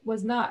that it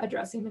was not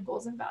addressing the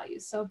goals and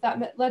values. So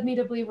that led me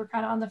to believe we're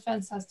kind of on the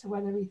fence as to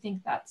whether we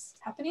think that's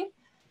happening.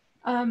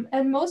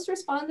 And most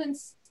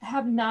respondents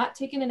have not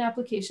taken an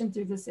application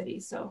through the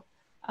city. So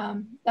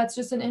that's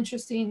just an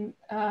interesting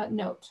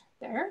note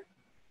there.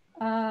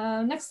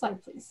 Next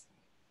slide, please.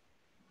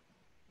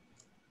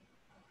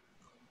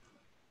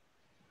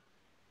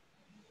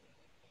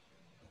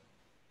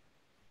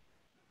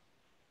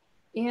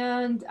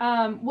 And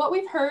what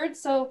we've heard,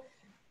 so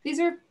these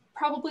are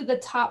probably the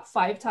top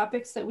 5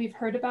 topics that we've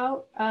heard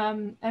about.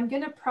 I'm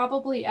going to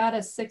probably add a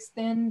 6th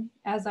in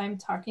as I'm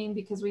talking,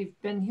 because we've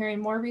been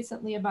hearing more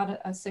recently about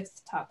a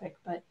 6th topic.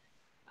 But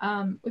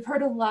we've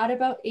heard a lot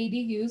about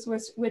ADUs,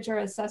 which are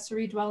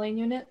accessory dwelling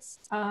units.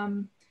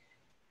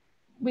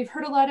 We've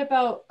heard a lot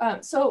about,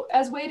 so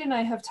as Wade and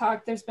I have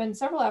talked, there's been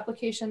several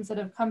applications that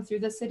have come through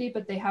the city,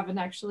 but they haven't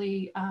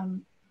actually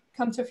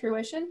come to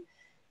fruition.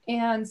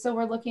 And so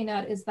we're looking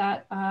at, is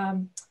that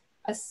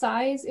a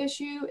size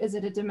issue? Is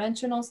it a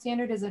dimensional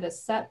standard? Is it a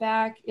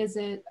setback? Is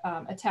it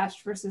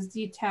attached versus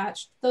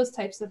detached? Those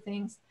types of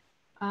things.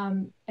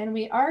 And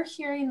we are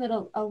hearing that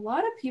a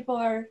lot of people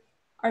are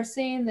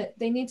saying that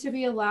they need to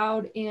be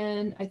allowed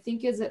in, I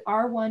think, is it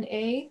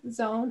R1A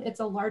zone? It's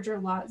a larger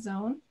lot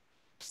zone.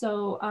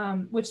 So,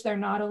 which they're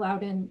not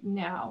allowed in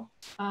now.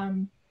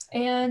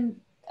 And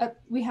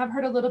we have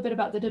heard a little bit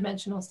about the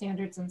dimensional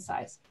standards and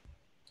size.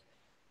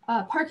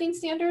 Parking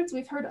standards,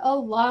 we've heard a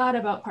lot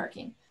about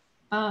parking.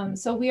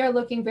 So we are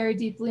looking very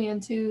deeply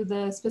into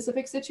the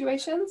specific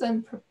situations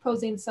and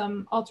proposing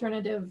some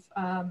alternative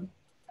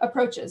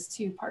approaches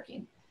to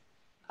parking.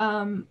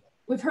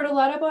 We've heard a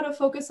lot about a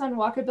focus on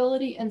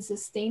walkability and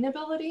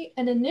sustainability.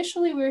 And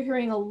initially we were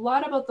hearing a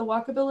lot about the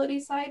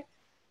walkability side.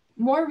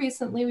 More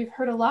recently, we've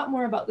heard a lot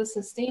more about the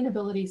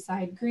sustainability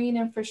side, green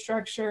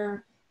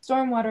infrastructure,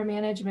 stormwater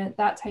management,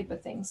 that type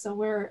of thing. So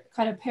we're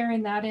kind of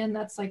pairing that in.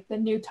 That's like the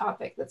new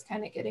topic that's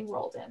kind of getting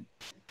rolled in.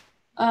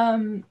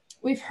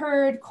 We've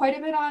heard quite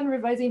a bit on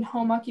revising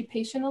home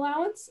occupation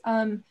allowance.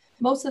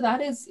 Most of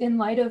that is in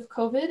light of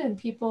COVID and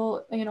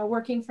people,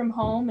 working from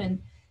home.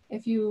 And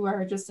if you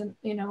are just,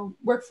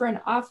 work for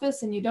an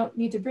office and you don't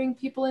need to bring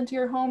people into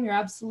your home, you're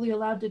absolutely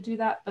allowed to do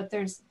that. But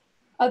there's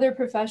other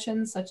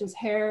professions such as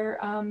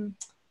hairstylists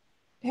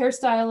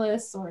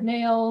or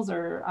nails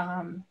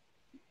or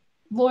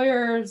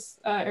lawyers,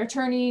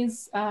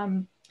 attorneys,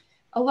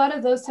 a lot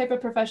of those type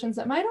of professions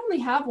that might only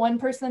have one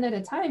person at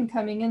a time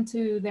coming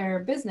into their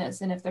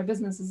business. And if their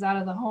business is out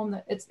of the home,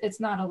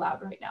 it's not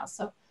allowed right now.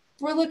 So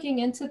we're looking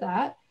into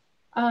that.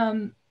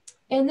 And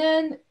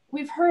then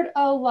we've heard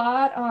a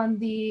lot on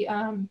the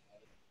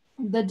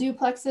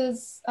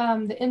duplexes,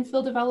 the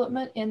infill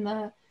development in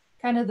the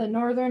kind of the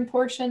northern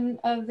portion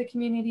of the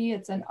community.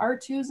 It's an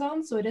R2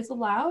 zone, so it is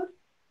allowed.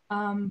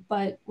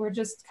 But we're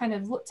just kind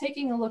of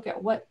taking a look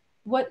at what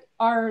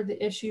are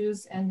the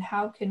issues and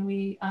how can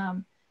we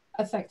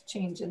affect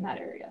change in that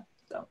area.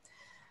 So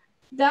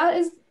that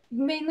is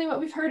mainly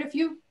what we've heard. If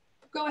you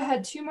go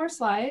ahead 2 more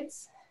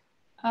slides,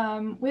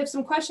 we have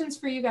some questions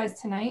for you guys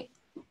tonight,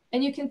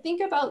 and you can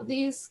think about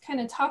these kind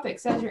of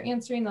topics as you're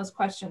answering those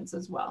questions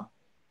as well.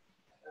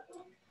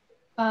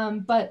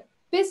 But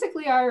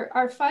basically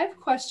our 5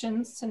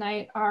 questions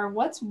tonight are: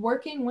 what's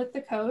working with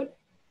the code?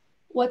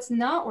 What's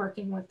not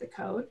working with the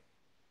code?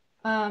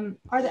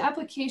 Are the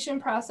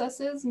application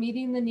processes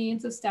meeting the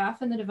needs of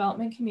staff and the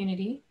development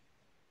community?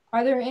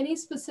 Are there any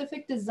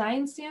specific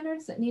design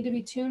standards that need to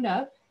be tuned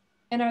up?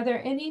 And are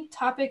there any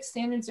topic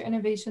standards or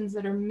innovations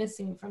that are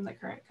missing from the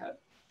current code?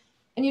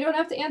 And you don't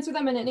have to answer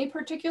them in any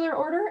particular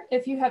order.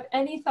 If you have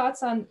any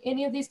thoughts on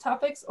any of these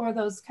topics or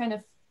those kind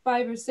of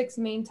 5 or 6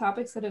 main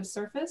topics that have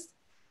surfaced,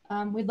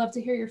 we'd love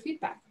to hear your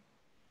feedback.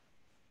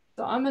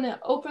 So I'm going to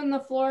open the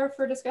floor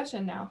for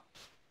discussion now.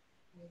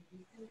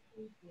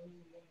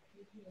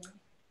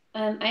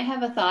 I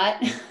have a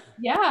thought.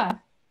 Yeah.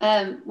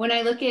 When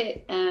I look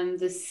at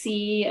the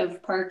sea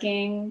of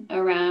parking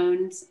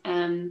around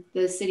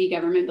the city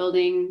government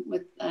building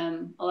with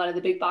a lot of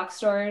the big box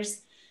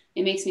stores,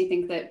 it makes me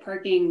think that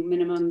parking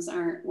minimums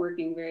aren't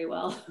working very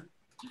well.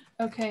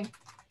 Okay.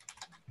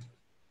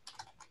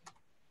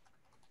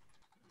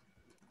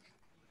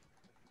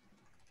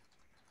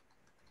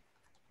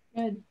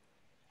 Good.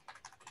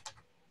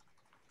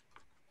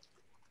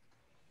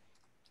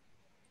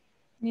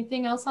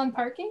 Anything else on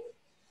parking?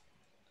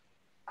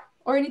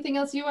 Or anything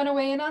else you want to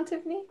weigh in on,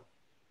 Tiffany?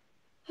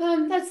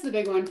 That's the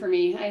big one for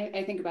me.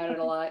 I think about it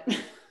a lot.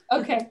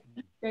 Okay,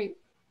 great.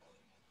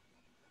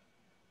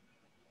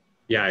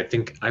 Yeah, I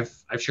think I've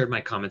shared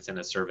my comments in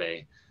a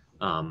survey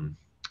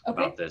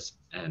about this,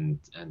 and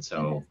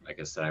so I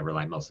guess I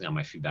rely mostly on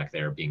my feedback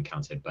there being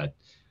counted. But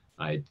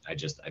I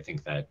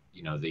think that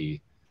the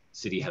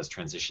city has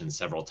transitioned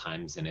several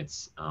times in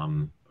its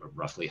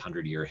roughly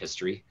 100-year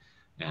history.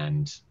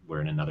 And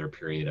we're in another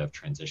period of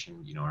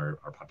transition. Our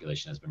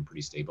population has been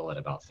pretty stable at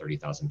about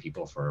 30,000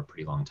 people for a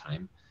pretty long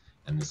time.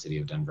 And the city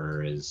of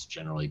Denver is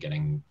generally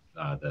getting,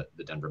 the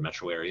Denver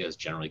metro area is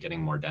generally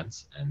getting more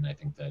dense. And I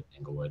think that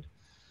Inglewood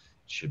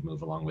should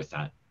move along with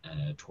that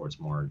towards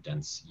more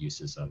dense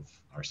uses of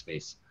our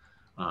space.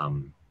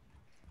 And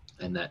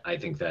that I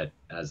think that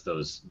as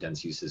those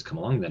dense uses come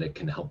along, that it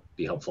can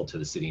be helpful to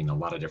the city in a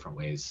lot of different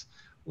ways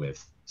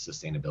with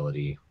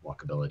sustainability,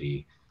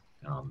 walkability,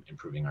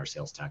 improving our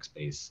sales tax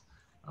base,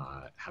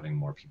 having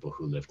more people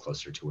who live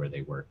closer to where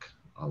they work,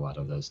 a lot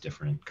of those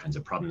different kinds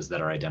of problems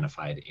that are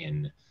identified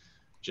in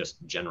just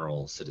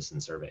general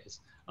citizen surveys.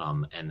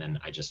 And then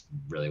I just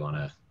really want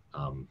to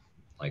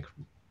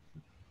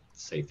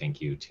say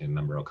thank you to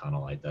Member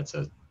O'Connell. That's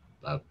a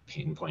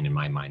pain point in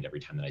my mind every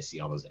time that I see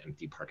all those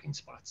empty parking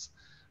spots,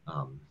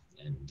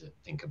 and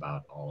think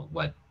about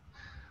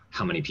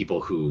how many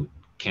people who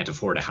can't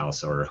afford a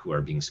house or who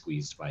are being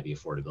squeezed by the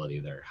affordability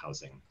of their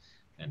housing,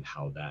 and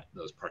how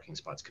those parking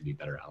spots could be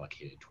better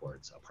allocated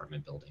towards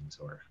apartment buildings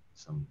or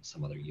some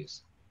other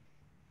use.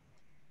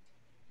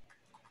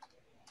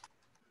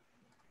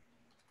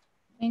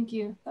 Thank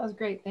you. That was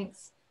great.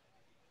 Thanks.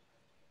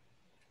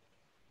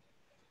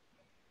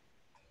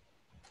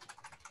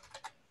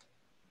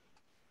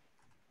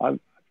 I've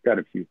got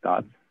a few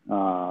thoughts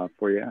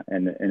for you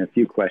and a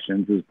few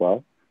questions as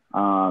well.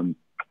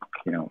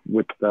 You know,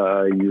 with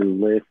your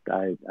list,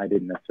 I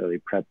didn't necessarily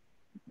prep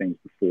things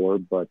before,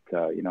 but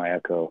you know, I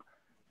echo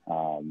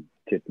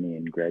Tiffany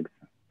and Greg's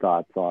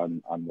thoughts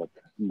on what's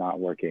not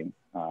working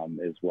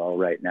as well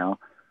right now.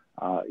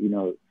 You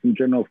know, some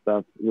general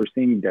stuff, we're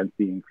seeing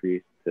density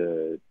increase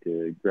to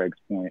Greg's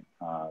point,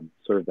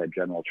 sort of that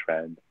general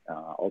trend.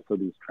 Also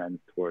these trends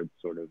towards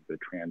sort of the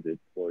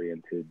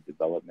transit-oriented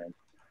development.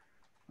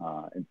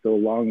 And so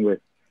along with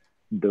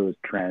those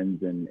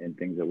trends and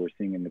things that we're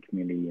seeing in the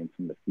community and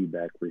some of the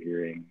feedback we're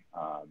hearing,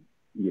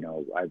 you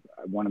know, I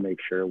want to make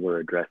sure we're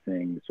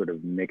addressing sort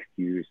of mixed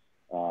use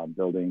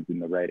buildings in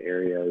the right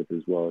areas,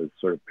 as well as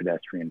sort of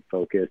pedestrian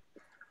focused.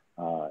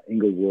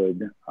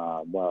 Inglewood,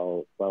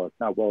 while it's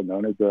not well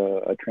known as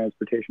a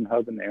transportation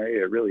hub in the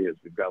area, it really is.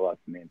 We've got lots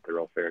of main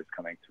thoroughfares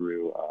coming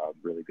through,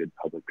 really good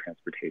public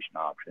transportation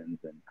options,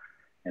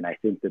 and I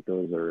think that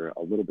those are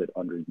a little bit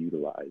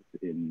underutilized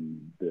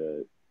in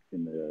the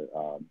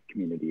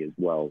community as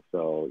well.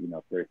 So, you know,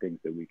 if there are things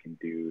that we can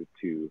do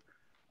to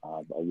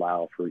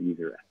allow for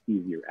either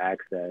easier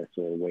access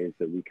or ways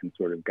that we can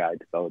sort of guide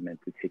development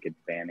to take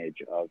advantage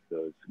of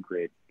those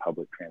great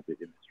public transit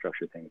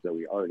infrastructure things that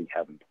we already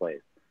have in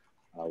place,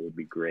 would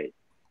be great.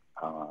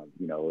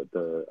 You know,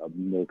 a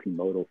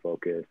multimodal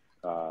focus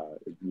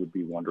would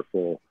be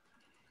wonderful.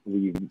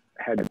 We've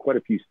had quite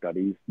a few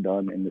studies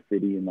done in the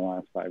city in the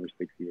last 5 or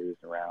 6 years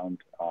around,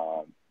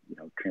 you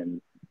know,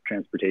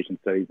 transportation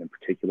studies in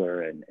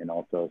particular, and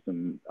also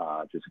some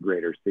just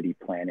greater city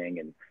planning,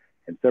 and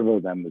several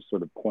of them have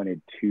sort of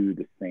pointed to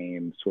the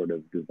same sort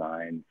of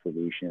design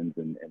solutions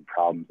and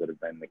problems that have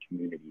been in the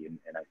community, and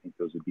I think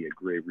those would be a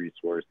great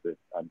resource that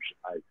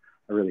I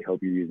really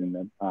hope you're using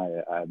them.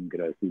 I'm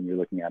going to assume you're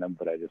looking at them,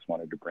 but I just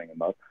wanted to bring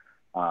them up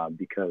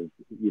because,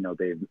 you know,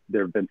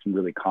 there have been some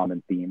really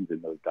common themes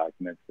in those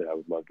documents that I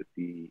would love to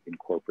see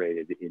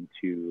incorporated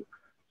into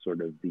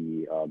sort of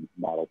the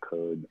model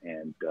code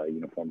and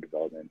uniform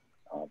development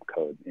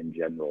code in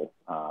general,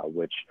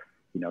 which,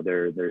 you know,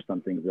 there's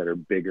some things that are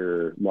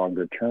bigger,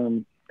 longer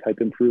term type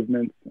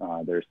improvements.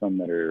 There's some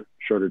that are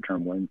shorter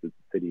term wins that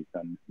the city's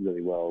done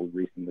really well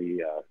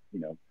recently, you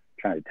know,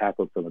 trying to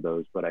tackle some of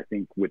those. But I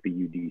think with the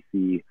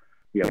UDC,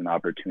 we have an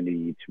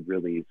opportunity to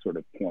really sort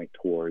of point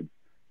towards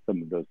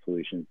some of those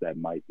solutions that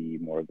might be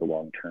more of the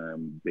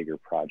long-term, bigger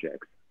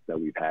projects that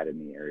we've had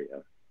in the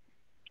area.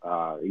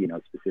 You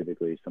know,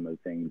 specifically, some of the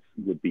things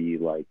would be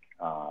like,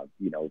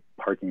 you know,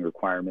 parking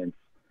requirements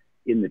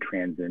in the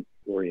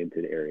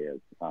transit-oriented areas.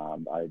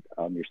 On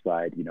your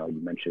slide, you know,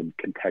 you mentioned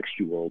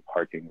contextual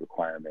parking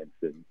requirements,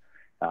 and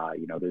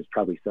you know, there's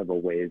probably several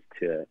ways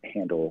to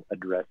handle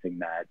addressing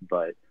that,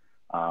 but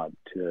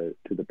to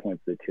the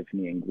points that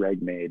Tiffany and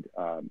Greg made,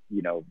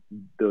 you know,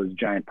 those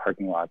giant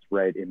parking lots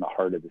right in the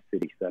heart of the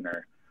city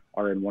center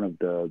are in one of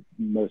the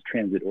most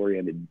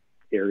transit-oriented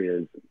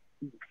areas,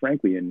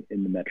 frankly, in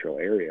the metro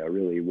area,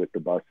 really, with the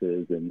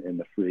buses and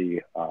the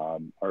free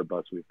our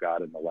bus we've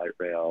got and the light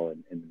rail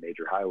and the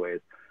major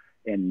highways.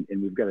 And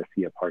we've got to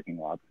see a parking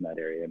lots in that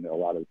area. And a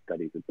lot of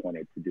studies have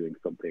pointed to doing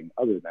something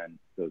other than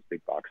those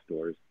big box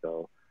stores.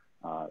 So,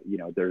 you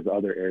know, there's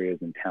other areas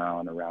in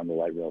town around the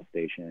light rail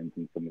stations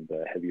and some of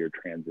the heavier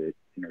transit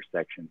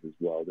intersections as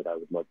well that I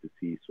would love to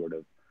see sort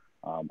of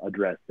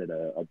addressed at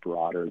a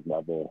broader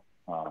level,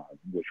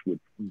 which would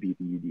be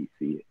the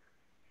UDC.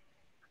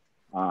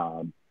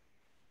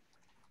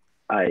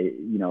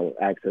 You know,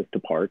 access to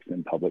parks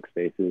and public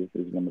spaces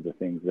is one of the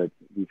things that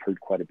we've heard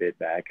quite a bit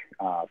back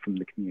from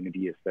the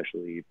community,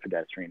 especially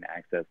pedestrian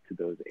access to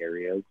those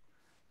areas.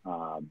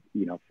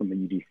 You know, from a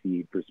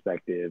UDC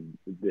perspective,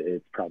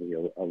 it's probably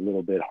a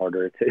little bit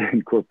harder to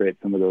incorporate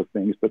some of those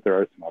things, but there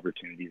are some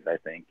opportunities, I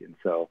think. And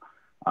so,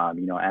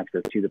 you know,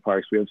 access to the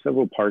parks. We have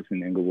several parks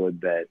in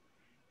Inglewood that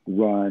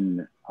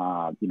run,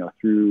 you know,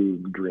 through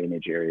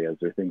drainage areas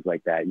or things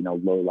like that, you know,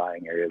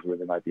 low-lying areas where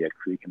there might be a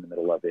creek in the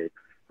middle of it.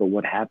 But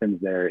what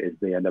happens there is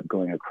they end up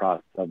going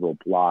across several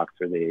blocks,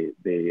 or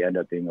they end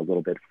up being a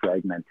little bit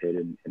fragmented,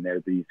 and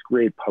they're these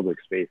great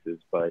public spaces,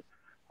 but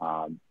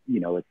you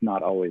know, it's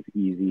not always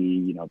easy,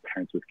 you know,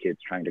 parents with kids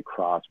trying to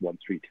cross one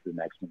street to the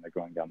next when they're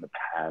going down the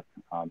path.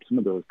 Some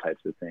of those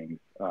types of things,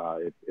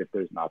 if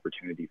there's an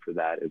opportunity for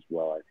that as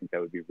well, I think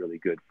that would be really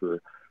good for,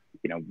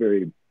 you know,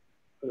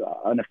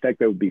 an effect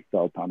that would be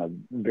felt on a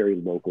very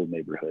local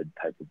neighborhood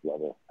type of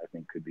level. I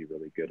think could be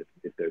really good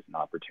if there's an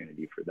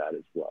opportunity for that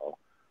as well.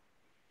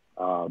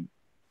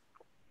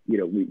 you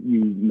know,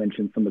 you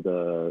mentioned some of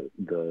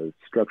the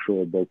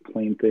structural, both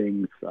plain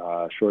things,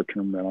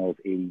 short-term rentals,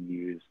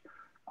 ADUs.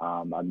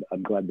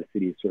 I'm glad the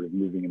city is sort of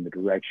moving in the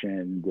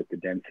direction with the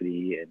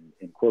density and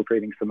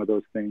incorporating some of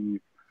those things.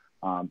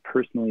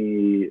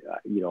 Personally,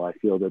 you know, I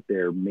feel that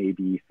there may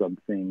be some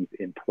things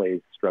in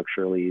place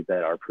structurally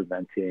that are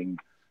preventing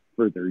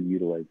further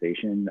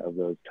utilization of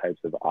those types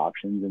of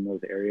options in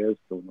those areas.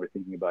 So when we're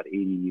thinking about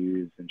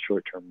ADUs and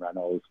short-term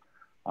rentals,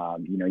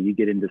 you know, you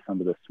get into some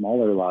of the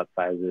smaller lot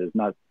sizes,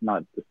 not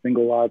the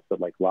single lots,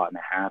 but like lot and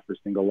a half or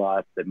single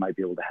lots that might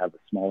be able to have a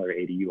smaller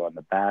ADU on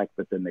the back,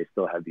 but then they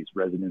still have these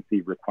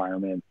residency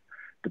requirements.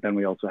 But then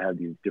we also have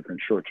these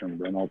different short-term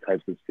rental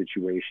types of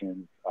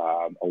situations.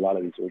 A lot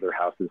of these older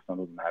houses, some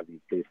of them have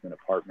these basement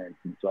apartments.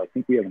 And so I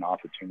think we have an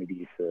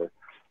opportunity to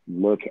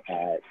look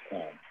at,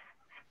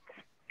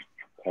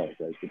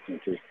 apologize,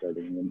 it's just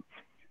starting in.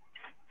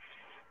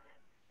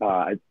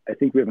 I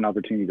think we have an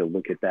opportunity to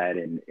look at that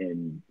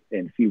and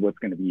see what's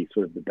going to be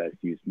sort of the best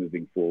use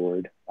moving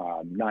forward.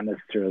 Not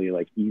necessarily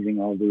like easing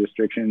all the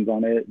restrictions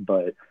on it,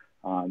 but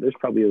there's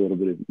probably a little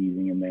bit of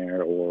easing in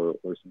there or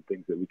some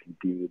things that we can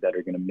do that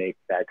are going to make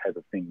that type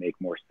of thing make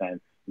more sense.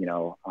 You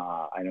know,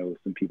 I know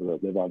some people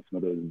that live on some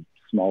of those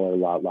smaller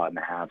lot and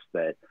a halves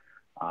that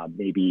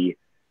maybe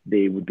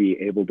they would be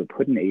able to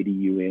put an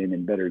ADU in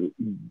and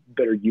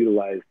better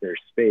utilize their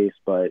space,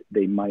 but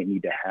they might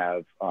need to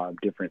have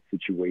different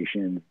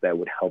situations that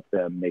would help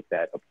them make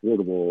that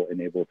affordable and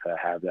able to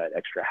have that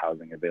extra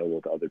housing available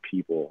to other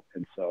people.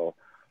 And so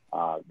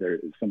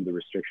some of the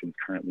restrictions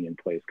currently in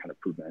place kind of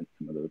prevent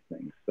some of those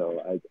things.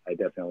 So I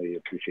definitely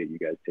appreciate you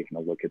guys taking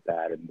a look at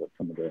that and what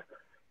some of the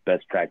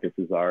best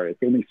practices are.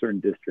 It's only certain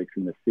districts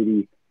in the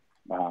city.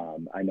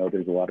 I know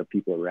there's a lot of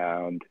people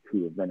around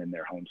who have been in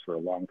their homes for a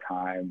long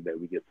time that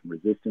we get some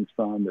resistance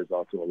from. There's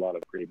also a lot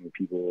of great new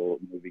people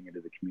moving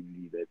into the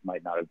community that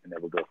might not have been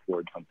able to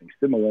afford something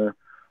similar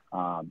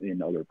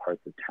in other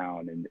parts of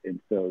town. And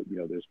so, you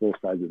know, there's both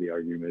sides of the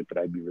argument, but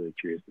I'd be really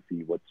curious to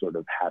see what's sort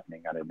of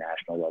happening on a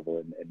national level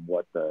and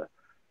what the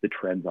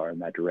trends are in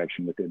that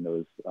direction within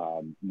those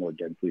more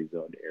densely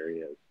zoned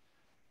areas.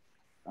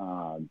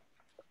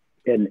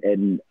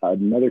 And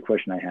another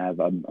question I have,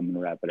 I'm going to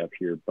wrap it up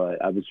here,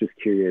 but I was just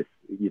curious,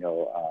 you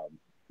know,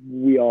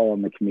 we all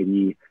on the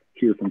committee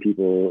hear from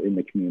people in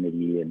the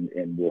community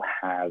and we'll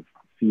have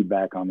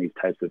feedback on these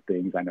types of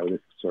things. I know this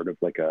is sort of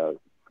like a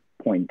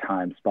point in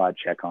time spot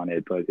check on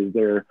it, but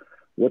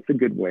what's a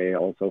good way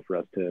also for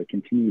us to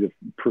continue to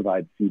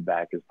provide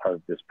feedback as part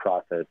of this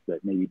process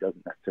that maybe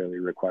doesn't necessarily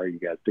require you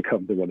guys to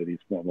come to one of these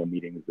formal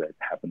meetings that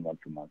happen once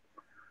a month?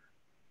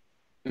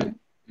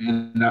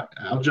 And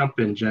I'll jump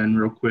in, Jen,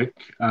 real quick.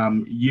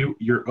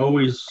 You're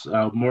always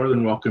more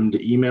than welcome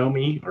to email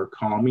me or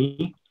call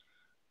me.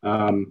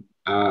 I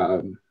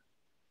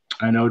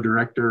know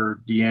Director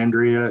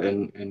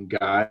DeAndrea and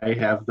Guy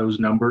have those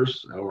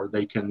numbers, or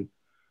they can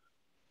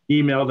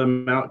email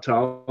them out to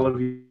all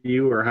of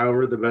you, or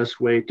however the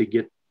best way to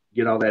get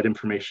all that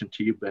information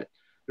to you. But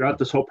throughout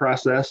this whole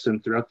process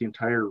and throughout the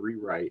entire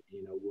rewrite,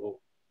 you know,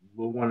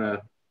 we'll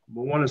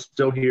want to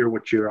still hear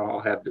what you all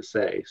have to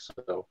say.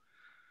 So,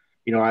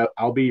 you know,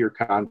 I'll be your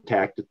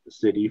contact at the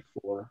city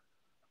for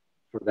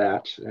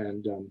that.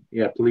 And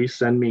yeah, please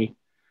send me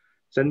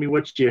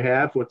what you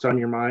have, what's on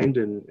your mind,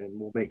 and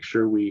we'll make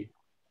sure we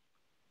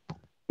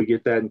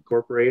get that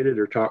incorporated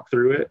or talk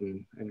through it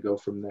and go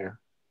from there.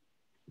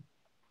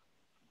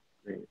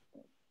 Great.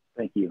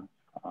 Thank you.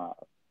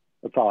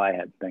 That's all I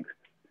had. Thanks.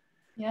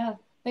 Yeah,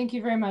 thank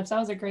you very much. That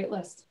was a great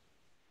list.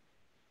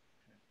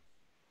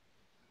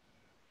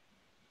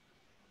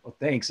 Well,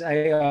 thanks.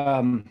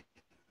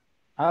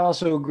 I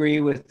also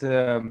agree with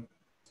the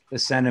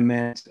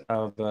sentiment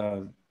of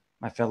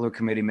my fellow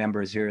committee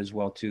members here as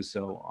well too.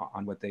 So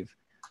on what they've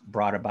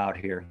brought about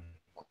here,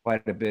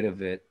 quite a bit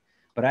of it.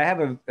 But I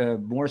have a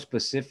more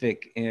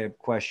specific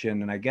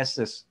question, and I guess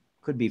this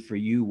could be for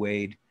you,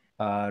 Wade,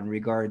 in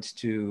regards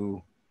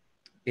to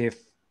if,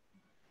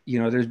 you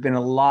know, there's been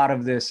a lot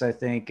of this, I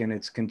think, and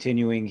it's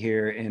continuing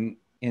here in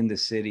the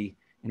city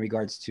in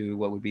regards to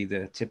what would be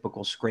the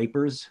typical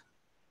scrapers,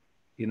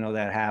 you know,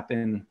 that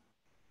happen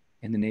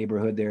in the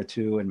neighborhood there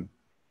too. And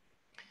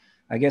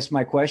I guess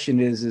my question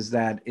is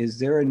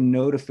there a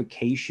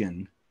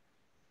notification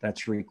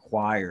that's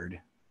required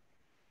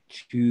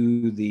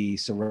to the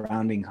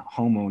surrounding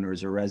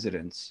homeowners or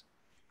residents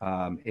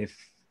if,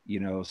 you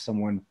know,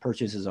 someone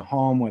purchases a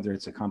home, whether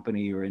it's a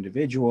company or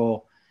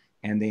individual,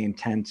 and they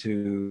intend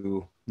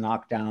to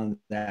knock down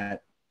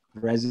that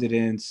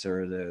residence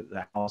or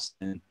the house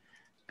and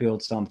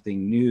build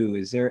something new?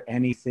 Is there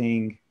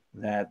anything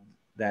that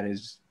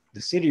is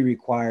the city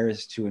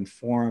requires to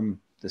inform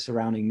the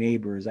surrounding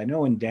neighbors? I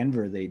know in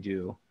Denver they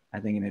do, I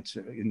think, and it's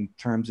in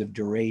terms of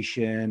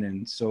duration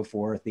and so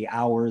forth, the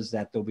hours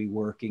that they'll be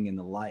working and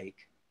the like.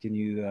 Can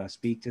you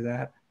speak to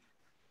that?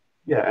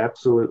 Yeah,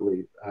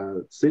 absolutely.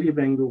 City of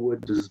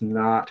Englewood does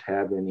not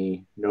have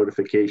any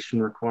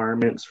notification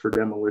requirements for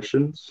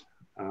demolitions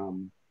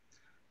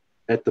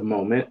at the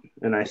moment.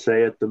 And I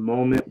say at the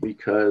moment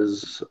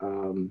because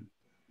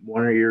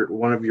one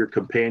of your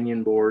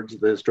companion boards,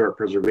 the Historic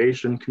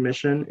Preservation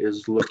Commission,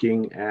 is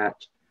looking at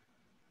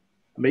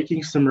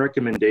making some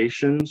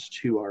recommendations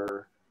to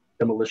our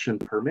demolition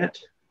permit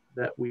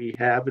that we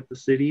have at the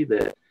city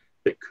that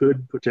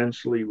could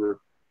potentially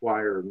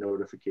require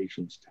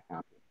notifications to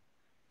happen.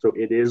 So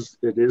it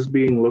is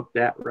being looked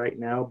at right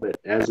now, but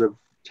as of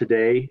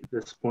today,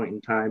 this point in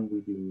time,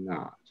 we do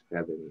not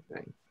have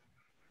anything.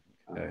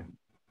 Okay.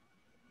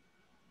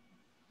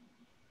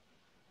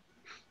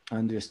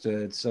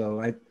 Understood.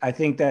 So I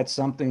think that's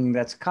something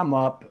that's come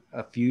up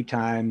a few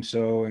times.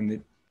 So,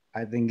 and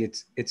I think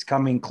it's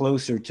coming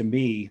closer to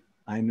me.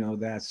 I know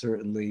that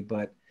certainly,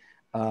 but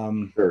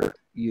sure.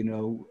 You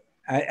know,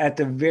 at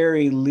the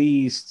very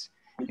least,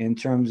 in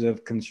terms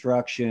of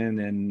construction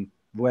and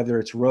whether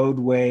it's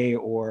roadway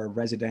or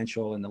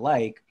residential and the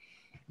like,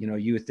 you know,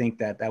 you would think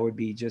that that would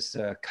be just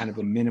a kind of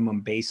a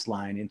minimum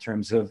baseline in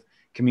terms of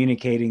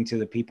communicating to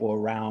the people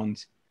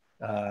around,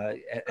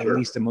 at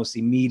least the most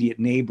immediate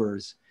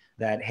neighbors,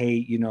 that, hey,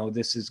 you know,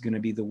 this is going to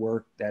be the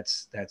work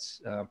that's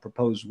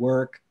proposed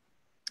work.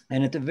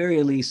 And at the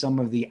very least, some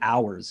of the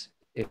hours,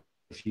 if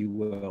you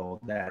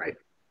will, that, right,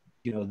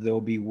 you know, they'll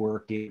be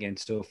working and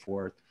so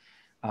forth.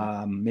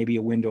 Maybe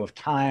a window of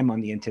time on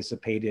the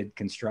anticipated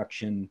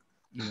construction,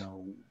 you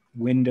know,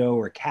 window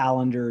or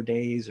calendar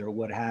days or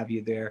what have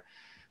you there.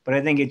 But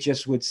I think it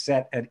just would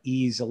set at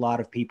ease a lot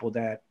of people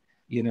that,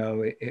 you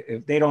know,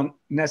 if they don't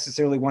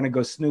necessarily want to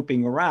go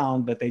snooping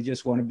around, but they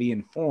just want to be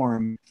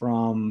informed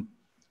from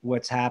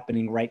what's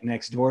happening right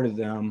next door to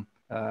them,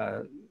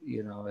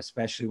 you know,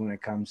 especially when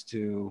it comes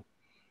to,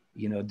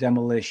 you know,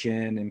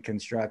 demolition and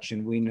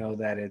construction. We know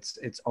that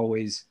it's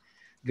always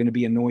going to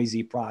be a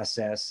noisy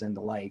process and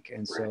the like.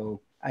 And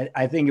so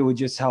I think it would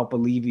just help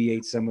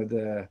alleviate some of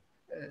the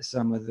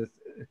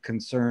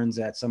concerns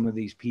that some of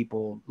these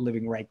people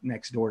living right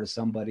next door to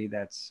somebody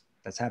that's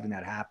having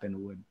that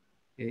happen would,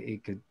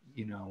 it could,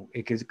 you know,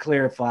 it could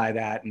clarify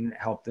that and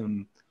help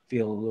them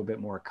feel a little bit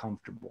more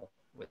comfortable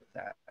with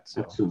that.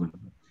 So. Absolutely.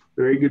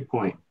 Very good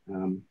point.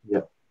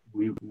 Yep.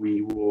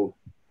 We will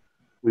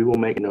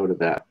make note of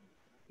that.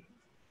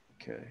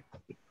 Okay.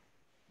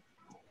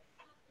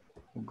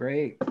 Well,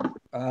 great.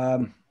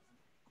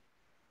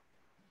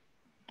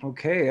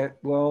 Okay.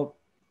 Well,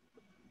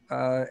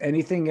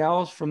 anything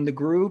else from the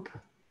group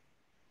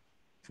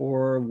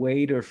for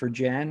Wade or for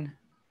Jen?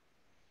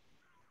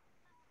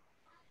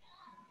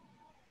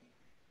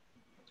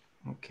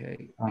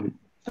 Okay.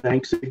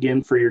 Thanks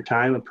again for your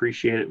time.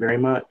 Appreciate it very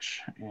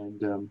much.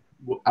 And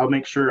I'll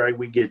make sure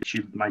we get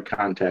you my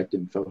contact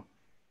info.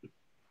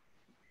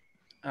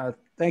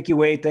 Thank you,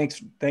 Wade.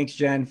 Thanks,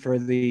 Jen, for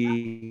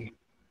the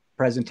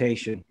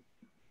presentation.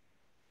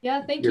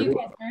 Yeah, thank you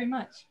guys very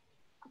much.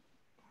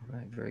 All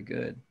right, very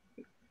good.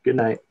 Good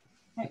night.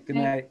 Right, good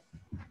night.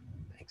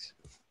 Thanks.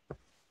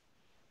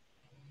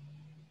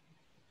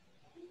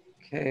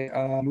 Okay,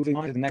 moving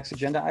on to the next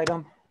agenda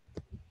item.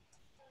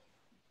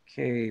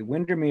 Okay,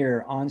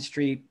 Windemere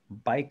on-street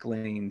bike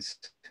lanes.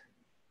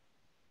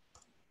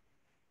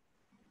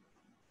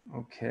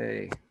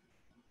 Okay.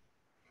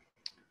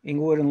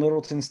 Inglewood and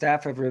Littleton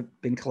staff have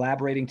been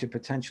collaborating to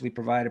potentially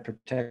provide a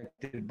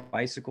protected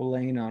bicycle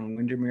lane on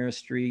Windemere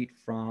Street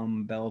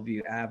from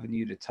Bellevue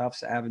Avenue to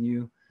Tufts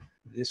Avenue.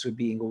 This would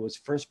be Inglewood's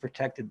first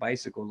protected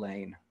bicycle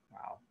lane.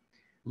 Wow.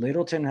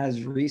 Littleton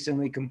has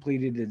recently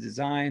completed the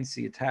design,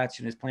 see attached,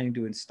 and is planning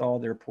to install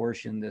their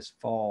portion this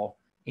fall.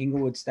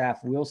 Inglewood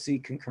staff will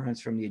seek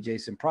concurrence from the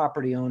adjacent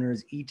property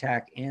owners,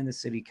 ETAC, and the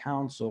city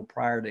council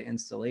prior to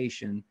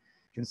installation.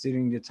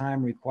 Considering the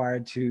time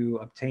required to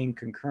obtain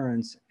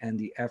concurrence and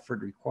the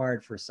effort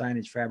required for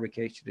signage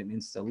fabrication and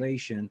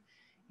installation,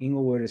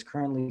 Inglewood is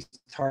currently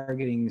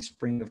targeting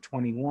spring of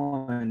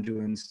 21 to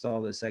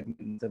install the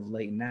segment of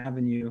Layton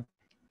Avenue.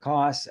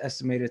 Costs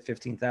estimated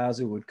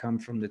 $15,000 would come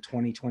from the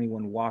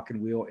 2021 walk and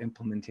wheel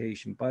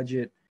implementation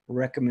budget.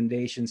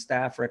 Recommendation: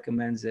 staff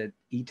recommends that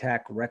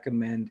ETAC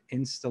recommend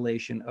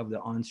installation of the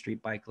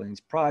on-street bike lanes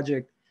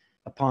project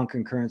upon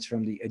concurrence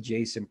from the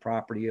adjacent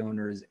property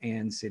owners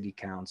and city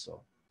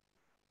council.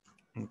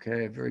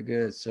 Okay, very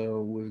good.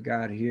 So we've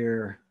got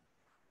here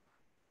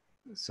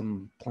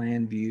some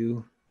plan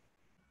view.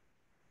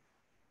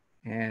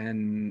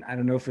 And I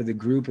don't know for the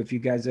group, if you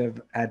guys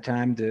have had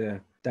time to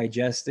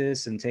digest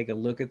this and take a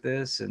look at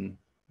this, and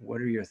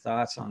what are your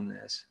thoughts on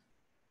this?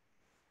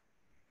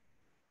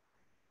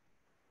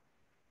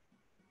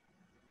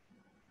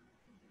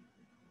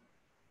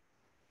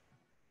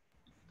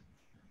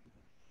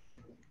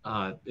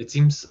 It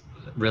seems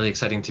really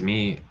exciting to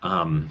me.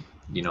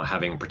 You know,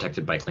 having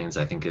protected bike lanes,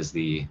 I think, is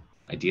the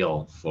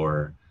ideal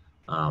for,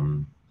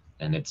 and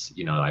it's,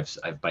 you know,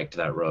 I've biked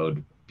that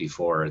road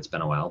before. It's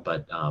been a while,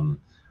 but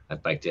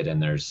I've biked it,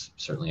 and there's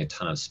certainly a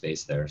ton of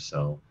space there.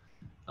 So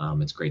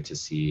it's great to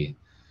see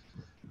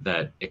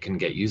that it can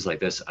get used like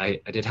this. I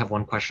did have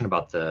one question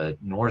about the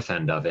north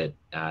end of it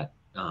at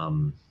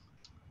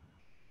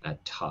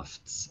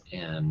Tufts,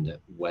 and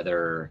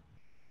whether,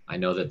 I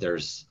know that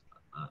there's,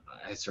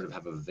 I sort of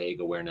have a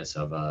vague awareness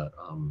of a,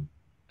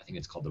 I think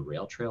it's called the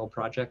Rail Trail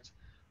project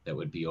that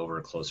would be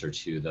over closer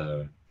to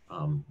the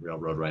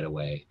railroad right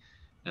away.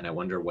 And I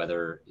wonder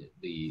whether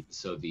the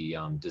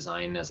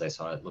design, as I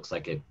saw it, looks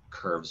like it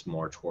curves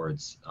more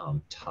towards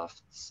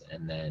Tufts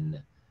and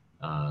then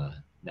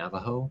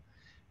Navajo.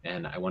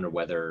 And I wonder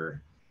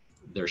whether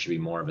there should be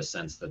more of a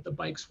sense that the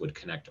bikes would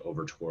connect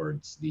over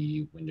towards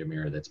the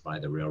Windemere that's by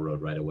the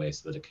railroad right away,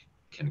 so that it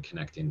can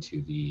connect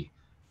into the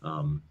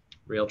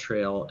rail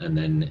trail, and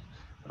then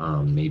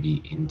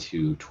maybe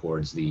into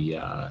towards the,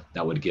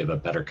 that would give a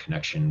better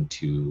connection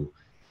to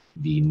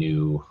the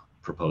new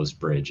proposed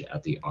bridge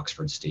at the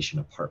Oxford Station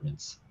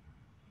Apartments.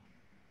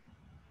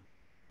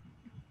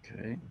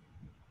 Okay.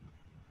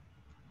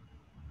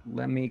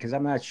 Let me, because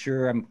I'm not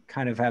sure, I'm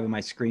kind of having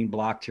my screen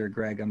blocked here,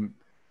 Greg.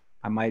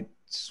 I might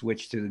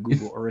switch to the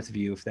Google Earth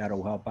view if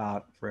that'll help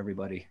out for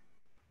everybody.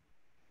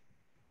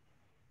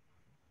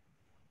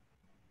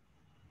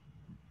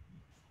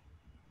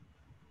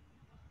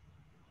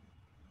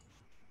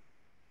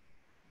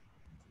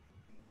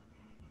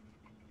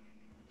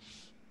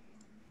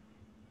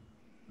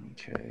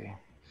 Okay.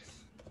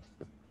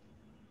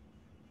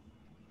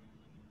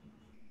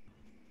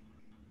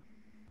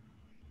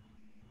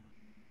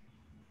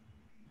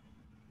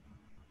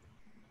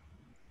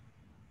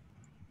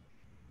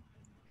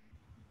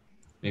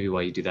 Maybe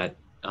while you do that,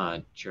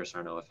 Chair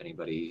Sarno, if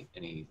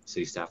any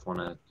city staff want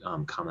to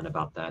comment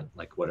about that,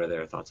 like what are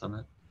their thoughts on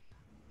that?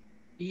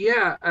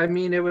 Yeah, I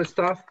mean, it was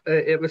stopped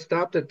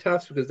at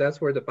Tufts because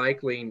that's where the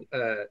bike lane,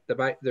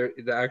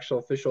 the actual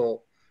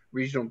official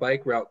regional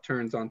bike route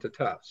turns onto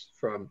Tufts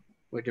from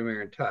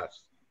Windemere and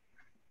Tufts.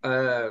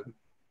 The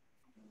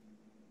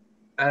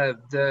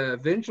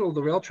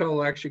rail trail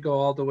will actually go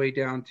all the way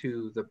down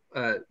to the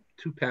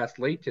past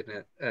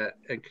Layton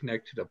and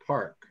connect to the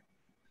park.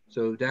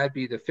 So that'd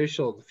be the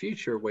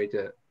future way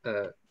to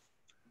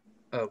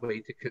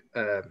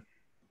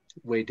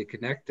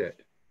connect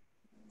it.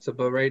 So,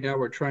 but right now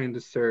we're trying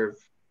to serve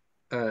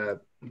the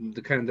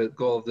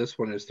goal of this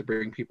one is to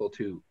bring people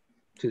to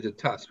the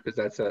Tufts, because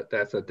that's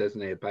a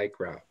designated bike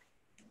route.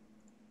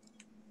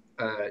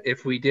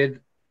 If we did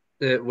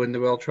when the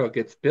rail trail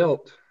gets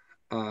built,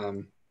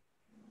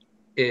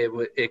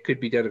 it could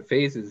be done in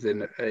phases,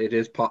 and it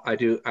is.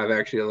 I've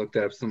actually looked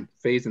at some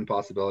phasing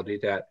possibility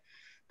that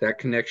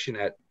connection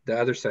at the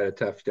other side of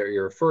Tufts that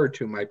you referred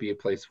to might be a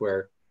place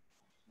where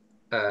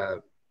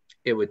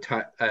it would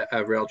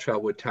a rail trail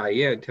would tie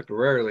in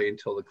temporarily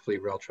until the complete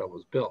rail trail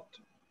was built.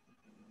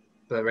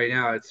 But right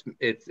now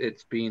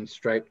it's being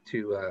striped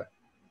to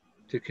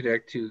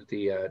connect to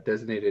the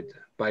designated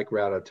bike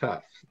route of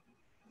Tufts,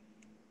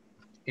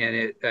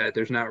 and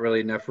there's not really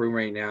enough room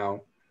right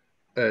now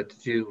to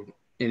do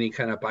any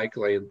kind of bike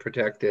lane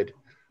protected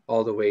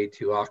all the way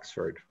to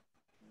Oxford,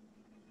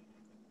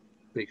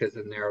 because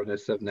of the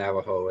narrowness of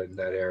Navajo in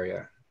that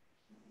area.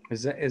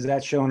 Is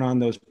that shown on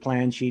those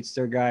plan sheets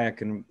there, Guy? I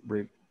can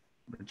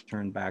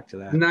return back to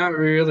that. Not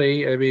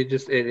really. I mean,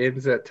 just it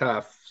ends at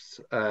Tufts,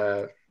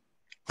 okay.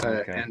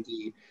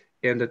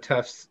 And the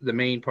Tufts, the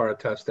main part of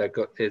Tufts that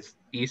is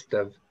east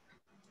of,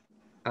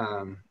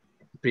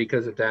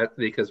 because that's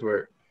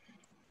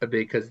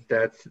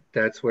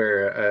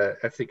where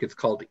I think it's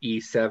called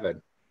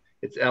E7.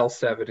 It's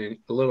L7 in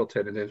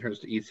Littleton, and then it turns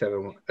to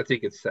E7. I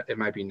think it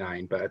might be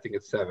 9, but I think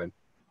it's 7.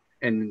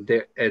 And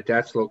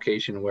that's the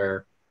location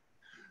where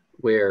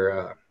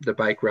the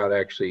bike route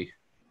actually,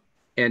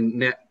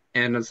 and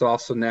it's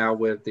also now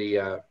with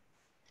the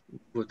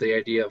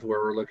idea of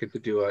where we're looking to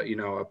do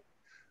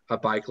a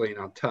bike lane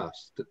on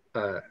Tufts,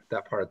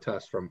 that part of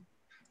Tufts from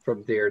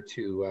there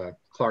to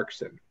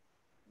Clarkson.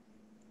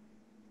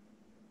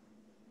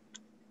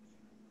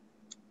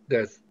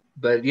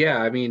 But yeah,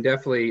 I mean,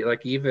 definitely,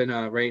 like even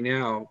right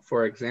now,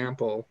 for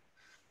example,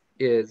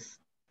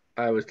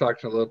 I was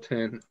talking to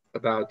Littleton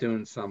about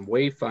doing some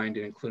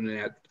wayfinding, including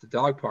at the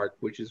dog park,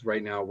 which is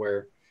right now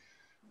where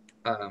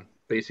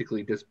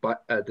basically this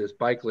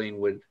bike lane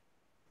would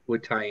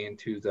tie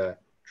into the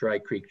Dry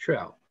Creek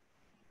Trail.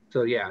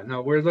 So yeah,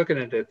 no, we're looking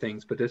at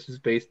things, but this is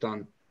based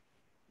on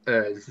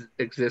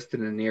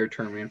existing and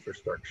near-term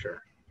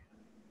infrastructure.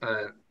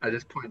 At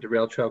this point, the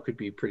rail trail could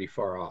be pretty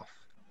far off.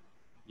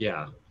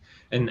 Yeah,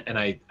 and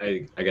I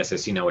guess I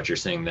see now what you're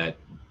saying, that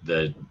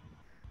the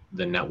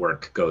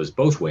network goes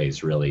both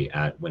ways really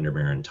at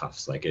Windemere and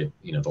Tufts. Like the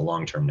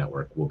long-term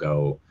network will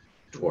go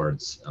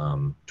towards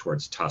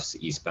Tufts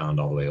eastbound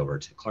all the way over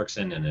to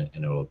Clarkson, and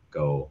it'll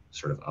go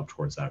sort of up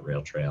towards that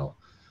rail trail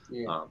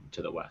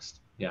to the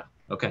west. Yeah,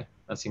 okay,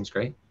 that seems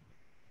great.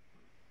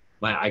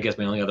 I guess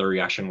my only other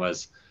reaction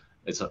was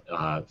it's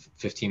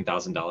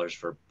 $15,000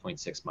 for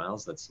 0.6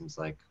 miles. That seems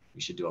like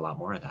we should do a lot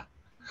more of that.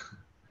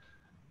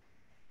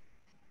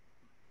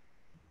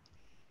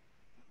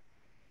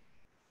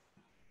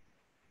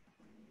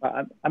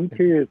 I'm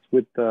curious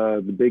with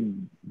the big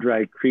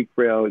Dry Creek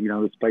Rail,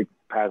 this bike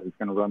path is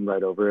going to run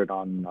right over it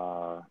on,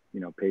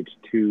 page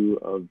 2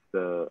 of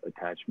the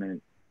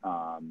attachment.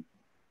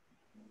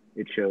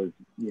 It shows,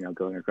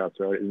 going across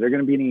the road. Is there going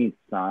to be any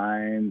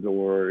signs,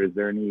 or is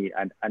there any,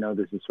 I know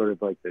this is sort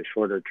of like the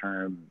shorter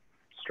term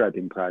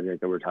striping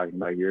project that we're talking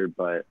about here,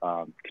 but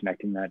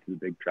connecting that to the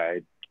big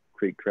Dry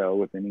Creek Trail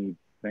with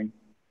anything?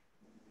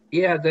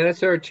 Yeah,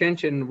 that's our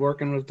intention,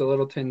 working with the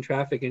Littleton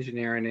traffic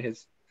engineer and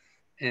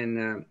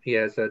he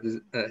has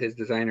his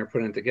designer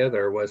putting it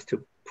together, was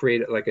to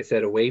create, like I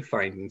said, a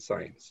wayfinding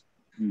signs.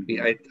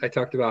 I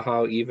talked about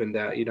how even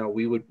that,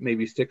 we would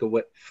maybe stick a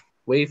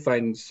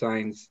wayfinding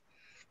signs,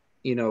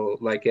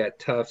 like at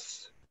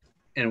Tufts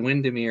and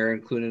Windemere,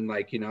 including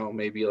like,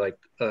 maybe like,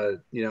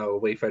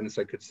 wayfinding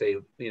sign could say,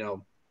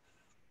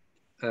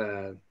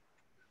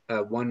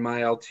 1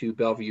 mile to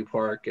Bellevue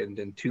Park and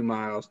then 2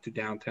 miles to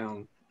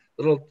downtown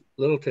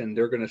Littleton.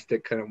 They're going to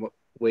stick kind of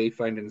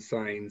wayfinding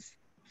signs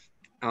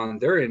on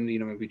their end,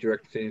 maybe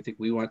direct to anything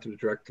we want them to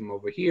direct them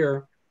over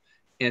here.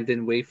 And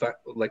then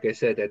like I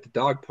said, at the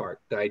dog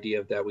park, the idea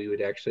of that we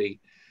would actually,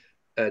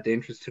 the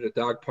entrance to the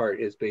dog park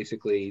is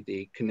basically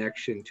the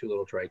connection to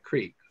Little Dry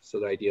Creek. So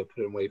the idea of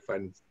putting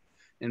wayfindings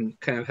and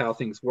kind of how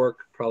things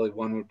work, probably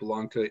one would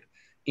belong to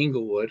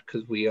Inglewood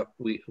because we are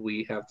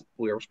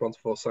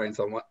responsible for signs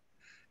on what,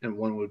 and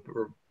one would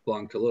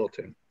belong to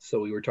Littleton. So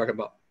we were talking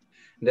about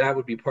that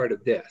would be part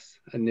of this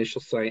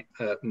initial sign.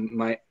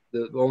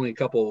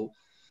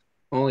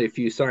 Only a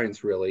few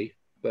signs really,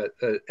 but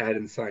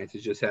add-in signs,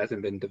 it just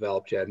hasn't been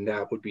developed yet, and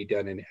that would be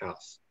done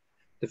in-house.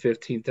 The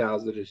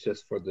 15,000 is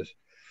just for the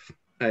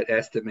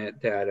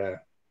estimate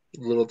that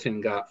Littleton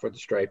got for the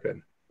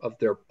striping of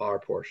our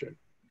portion,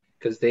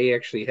 because they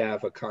actually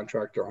have a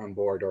contractor on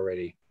board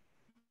already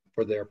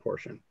for their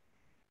portion.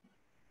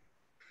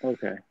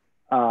 Okay.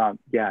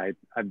 Yeah,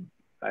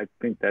 I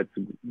think that's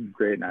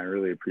great, and I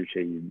really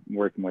appreciate you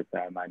working with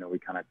them. I know we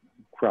kind of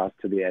crossed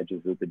to the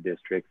edges of the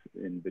districts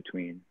in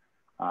between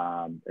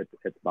at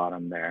the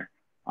bottom there.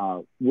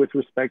 With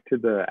respect to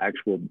the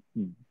actual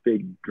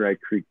big Dry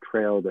Creek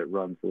Trail that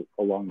runs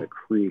along the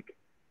creek,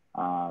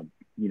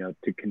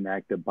 to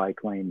connect a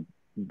bike lane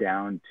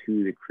down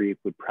to the creek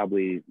would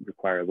probably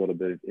require a little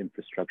bit of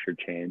infrastructure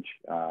change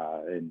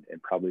and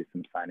probably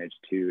some signage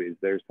too. Is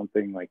there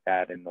something like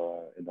that in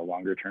the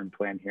longer term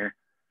plan here?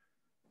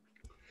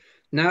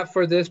 Not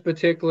for this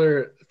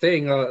particular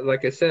thing.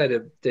 Like I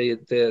said,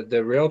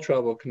 the rail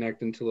trail will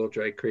connect into Little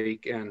Dry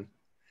Creek and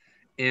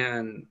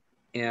I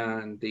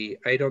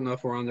don't know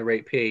if we're on the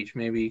right page.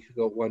 Maybe you could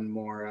go one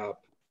more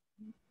up.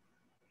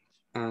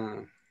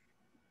 Let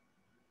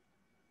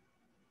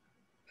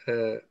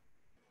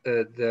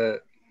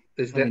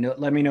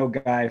me know,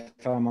 Guy,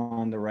 if I'm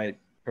on the right,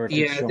 or if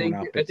it's showing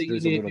up. There's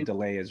a little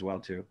delay as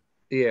well too.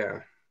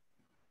 Yeah.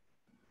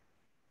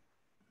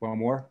 One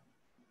more.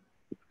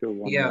 Let's go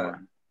one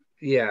more.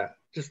 Yeah.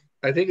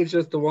 I think it's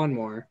just the one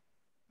more.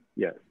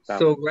 Yes.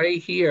 So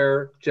right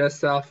here, just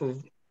south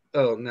of,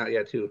 not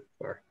yet, too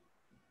far.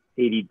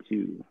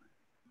 82.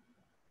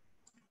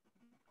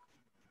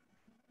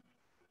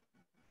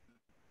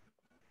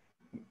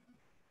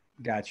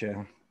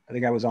 Gotcha. I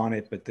think I was on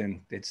it, but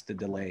then it's the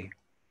delay.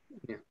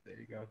 Yeah. There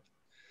you go.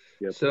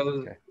 Yep.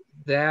 So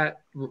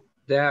that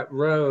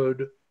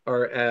road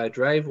or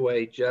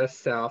driveway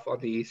just south on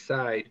the east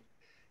side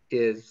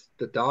is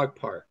the dog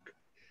park.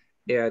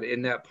 And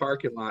in that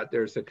parking lot,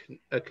 there's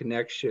a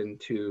connection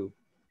to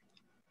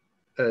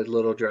a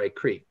Little Dry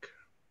Creek.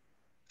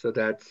 So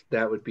that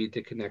would be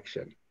the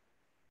connection.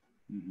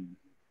 Mm-hmm.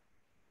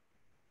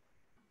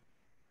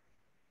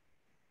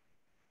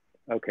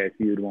 Okay, so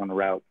you'd want to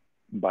route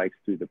bikes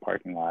through the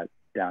parking lot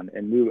down,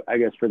 and I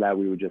guess for that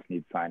we would just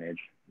need signage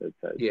that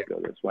says go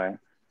this way.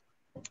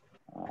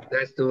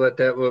 That's what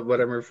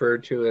I'm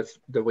referring to as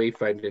the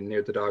wayfinding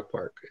near the dog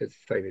park. It's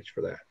signage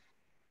for that.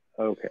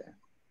 Okay.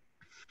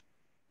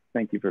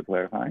 Thank you for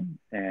clarifying,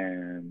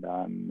 and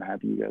I'm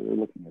happy you guys are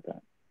looking at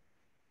that.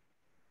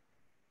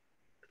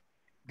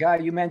 Guy,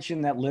 you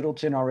mentioned that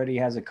Littleton already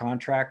has a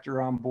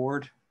contractor on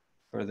board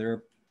for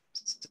their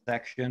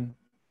section.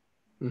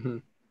 Mm-hmm.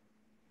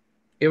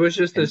 It was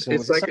just this. So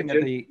it's like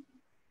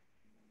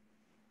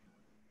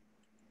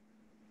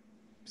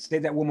say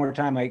that one more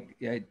time.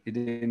 It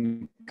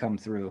didn't come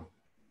through.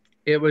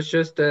 It was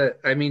just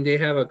they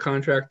have a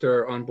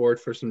contractor on board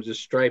for some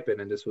just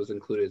striping, and this was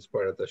included as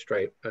part of the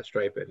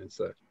striping and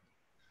such.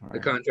 The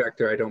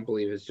contractor, I don't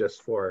believe, is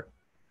just for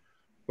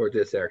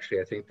this. Actually,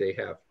 I think they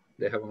have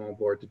them on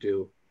board to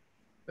do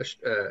a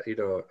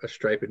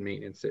striping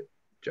maintenance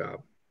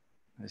job.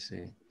 I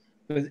see.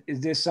 But is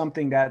this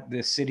something that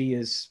the city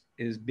is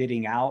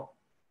bidding out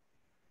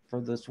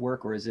for this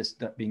work, or is this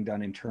being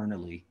done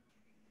internally?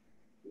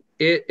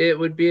 It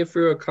would be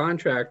through a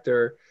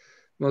contractor,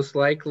 most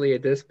likely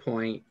at this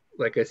point.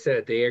 Like I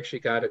said, they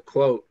actually got a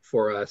quote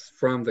for us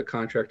from the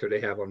contractor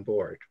they have on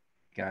board.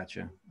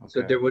 Gotcha. Okay.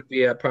 So there would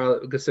be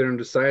probably, considering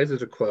the size of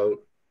the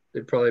quote,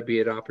 there'd probably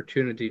be an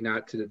opportunity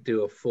not to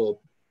do a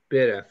full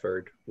bid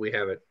effort. We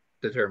haven't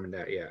determined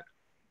that yet.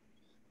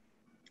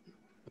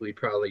 We'd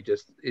probably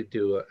just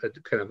do a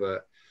kind of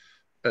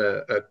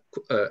a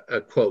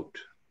quote,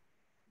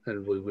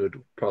 and we would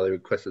probably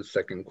request a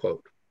second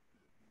quote.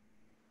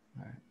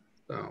 All right.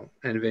 So,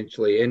 and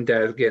eventually, and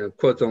that, again, the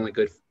quote's only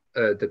good.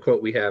 The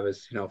quote we have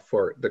is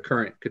for the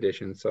current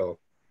condition, so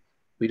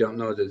we don't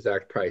know the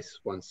exact price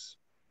once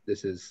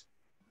this is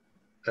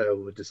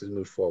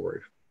moved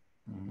forward.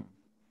 Mm-hmm.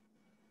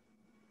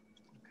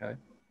 Okay.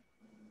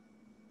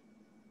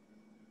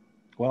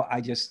 well,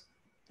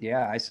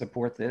 I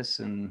support this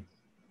and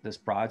this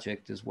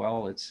project as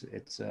well. It's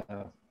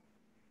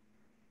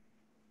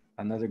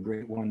another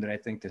great one that I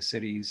think the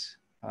city's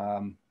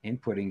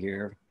inputting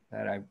here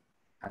that I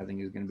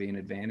think is going to be an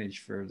advantage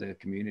for the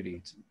community.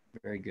 It's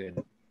very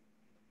good.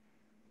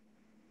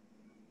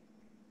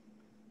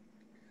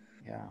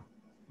 Yeah.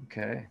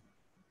 Okay.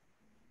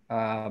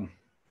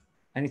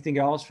 Anything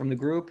else from the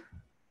group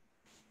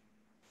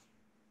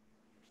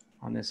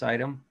on this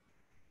item?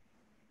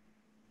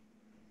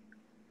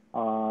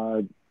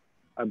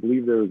 I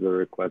believe there was a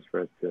request for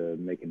us to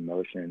make a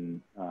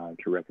motion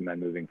to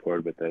recommend moving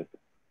forward with this,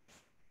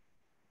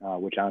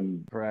 which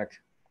I'm correct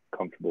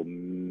comfortable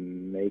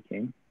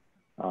making.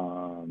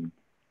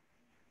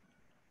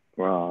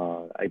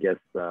 I guess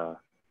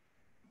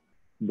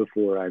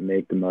before I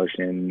make the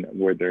motion,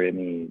 were there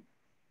any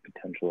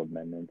potential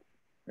amendments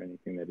or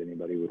anything that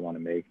anybody would want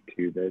to make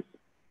to this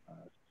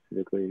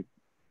specifically?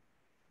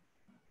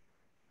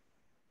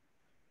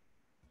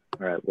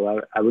 All right,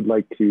 well, I would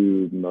like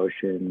to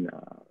motion, here,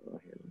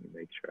 let me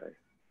make sure I do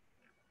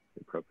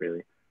it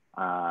appropriately.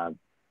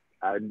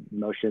 I'd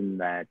motion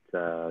that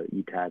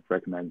ETAC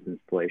recommends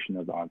installation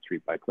of the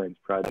on-street bike lanes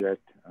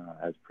project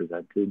as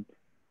presented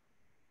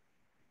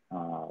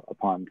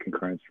upon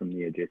concurrence from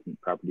the adjacent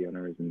property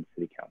owners and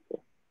city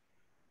council.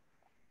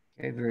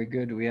 Okay, very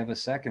good. Do we have a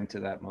second to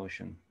that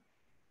motion?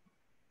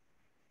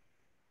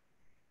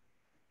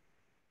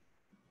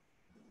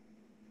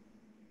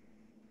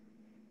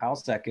 I'll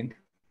second.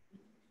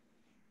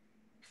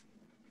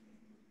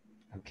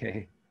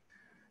 Okay.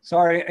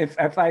 Sorry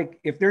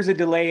if there's a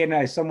delay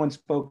and someone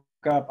spoke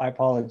up, I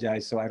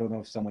apologize. So I don't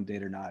know if someone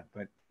did or not,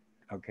 but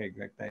okay,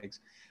 great, thanks.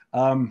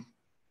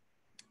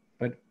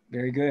 But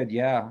very good.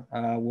 Yeah,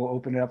 we'll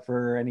open it up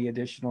for any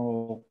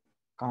additional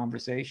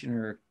conversation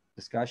or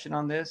discussion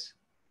on this.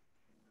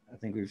 I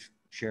think we've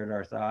shared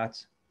our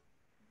thoughts.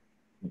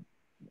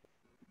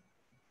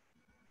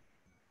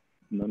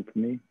 None for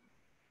me.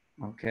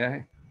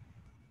 Okay.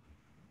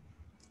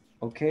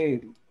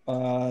 Okay,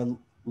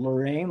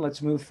 Lorraine,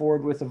 let's move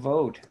forward with a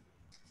vote.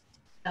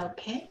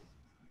 Okay.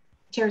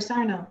 Chair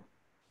Sarno.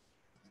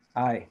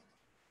 Aye.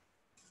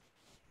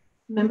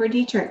 Member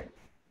Dietrich.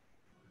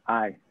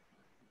 Aye.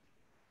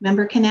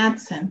 Member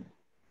Knudsen.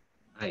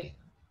 Aye.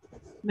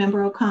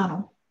 Member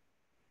O'Connell.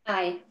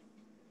 Aye.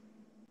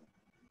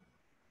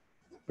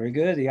 Very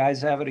good. The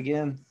ayes have it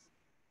again.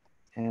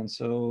 And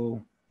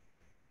so,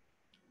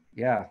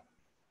 yeah,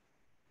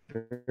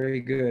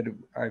 very good.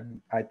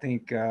 I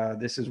think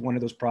this is one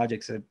of those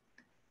projects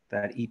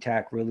that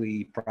ETAC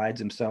really prides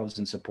themselves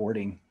in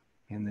supporting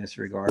in this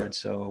regard.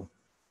 So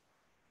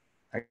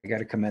I got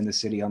to commend the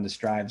city on the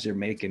strides they're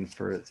making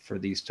for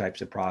these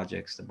types of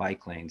projects, the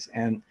bike lanes.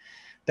 And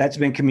that's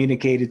been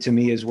communicated to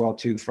me as well,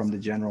 too, from the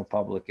general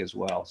public as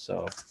well.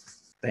 So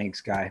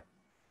thanks, Guy.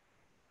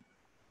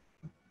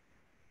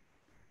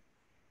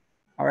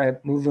 All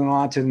right, moving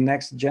on to the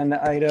next agenda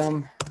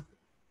item.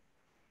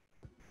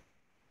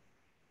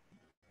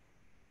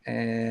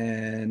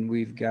 And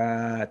we've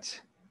got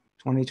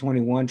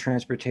 2021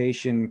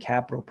 Transportation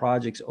Capital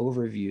Projects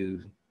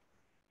Overview,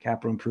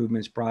 Capital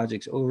Improvements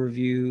Projects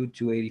Overview,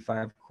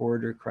 285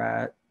 corridor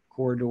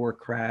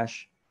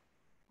crash,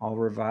 all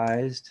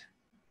revised.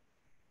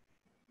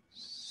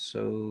 So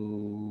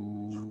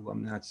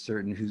I'm not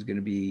certain who's going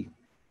to be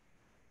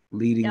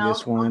leading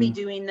this one. I'll be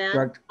doing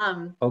that.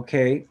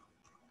 Okay,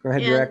 go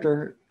ahead,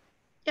 Director.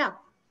 Yeah.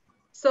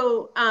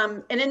 So,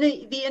 and in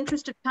the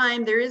interest of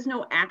time, there is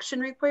no action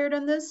required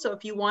on this. So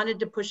if you wanted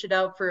to push it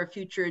out for a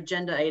future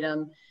agenda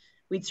item,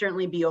 we'd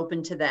certainly be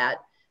open to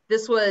that.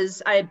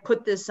 I had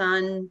put this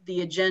on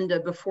the agenda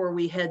before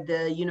we had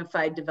the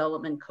Unified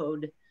Development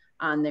Code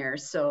on there.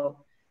 So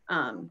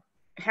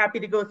happy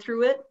to go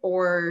through it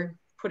or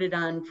put it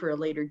on for a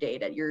later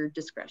date at your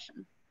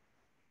discretion.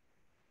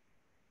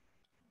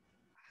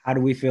 How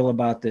do we feel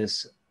about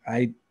this?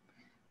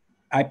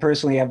 I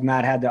personally have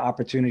not had the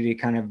opportunity to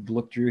kind of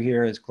look through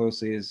here as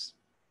closely as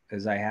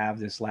I have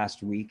this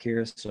last week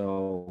here.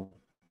 So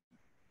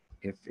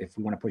if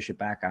we want to push it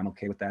back, I'm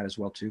okay with that as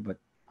well too, but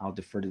I'll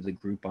defer to the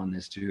group on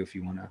this too if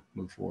you want to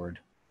move forward.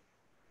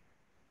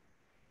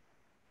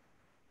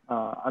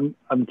 I'm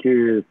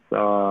curious,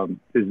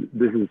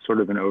 this is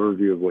sort of an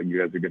overview of what you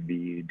guys are going to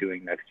be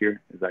doing next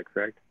year. Is that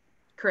correct?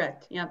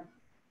 Correct, yep.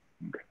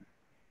 Okay.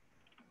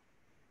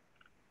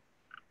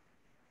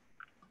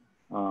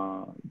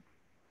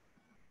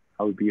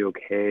 I would be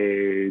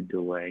okay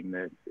delaying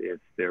this if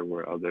there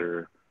were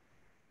other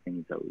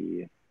things that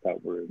we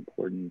thought were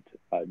important.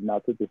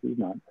 Not that this is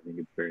not, I think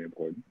it's very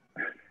important,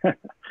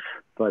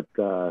 but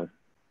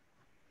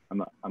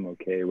I'm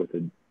okay with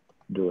a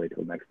delay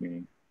till next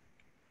meeting.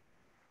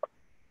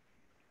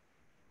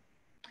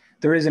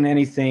 There isn't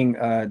anything,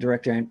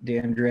 Director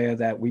DeAndrea,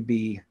 that we'd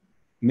be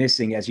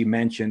missing, as you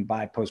mentioned,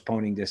 by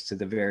postponing this to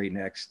the very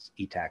next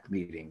ETAC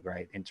meeting,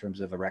 right? In terms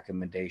of a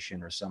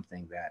recommendation or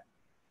something that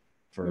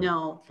for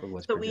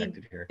what's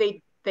projected here.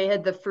 They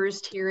had the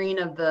first hearing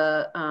of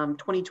the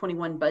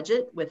 2021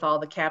 budget with all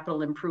the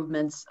capital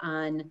improvements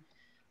on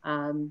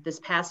this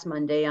past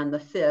Monday on the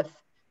 5th.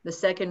 The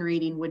second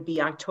reading would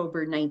be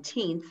October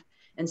 19th.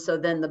 And so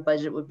then the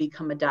budget would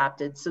become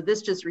adopted. So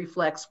this just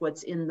reflects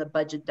what's in the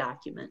budget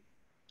document.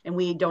 And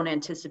we don't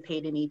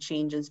anticipate any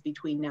changes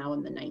between now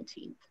and the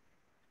 19th.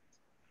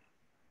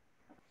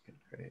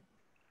 Great.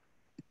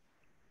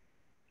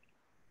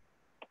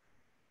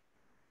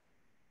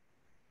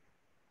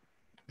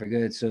 Very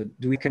good. So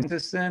do we consider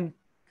this then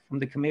from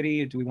the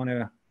committee? Do we want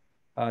to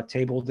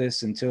table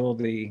this until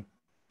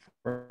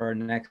for our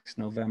next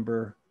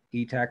November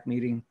ETAC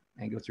meeting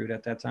and go through it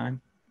at that time?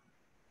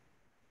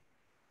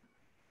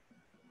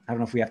 I don't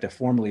know if we have to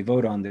formally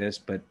vote on this,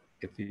 but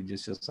if you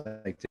just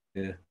like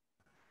to,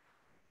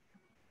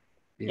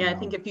 yeah, I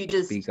think if you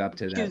just speak up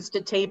to choose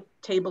to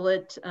table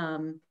it,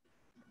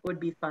 would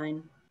be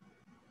fine.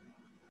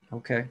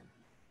 Okay.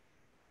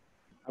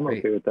 I'm Great.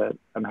 okay with that.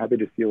 I'm happy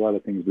to see a lot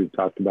of things we've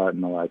talked about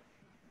in the last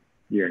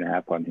year and a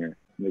half on here.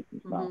 It makes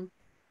me smile.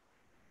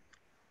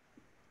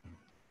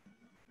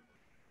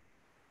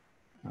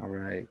 All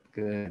right,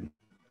 good.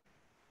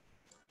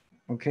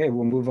 Okay,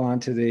 we'll move on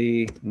to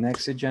the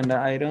next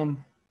agenda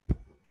item.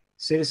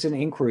 Citizen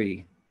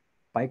inquiry,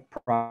 bike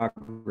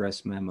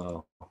progress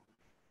memo.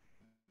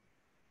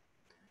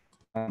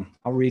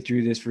 I'll read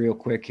through this real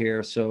quick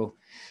here. So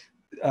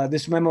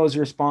this memo is a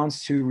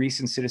response to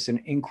recent citizen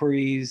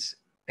inquiries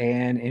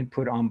and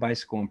input on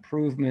bicycle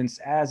improvements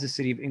as the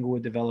city of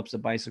Inglewood develops a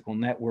bicycle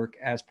network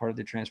as part of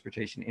the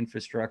transportation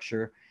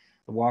infrastructure.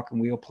 The walk and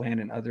wheel plan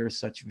and other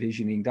such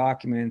visioning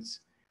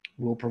documents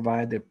will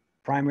provide the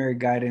primary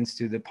guidance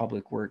to the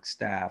public works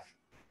staff.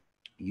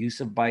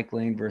 Use of bike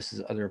lane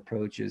versus other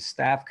approaches.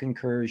 Staff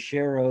concurs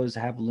sharrows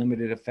have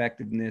limited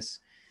effectiveness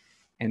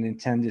and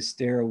intend to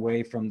steer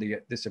away from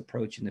this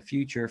approach in the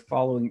future.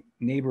 Following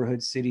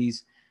neighborhood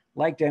cities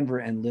like Denver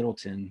and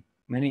Littleton,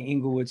 many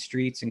Inglewood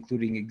streets,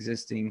 including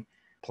existing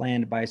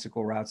planned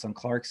bicycle routes on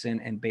Clarkson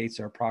and Bates,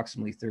 are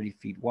approximately 30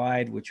 feet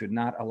wide, which would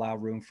not allow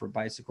room for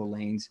bicycle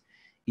lanes,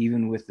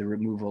 even with the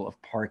removal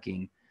of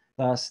parking.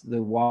 Thus,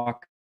 the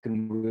walk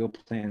and wheel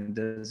plan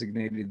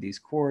designated these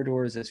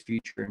corridors as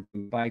future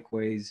improved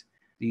bikeways.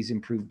 These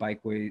improved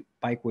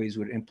bikeways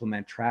would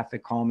implement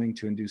traffic calming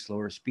to induce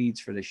lower speeds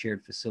for the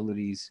shared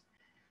facilities.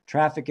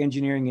 Traffic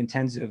engineering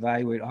intends to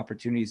evaluate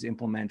opportunities to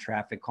implement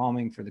traffic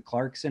calming for the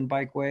Clarkson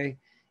bikeway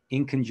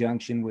in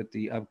conjunction with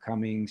the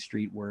upcoming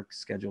street work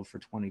scheduled for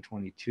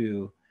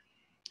 2022.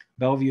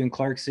 Bellevue and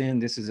Clarkson,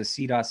 this is a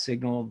CDOT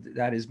signal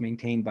that is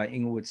maintained by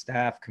Inglewood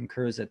staff,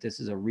 concurs that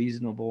this is a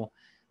reasonable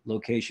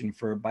location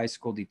for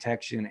bicycle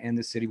detection, and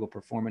the city will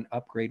perform an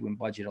upgrade when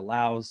budget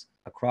allows.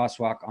 A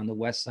crosswalk on the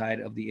west side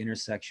of the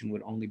intersection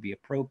would only be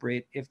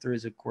appropriate if there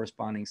is a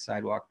corresponding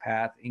sidewalk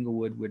path.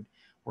 Inglewood would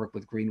work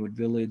with Greenwood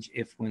Village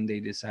if when they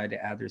decide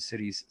to add their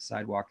city's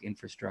sidewalk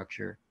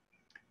infrastructure.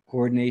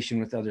 Coordination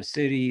with other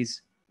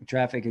cities,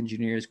 traffic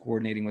engineers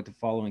coordinating with the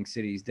following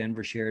cities: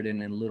 Denver,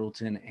 Sheridan, and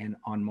Littleton, and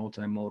on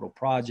multimodal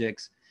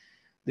projects.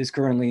 This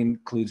currently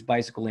includes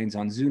bicycle lanes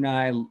on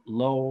Zuni,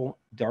 Lowell,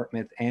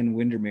 Dartmouth, and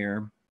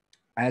Windemere.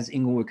 As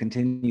Inglewood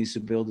continues to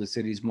build the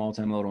city's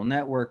multimodal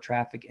network,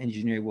 traffic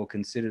engineering will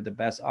consider the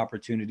best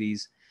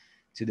opportunities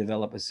to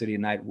develop a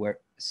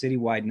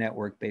citywide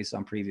network based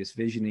on previous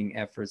visioning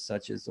efforts,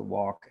 such as the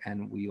walk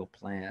and wheel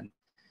plan.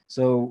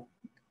 So,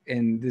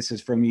 and this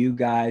is from you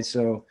guys.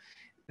 So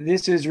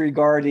this is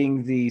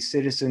regarding the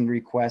citizen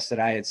request that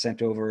I had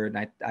sent over, and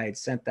I had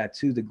sent that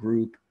to the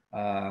group.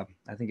 I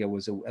think it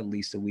was at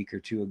least a week or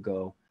two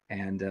ago,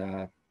 and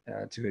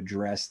to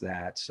address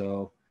that.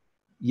 So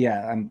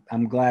yeah,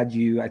 I'm glad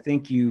I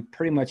think you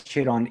pretty much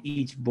hit on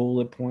each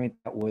bullet point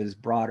that was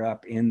brought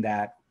up in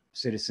that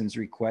citizen's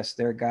request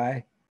there,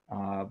 Guy,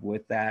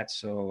 with that.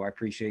 So I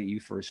appreciate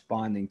you for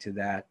responding to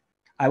that.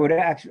 I would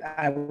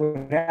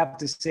have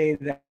to say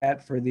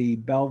that for the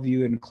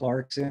Bellevue and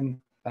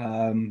Clarkson,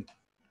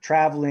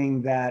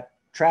 traveling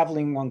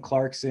on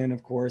Clarkson,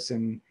 of course,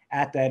 and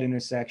at that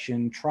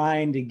intersection,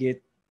 trying to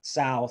get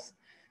south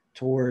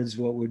towards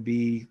what would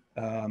be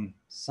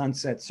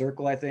Sunset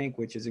Circle, I think,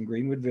 which is in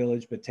Greenwood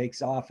Village, but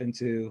takes off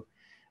into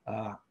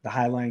the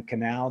Highline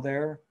Canal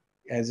there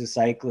as a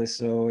cyclist.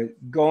 So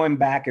going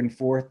back and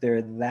forth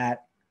there,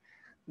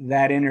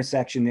 that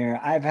intersection there,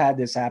 I've had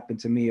this happen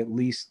to me at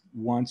least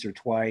once or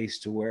twice,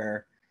 to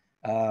where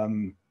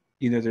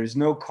there's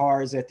no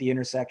cars at the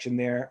intersection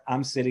there.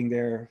 I'm sitting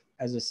there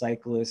as a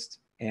cyclist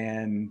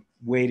and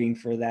waiting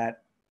for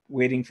that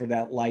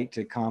light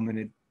to come,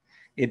 and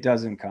it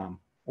doesn't come,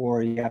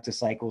 or you have to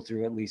cycle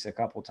through at least a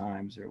couple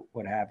times or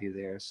what have you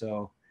there.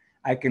 So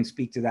I can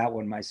speak to that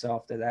one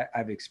myself, that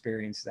I've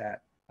experienced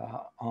that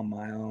on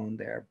my own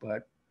there.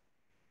 But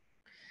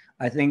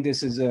I think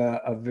this is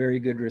a very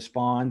good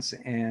response,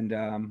 and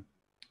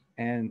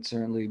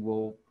certainly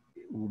we'll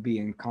be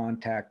in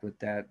contact with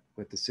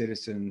the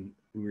citizen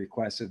who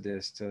requested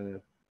this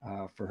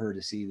for her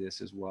to see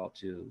this as well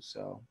too.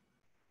 So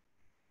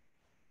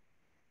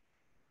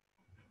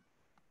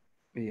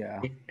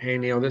yeah. Hey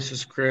Neil, this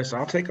is Chris.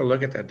 I'll take a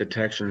look at that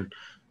detection.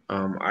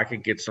 I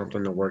could get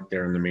something to work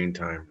there in the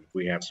meantime if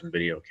we have some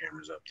video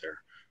cameras up there.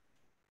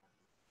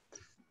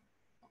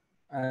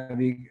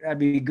 That'd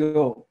be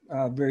good.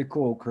 Very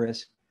cool,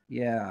 Chris.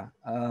 Yeah.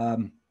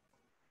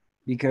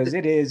 Because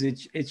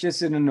it's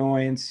just an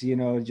annoyance, you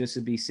know, just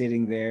to be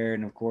sitting there.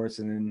 And of course,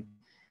 and then,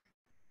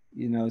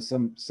 you know,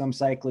 some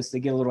cyclists, they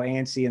get a little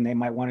antsy and they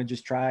might want to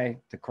just try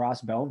to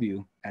cross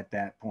Bellevue at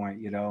that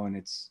point, you know, and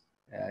it's,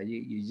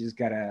 you just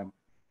got to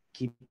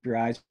keep your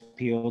eyes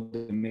peeled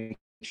and make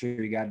sure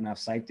you got enough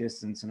sight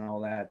distance and all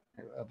that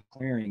of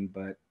clearing.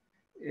 But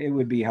it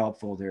would be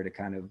helpful there to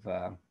kind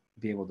of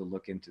be able to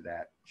look into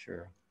that.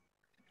 Sure.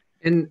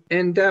 And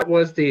that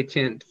was the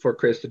intent for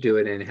Chris to do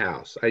it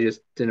in-house. I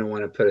just didn't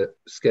want to put a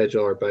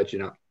schedule or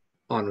budget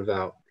on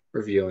without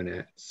reviewing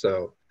it.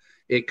 So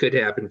it could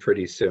happen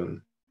pretty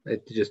soon.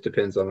 It just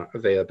depends on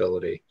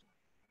availability.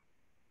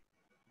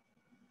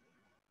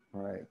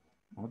 All right.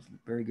 Well,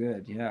 very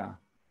good. Yeah.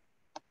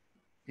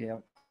 Yeah.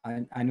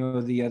 I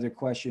know the other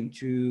question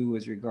too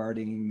was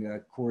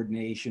regarding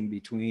coordination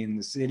between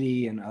the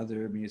city and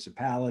other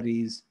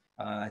municipalities.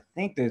 I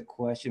think the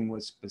question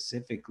was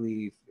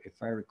specifically, if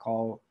I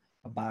recall,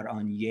 about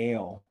on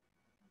Yale.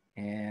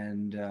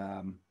 And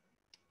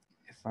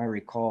if I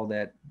recall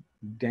that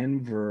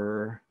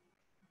Denver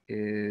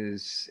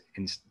is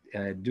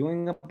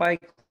doing a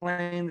bike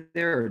lane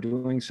there or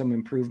doing some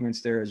improvements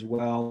there as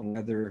well,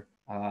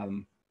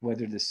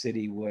 whether the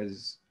city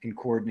was in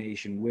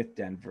coordination with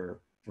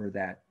Denver for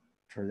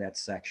that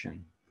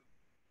section.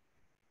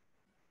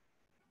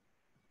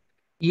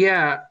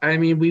 Yeah, I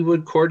mean, we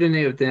would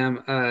coordinate with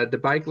them. The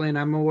bike lane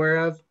I'm aware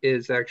of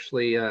is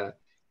actually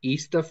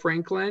east of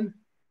Franklin.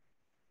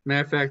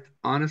 Matter of fact,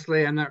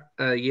 honestly, I'm not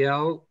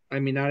Yale. I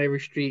mean, not every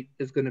street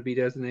is going to be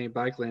designated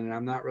bike lane, and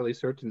I'm not really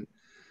certain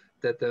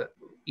that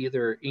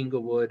either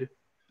Inglewood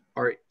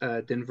or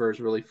Denver is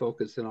really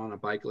focusing on a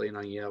bike lane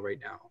on Yale right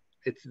now.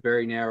 It's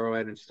very narrow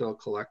and it's still a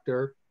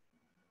collector,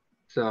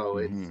 so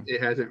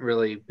it hasn't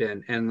really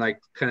been. And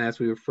like kind of as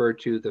we referred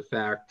to the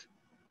fact,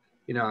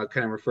 you know,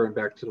 kind of referring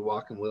back to the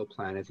walk and wheel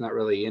plan. It's not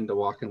really in the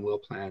walk and wheel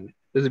plan.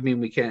 Doesn't mean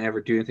we can't ever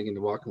do anything in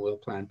the walk and wheel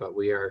plan, but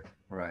we are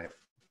right.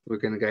 We're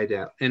going to guide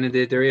that. And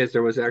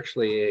there was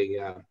actually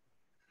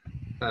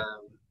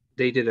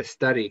they did a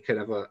study, kind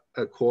of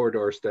a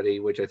corridor study,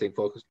 which I think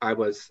focused.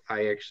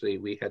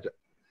 We had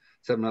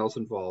someone else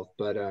involved,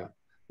 but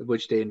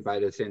which they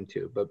invited us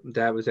into. But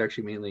that was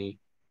actually mainly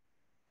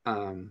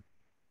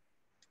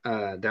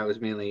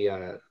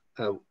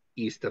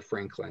east of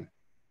Franklin,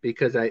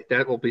 because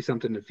that will be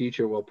something in the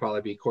future we'll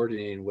probably be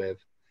coordinating with,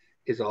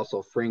 is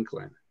also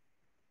Franklin,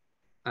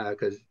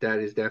 because that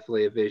is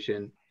definitely a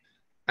vision.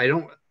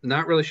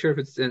 Not really sure if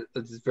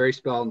it's very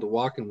spelled into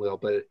walk and wheel,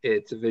 but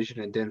it's a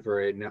vision in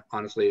Denver, and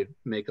honestly, it'd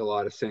make a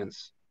lot of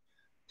sense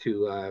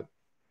to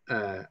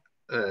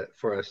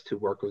for us to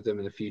work with them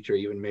in the future,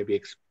 even maybe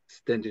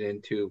extend it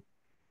into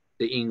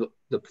the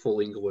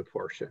full Inglewood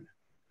portion.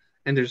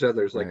 And there's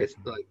others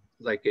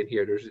like in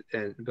here.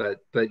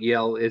 But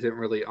Yale isn't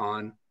really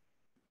on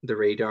the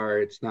radar.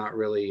 It's not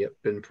really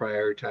been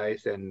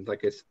prioritized, and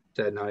like I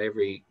said, not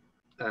every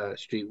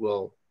street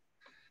will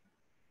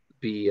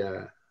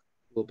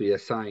be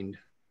assigned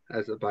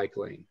as a bike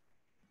lane.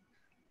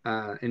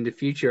 In the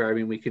future, I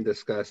mean, we can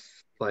discuss,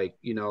 like,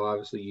 you know,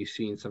 obviously you've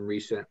seen some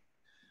recent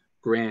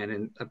grant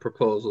and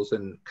proposals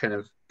and kind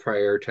of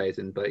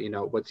prioritizing, but you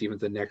know, what's even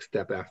the next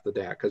step after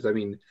that? Because I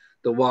mean,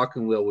 the walk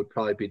and wheel would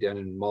probably be done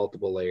in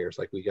multiple layers.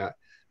 Like we got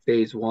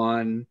phase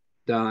 1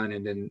 done,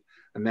 and then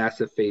a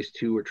massive phase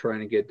 2 we're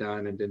trying to get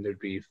done, and then there'd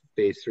be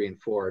phase 3 and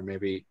 4. And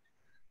maybe,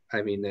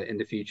 I mean, in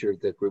the future,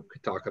 the group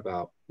could talk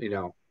about, you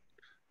know,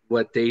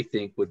 what they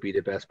think would be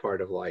the best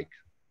part of like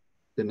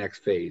the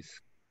next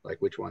phase,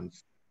 like which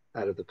one's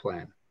out of the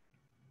plan.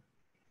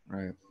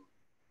 Right.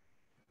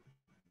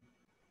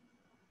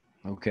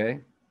 Okay.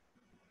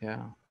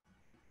 Yeah.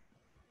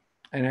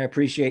 And I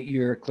appreciate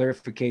your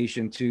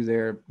clarification to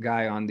their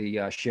guy on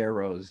the share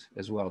rows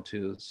as well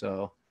too.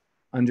 So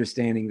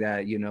understanding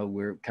that, you know,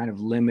 we're kind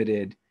of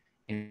limited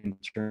in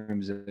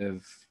terms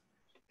of,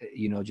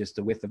 you know, just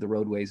the width of the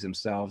roadways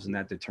themselves, and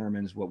that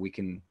determines what we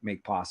can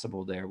make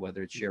possible there,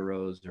 whether it's share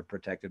rows or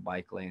protected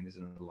bike lanes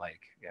and the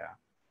like. Yeah.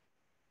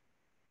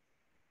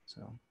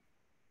 So.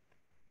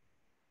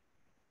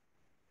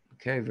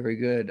 Okay, very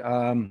good.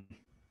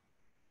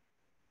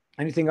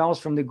 Anything else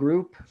from the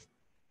group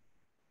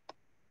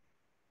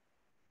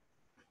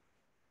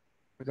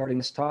regarding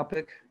this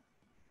topic?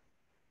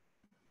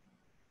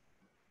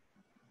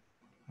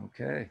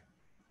 Okay.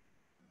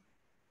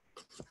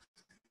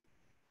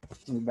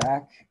 Move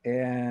back,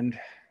 and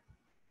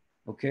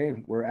okay,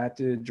 we're at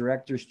the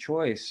director's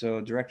choice.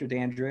 So Director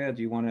DeAndrea,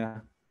 do you want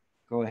to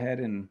go ahead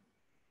and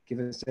give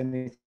us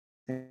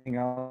anything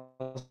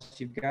else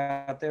you've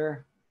got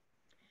there?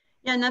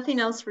 Yeah, nothing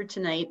else for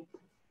tonight,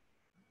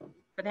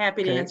 but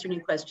happy to answer any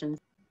questions.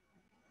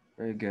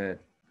 Very good.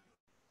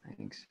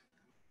 Thanks.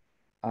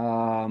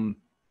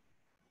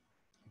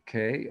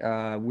 Okay,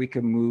 we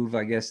can move,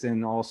 I guess,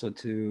 then also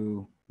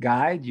to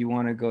Guy. Do you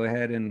want to go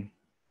ahead and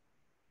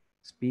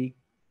speak?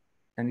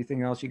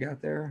 Anything else you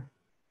got there?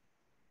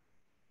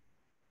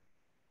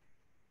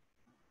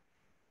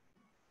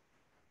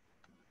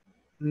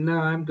 No,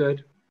 I'm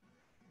good.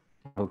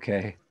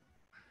 Okay.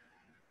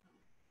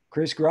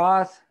 Chris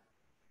Groth,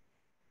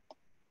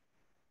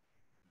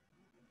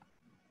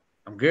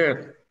 I'm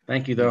good.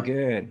 Thank you, though.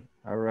 Good.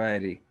 All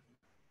righty.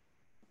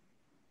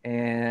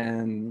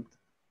 And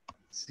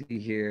let's see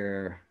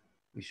here.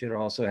 We should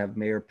also have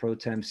Mayor Pro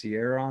Tem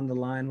Sierra on the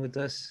line with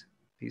us.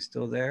 He's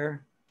still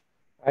there.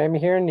 I am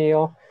here,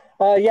 Neil.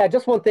 Yeah,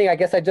 just one thing. I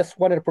guess I just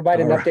wanted to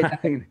provide an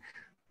update. Right.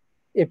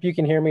 If you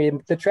can hear me,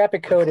 the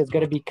traffic code is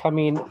going to be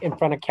coming in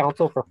front of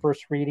council for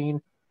first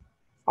reading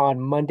on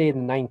Monday the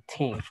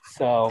 19th.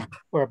 So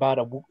we're about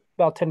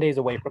 10 days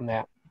away from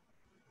that.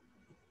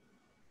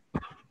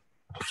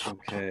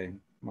 Okay,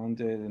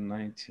 Monday the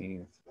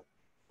 19th.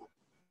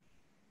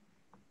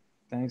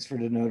 Thanks for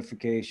the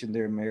notification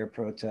there, Mayor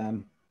Pro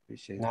Tem.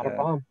 Appreciate that. Not a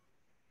problem.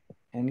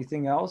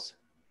 Anything else?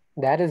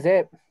 That is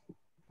it.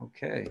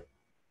 Okay.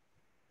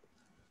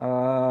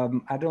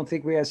 I don't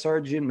think we have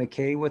Sergeant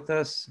McKay with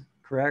us,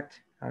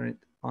 correct?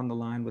 On the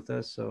line with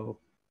us, so,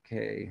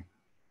 okay.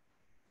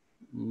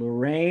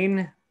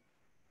 Lorraine,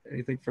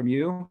 anything from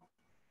you?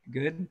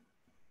 Good?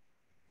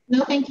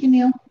 No, thank you,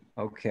 Neil.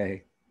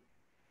 Okay.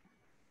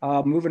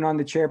 Moving on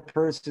to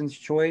chairperson's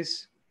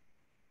choice.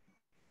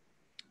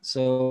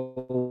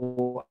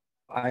 So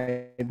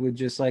I would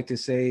just like to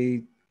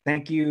say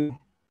thank you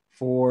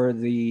for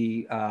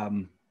the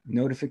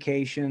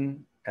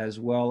notification as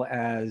well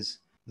as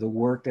the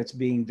work that's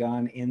being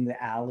done in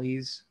the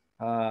alleys.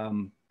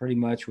 Pretty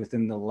much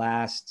within the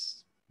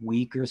last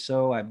week or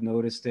so, I've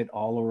noticed it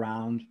all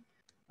around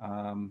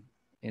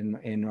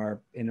in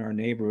our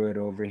neighborhood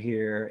over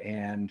here.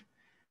 And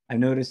I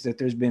noticed that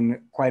there's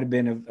been quite a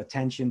bit of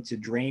attention to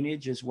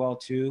drainage as well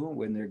too,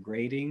 when they're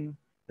grading.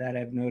 That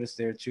I've noticed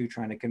there too,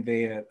 trying to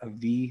convey a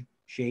V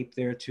shape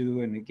there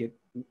too, and to get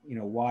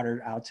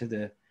water out to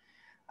the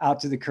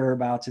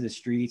curb, out to the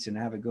streets, and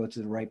have it go to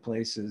the right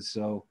places.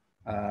 So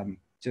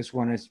just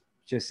want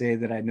to say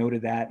that I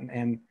noted that,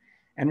 and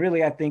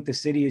really I think the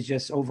city has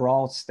just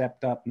overall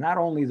stepped up, not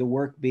only the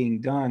work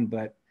being done,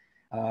 but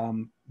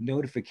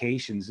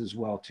notifications as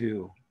well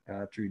too,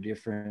 through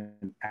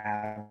different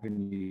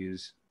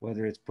avenues,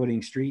 whether it's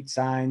putting street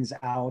signs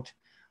out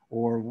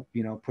or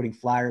putting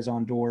flyers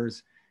on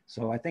doors.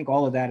 So I think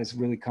all of that has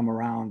really come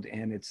around,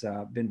 and it's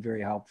been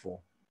very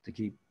helpful to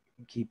keep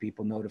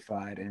people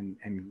notified and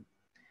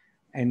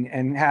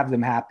have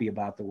them happy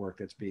about the work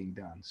that's being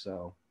done.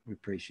 So we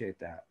appreciate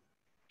that.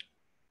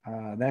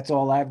 That's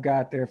all I've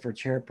got there for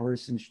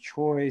chairperson's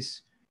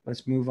choice.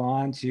 Let's move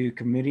on to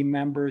committee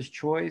members'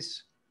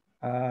 choice.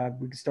 We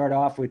can start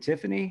off with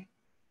Tiffany.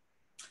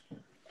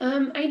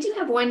 I do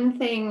have one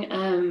thing.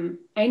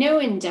 I know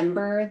in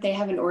Denver, they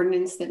have an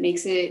ordinance that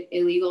makes it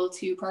illegal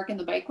to park in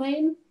the bike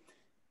lane.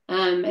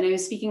 And I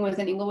was speaking with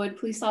an Inglewood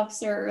police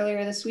officer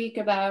earlier this week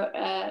about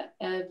a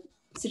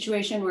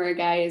situation where a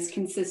guy is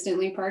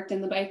consistently parked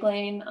in the bike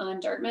lane on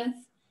Dartmouth.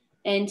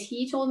 And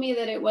he told me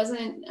that it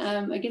wasn't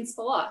against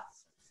the law.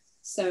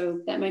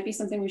 So that might be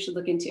something we should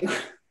look into.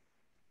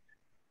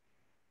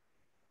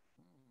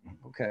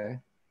 Okay.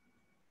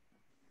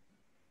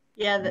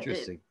 Yeah,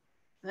 Interesting.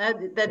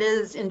 That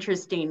is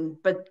interesting,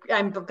 but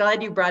I'm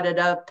glad you brought it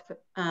up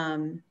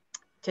to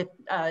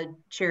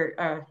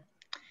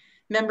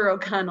Member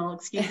O'Connell,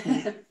 excuse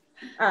me.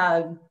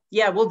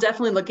 Yeah, we'll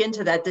definitely look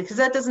into that because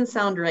that doesn't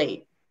sound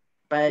right.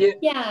 But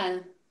yeah,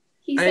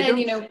 he said,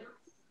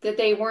 that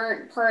they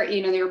weren't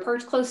they were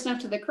parked close enough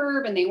to the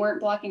curb and they weren't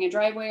blocking a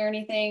driveway or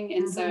anything,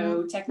 and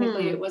so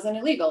technically it wasn't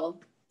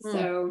illegal.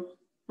 So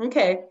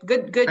okay,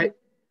 good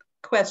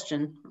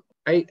question.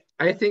 I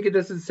think it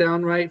doesn't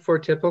sound right for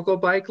a typical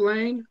bike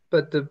lane,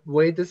 but the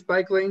way this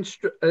bike lane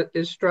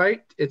is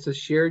striped, it's a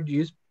shared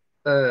use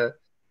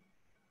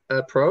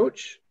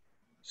approach.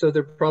 So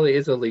there probably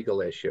is a legal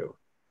issue,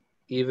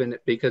 even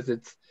because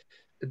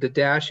the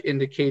dash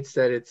indicates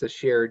that it's a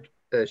shared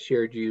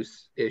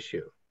use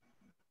issue.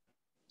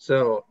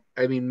 So,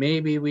 I mean,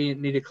 maybe we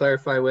need to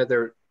clarify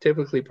whether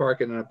typically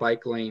parking in a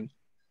bike lane,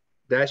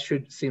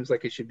 seems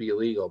like it should be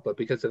illegal, but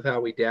because of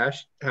how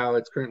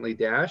it's currently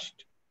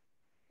dashed,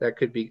 I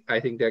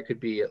think that could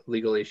be a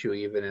legal issue,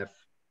 even if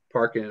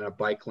parking in a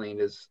bike lane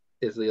is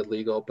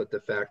illegal. But the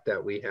fact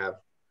that we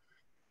have,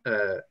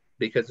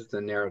 because of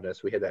the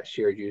narrowness, we had that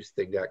shared use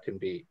thing that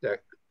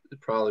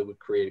probably would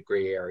create a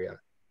gray area,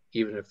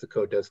 even if the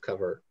code does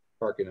cover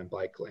parking in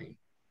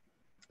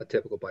a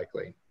typical bike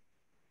lane.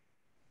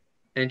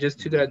 And just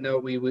to that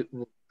note,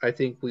 I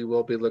think we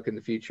will be looking in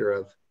the future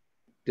of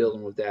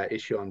dealing with that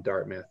issue on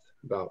Dartmouth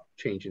about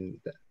changing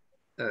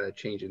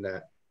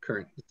that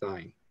current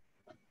design.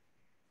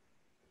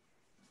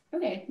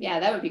 Okay, yeah,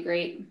 that would be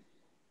great.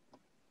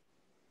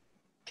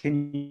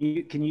 Can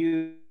you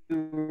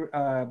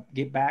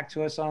get back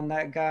to us on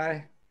that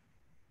guy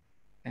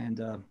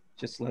and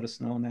just let us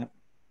know on that?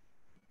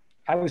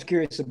 I was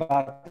curious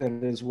about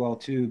that as well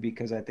too,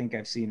 because I think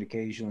I've seen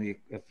occasionally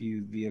a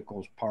few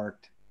vehicles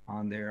parked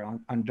on there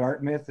on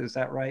Dartmouth. Is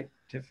that right,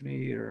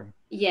 Tiffany? Or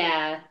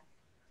yeah,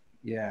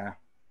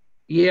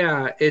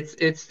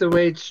 it's the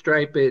way it's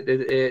striped.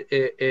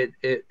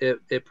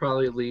 It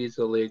probably leaves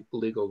a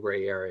legal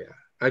gray area.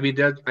 I mean,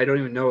 I don't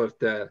even know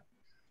if I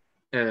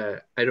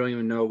don't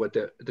even know what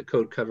the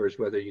code covers,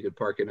 whether you could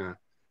park in a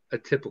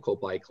typical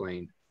bike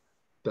lane.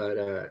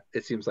 but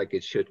it seems like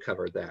it should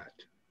cover that.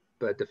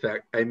 But the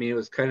fact, I mean, it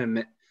was kind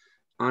of,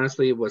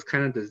 honestly, it was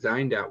kind of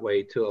designed that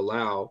way to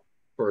allow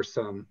for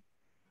some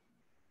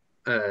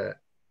kind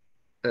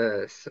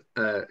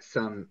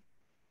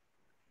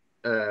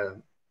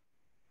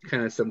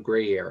of some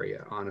gray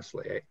area,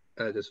 honestly.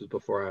 This was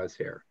before I was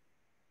here,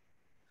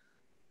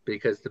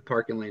 because the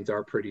parking lanes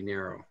are pretty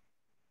narrow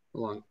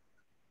along.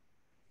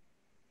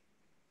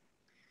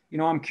 You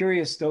know, I'm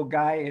curious though,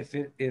 Guy,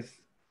 if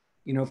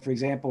you know, for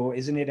example,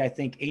 isn't it, I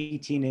think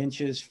 18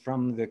 inches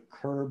from the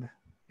curb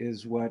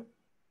is what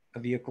a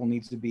vehicle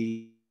needs to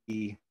be,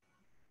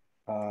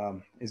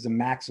 is the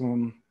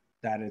maximum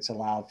that it's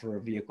allowed for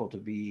a vehicle to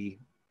be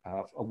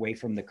away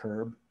from the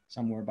curb,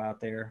 somewhere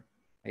about there.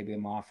 Maybe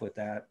I'm off with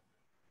that.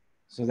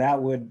 So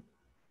that would,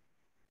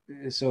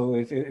 so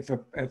if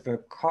a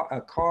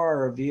car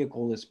or a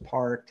vehicle is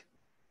parked,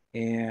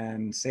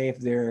 and say if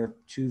they're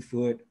 2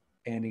 foot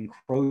and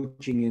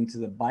encroaching into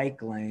the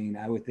bike lane,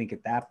 I would think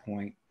at that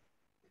point,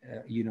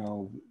 you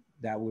know,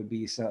 that would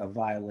be a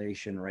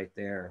violation right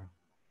there.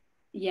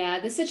 Yeah,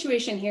 the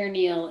situation here,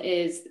 Neil,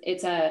 is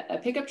it's a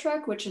pickup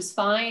truck, which is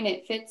fine.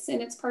 It fits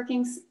in its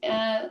parking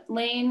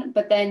lane,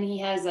 but then he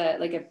has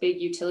like a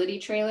big utility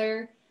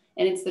trailer,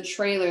 and it's the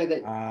trailer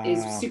that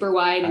is super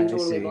wide and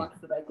totally blocks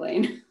the bike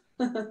lane.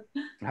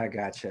 I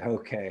gotcha.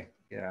 Okay.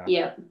 Yeah.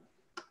 Yeah.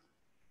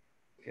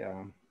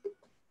 Yeah.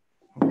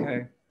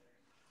 Okay.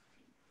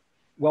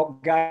 Well,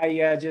 Guy,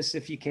 yeah, just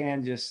if you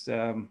can, just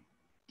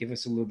give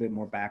us a little bit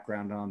more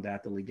background on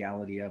that, the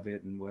legality of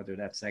it, and whether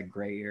that's that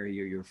gray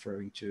area you're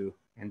referring to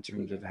in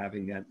terms of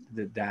having that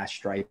the dash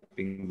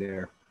striping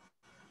there.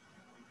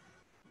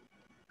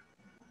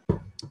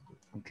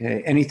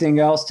 Okay. Anything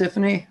else,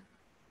 Tiffany?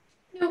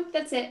 Nope,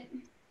 that's it.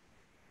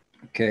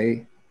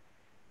 Okay.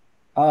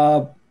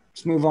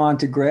 Let's move on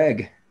to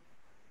Greg.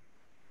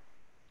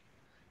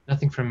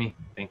 Nothing from me.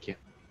 Thank you.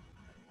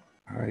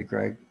 All right,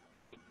 Greg.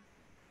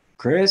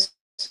 Chris?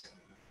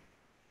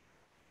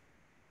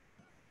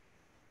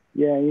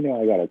 Yeah, you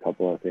know, I got a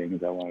couple of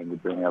things I wanted to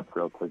bring up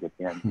real quick at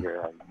the end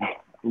here. I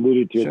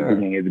alluded to at the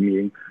beginning of the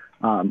meeting.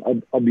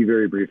 I'll be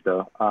very brief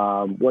though.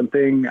 One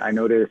thing I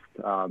noticed,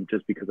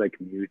 just because I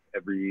commute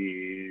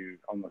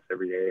almost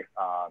every day,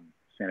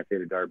 Santa Fe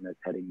to Dartmouth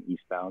heading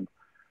eastbound,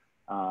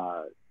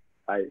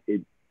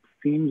 it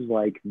seems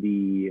like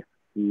the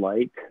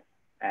light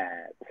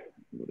at,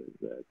 what is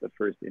that, the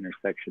first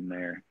intersection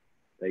there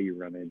that you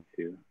run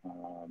into,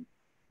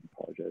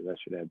 apologize, I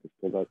should have this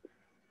pulled up.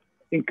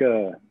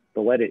 Inca,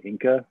 the light at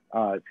Inca,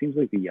 it seems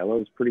like the yellow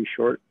is pretty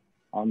short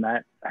on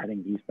that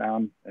heading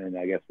eastbound, and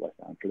I guess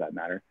westbound for that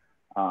matter.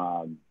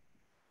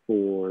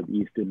 For the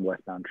east and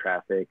westbound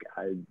traffic,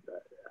 I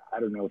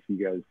don't know if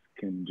you guys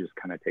can just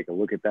kind of take a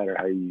look at that or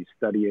how you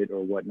study it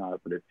or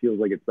whatnot, but it feels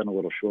like it's been a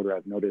little shorter.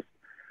 I've noticed,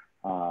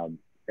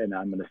 and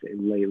I'm going to say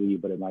lately,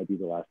 but it might be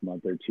the last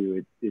month or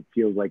two, it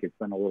feels like it's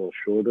been a little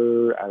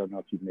shorter. I don't know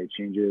if you've made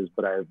changes,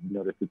 but I've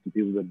noticed that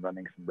people have been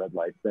running some red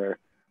lights there.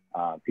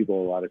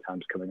 People a lot of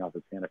times coming off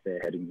of Santa Fe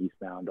heading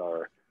eastbound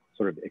are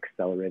sort of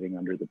accelerating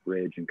under the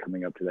bridge and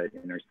coming up to that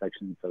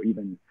intersection. So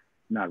even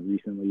not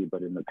recently,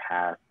 but in the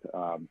past,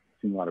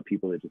 seen a lot of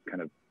people that just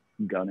kind of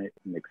gun it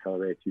and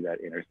accelerate through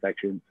that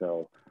intersection.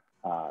 So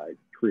it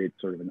creates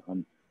sort of an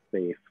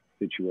unsafe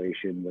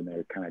situation when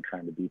they're kind of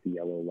trying to beat the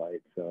yellow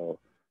light. So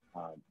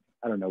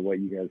I don't know what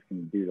you guys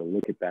can do to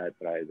look at that,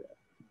 but I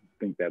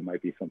think that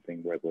might be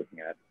something worth looking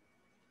at.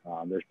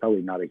 There's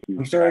probably not a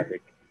huge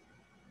traffic.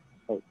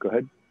 Oh, go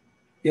ahead.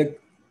 Yeah,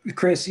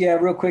 Chris, yeah,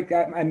 real quick,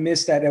 I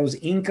missed that. That was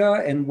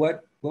Inca, and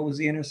what was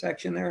the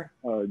intersection there?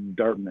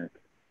 Dartmouth.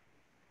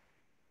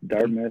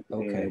 Dartmouth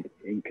okay. And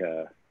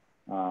Inca.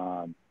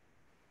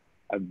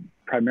 I've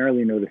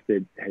primarily noticed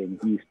it heading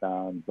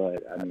eastbound,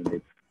 but I mean,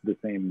 it's the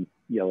same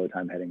yellow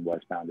time heading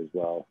westbound as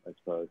well, I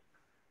suppose.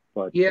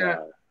 But yeah.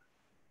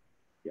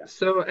 Yeah.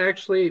 So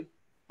actually,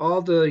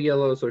 all the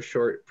yellows are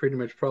short, pretty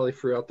much probably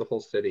throughout the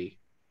whole city.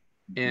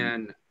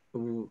 And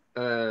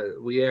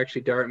we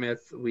actually,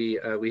 Dartmouth, we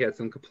had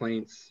some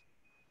complaints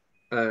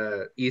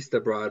east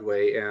of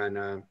Broadway, and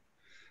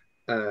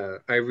I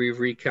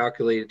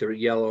recalculated the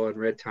yellow and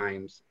red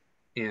times,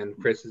 and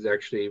Chris is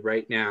actually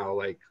right now,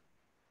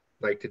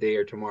 like today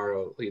or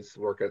tomorrow, he's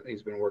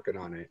been working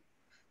on it,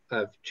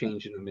 of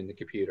changing them in the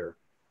computer.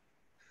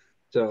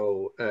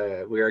 So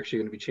we're actually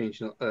going to be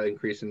changing,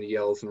 increasing the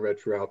yellows and red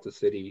throughout the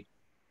city.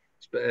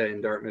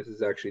 And Dartmouth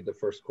is actually the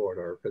first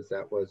corridor, because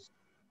that was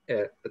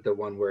the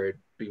one where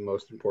it'd be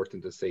most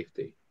important to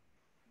safety.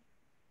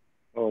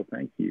 Oh,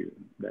 thank you.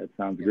 That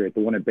sounds great.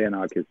 The one at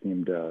Bannock has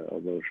seemed a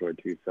little short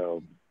too.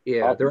 So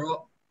yeah, awesome.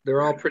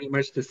 they're all pretty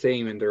much the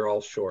same, and they're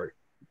all short,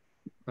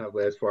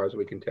 as far as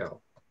we can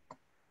tell.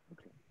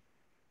 Okay.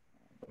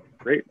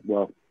 Great.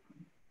 Well,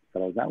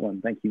 settles that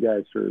one. Thank you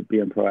guys for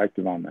being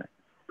proactive on that.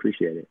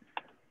 Appreciate it.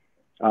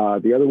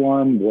 The other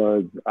one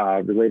was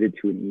related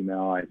to an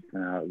email I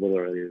sent out a little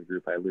earlier in the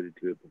group. I alluded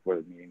to it before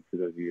the meeting for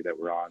those of you that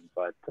were on,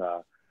 but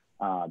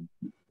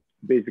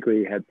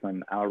basically had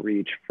some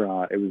outreach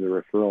from, it was a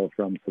referral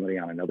from somebody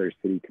on another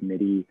city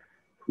committee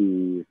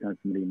who sent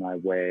somebody my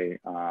way,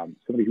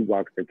 somebody who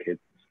walks their kids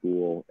to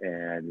school,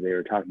 and they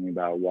were talking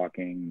about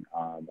walking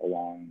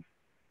along,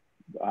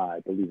 I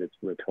believe it's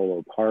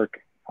Rotolo Park.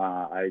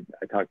 I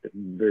talked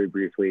very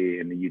briefly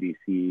in the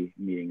UDC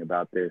meeting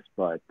about this,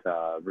 but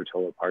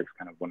Rotolo Park is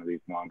kind of one of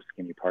these long,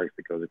 skinny parks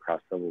that goes across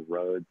several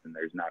roads, and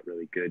there's not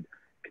really good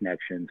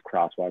connections,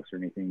 crosswalks, or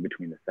anything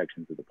between the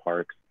sections of the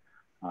parks.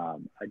 I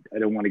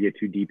don't want to get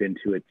too deep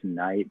into it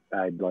tonight.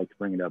 I'd like to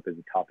bring it up as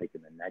a topic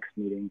in the next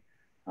meeting,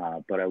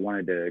 but I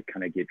wanted to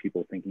kind of get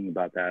people thinking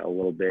about that a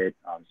little bit,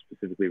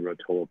 specifically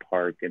Rotolo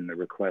Park. And the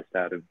request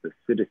out of the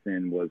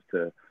citizen was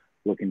to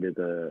look into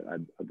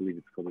the, I believe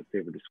it's called the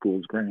Saver to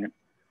Schools grant.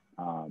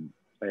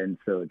 And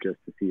so just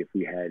to see if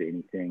we had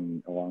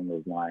anything along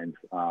those lines.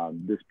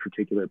 This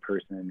particular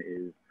person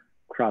is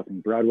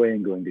crossing Broadway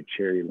and going to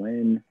Cherry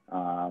Lynn.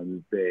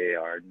 They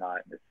are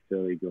not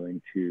necessarily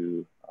going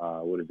to,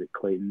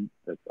 Clayton,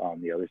 that's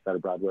on the other side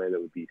of Broadway,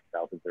 that would be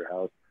south of their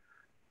house.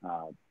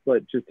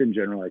 But just in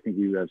general, I think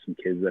we have some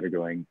kids that are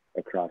going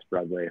across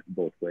Broadway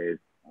both ways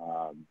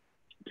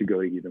to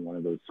go to either one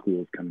of those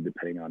schools, kind of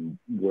depending on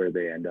where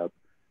they end up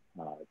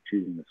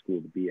choosing the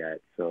school to be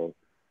at. So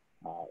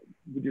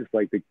we just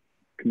like the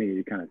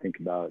community to kind of think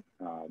about,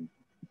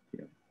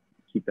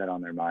 keep that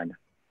on their mind,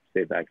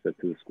 safe access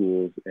to the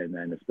schools, and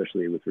then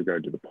especially with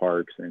regard to the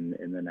parks. And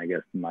then I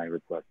guess my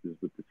request is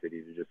with the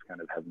city to just kind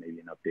of have maybe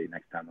an update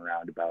next time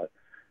around about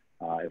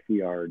if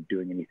we are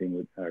doing anything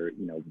with, or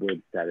where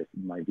the status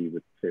might be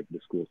with safe to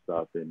school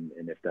stuff, and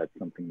if that's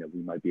something that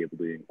we might be able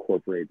to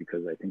incorporate,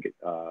 because I think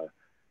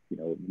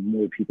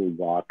more people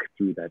walk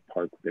through that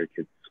park with their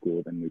kids to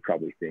school than we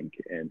probably think.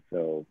 And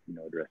so,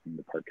 addressing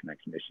the park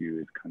connection issue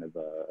is kind of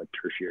a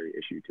tertiary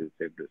issue to the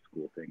safe to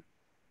school thing.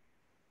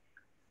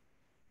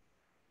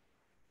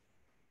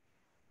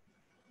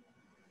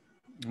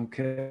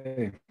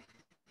 Okay.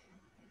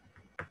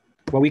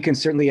 Well, we can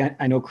certainly,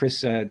 I know,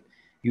 Chris,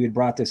 you had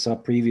brought this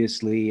up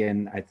previously,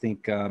 and I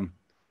think it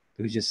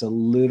was just a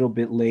little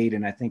bit late,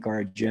 and I think our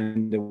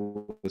agenda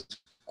was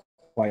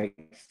quite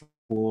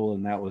full,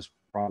 and that was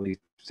probably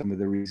some of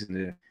the reason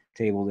to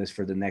table this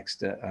for the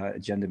next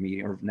agenda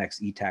meeting or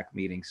next ETAC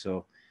meeting.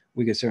 So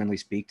we could certainly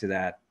speak to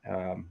that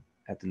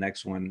at the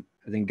next one.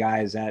 I think,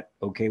 Guy, is that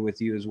okay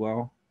with you as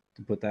well,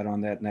 to put that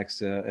on that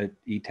next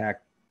ETAC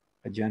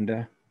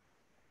agenda?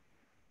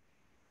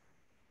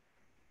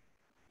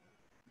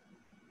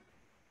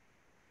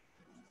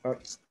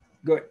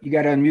 Go. You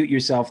got to unmute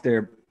yourself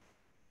there,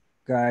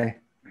 Guy.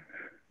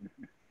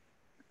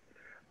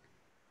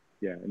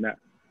 Yeah, and that.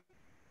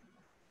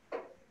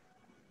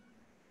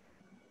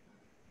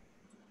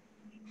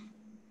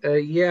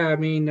 Yeah, I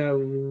mean,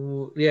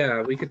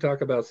 yeah, we could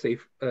talk about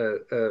safe,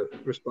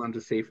 respond to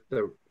the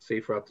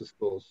safe route to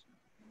schools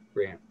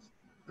grants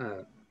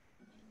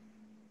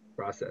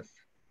process.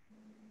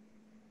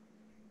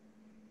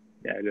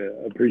 Yeah,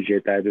 I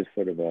appreciate that. Just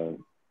sort of a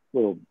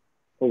little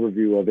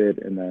overview of it,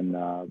 and then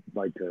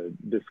like to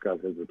discuss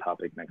as a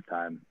topic next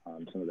time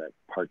some of that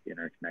park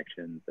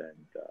interconnections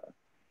and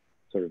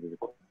sort of to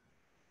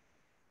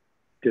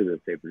the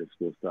safer to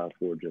school stuff,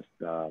 or just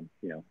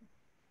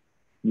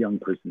young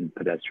person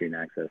pedestrian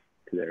access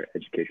to their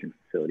education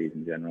facilities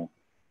in general.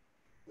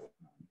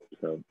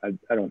 So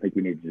I don't think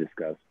we need to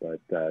discuss, but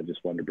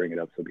just wanted to bring it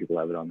up so people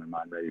have it on their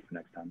mind ready for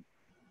next time.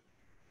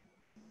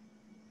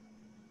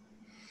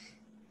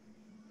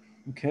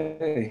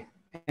 Okay.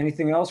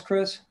 Anything else,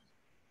 Chris?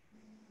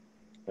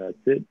 That's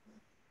it.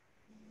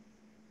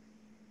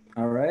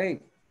 All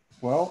right.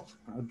 Well,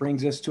 it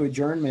brings us to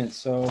adjournment.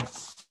 So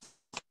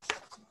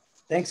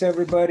thanks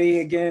everybody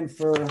again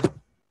for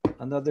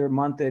another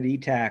month at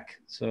ETAC.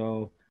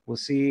 So we'll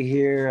see you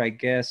here, I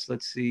guess.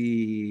 Let's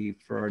see,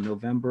 for our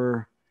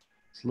November,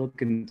 it's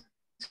looking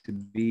to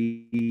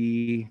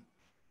be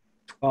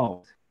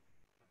 12th.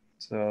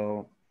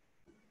 So,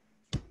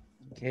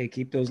 okay,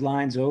 keep those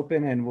lines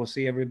open, and we'll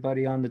see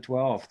everybody on the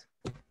 12th.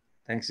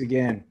 Thanks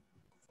again.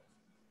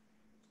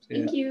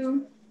 Thank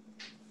you.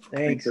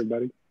 Thanks,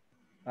 everybody.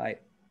 Bye.